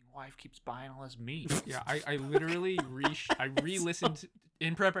fucking wife keeps buying all this meat. Yeah, I literally re-listened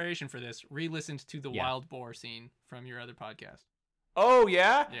in preparation for this. Re-listened to the Yeah. wild boar scene from your other podcast. Oh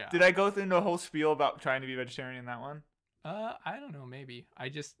yeah? Yeah. Did I go through the whole spiel about trying to be vegetarian in that one? I don't know. Maybe I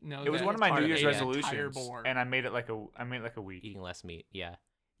just know It was that one of it's my part New Year's an entire resolutions, boar. and I made it like a week. Eating less meat. Yeah.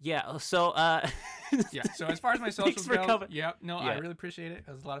 Yeah. So Yeah. So as far as my socials for go, coming. yeah, no, I Yeah. really appreciate it.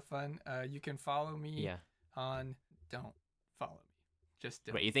 It was a lot of fun. You can follow me Yeah. on. Don't follow me. Just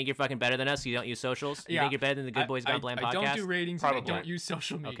don't. Wait, you think you're fucking better than us? You don't use socials? You Yeah. think you're better than the Good Boys Gone Bland I podcast? don't do ratings. and I Probably. don't use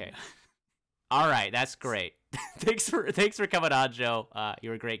social media. Okay. All right, that's great. thanks for coming on, Joe.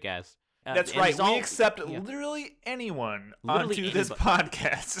 You're a great guest. That's and right. it's all- We accept yeah. literally anyone Literally onto this anybody.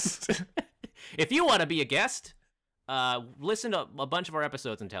 podcast. If you want to be a guest, listen to a bunch of our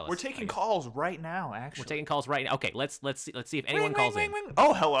episodes and tell us. We're I taking guess. calls right now. Actually, We're taking calls right now. Okay, let's see if anyone calls in.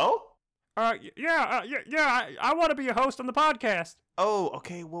 Oh, hello. I want to be a host on the podcast. Oh,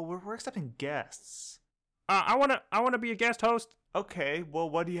 okay. Well, we're accepting guests. I wanna be a guest host. Okay. Well,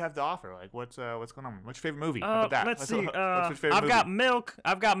 what do you have to offer? Like, what's going on? What's your favorite movie? How about that? Let's see. What's your favorite I've movie? got milk.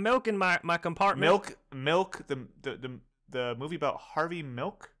 I've got milk in my compartment. Milk. The movie about Harvey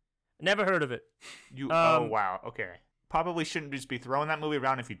Milk. Never heard of it. Oh wow. Okay. Probably shouldn't just be throwing that movie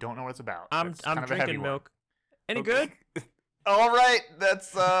around if you don't know what it's about. I'm That's kind of a heavy drinking one. milk. Any Okay. good? All right.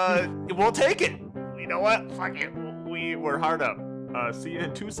 That's we'll take it. You know what? Fuck it. We're hard up. See you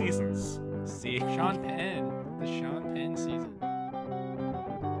in 2 seasons. See. Sean Penn. The Sean Penn season.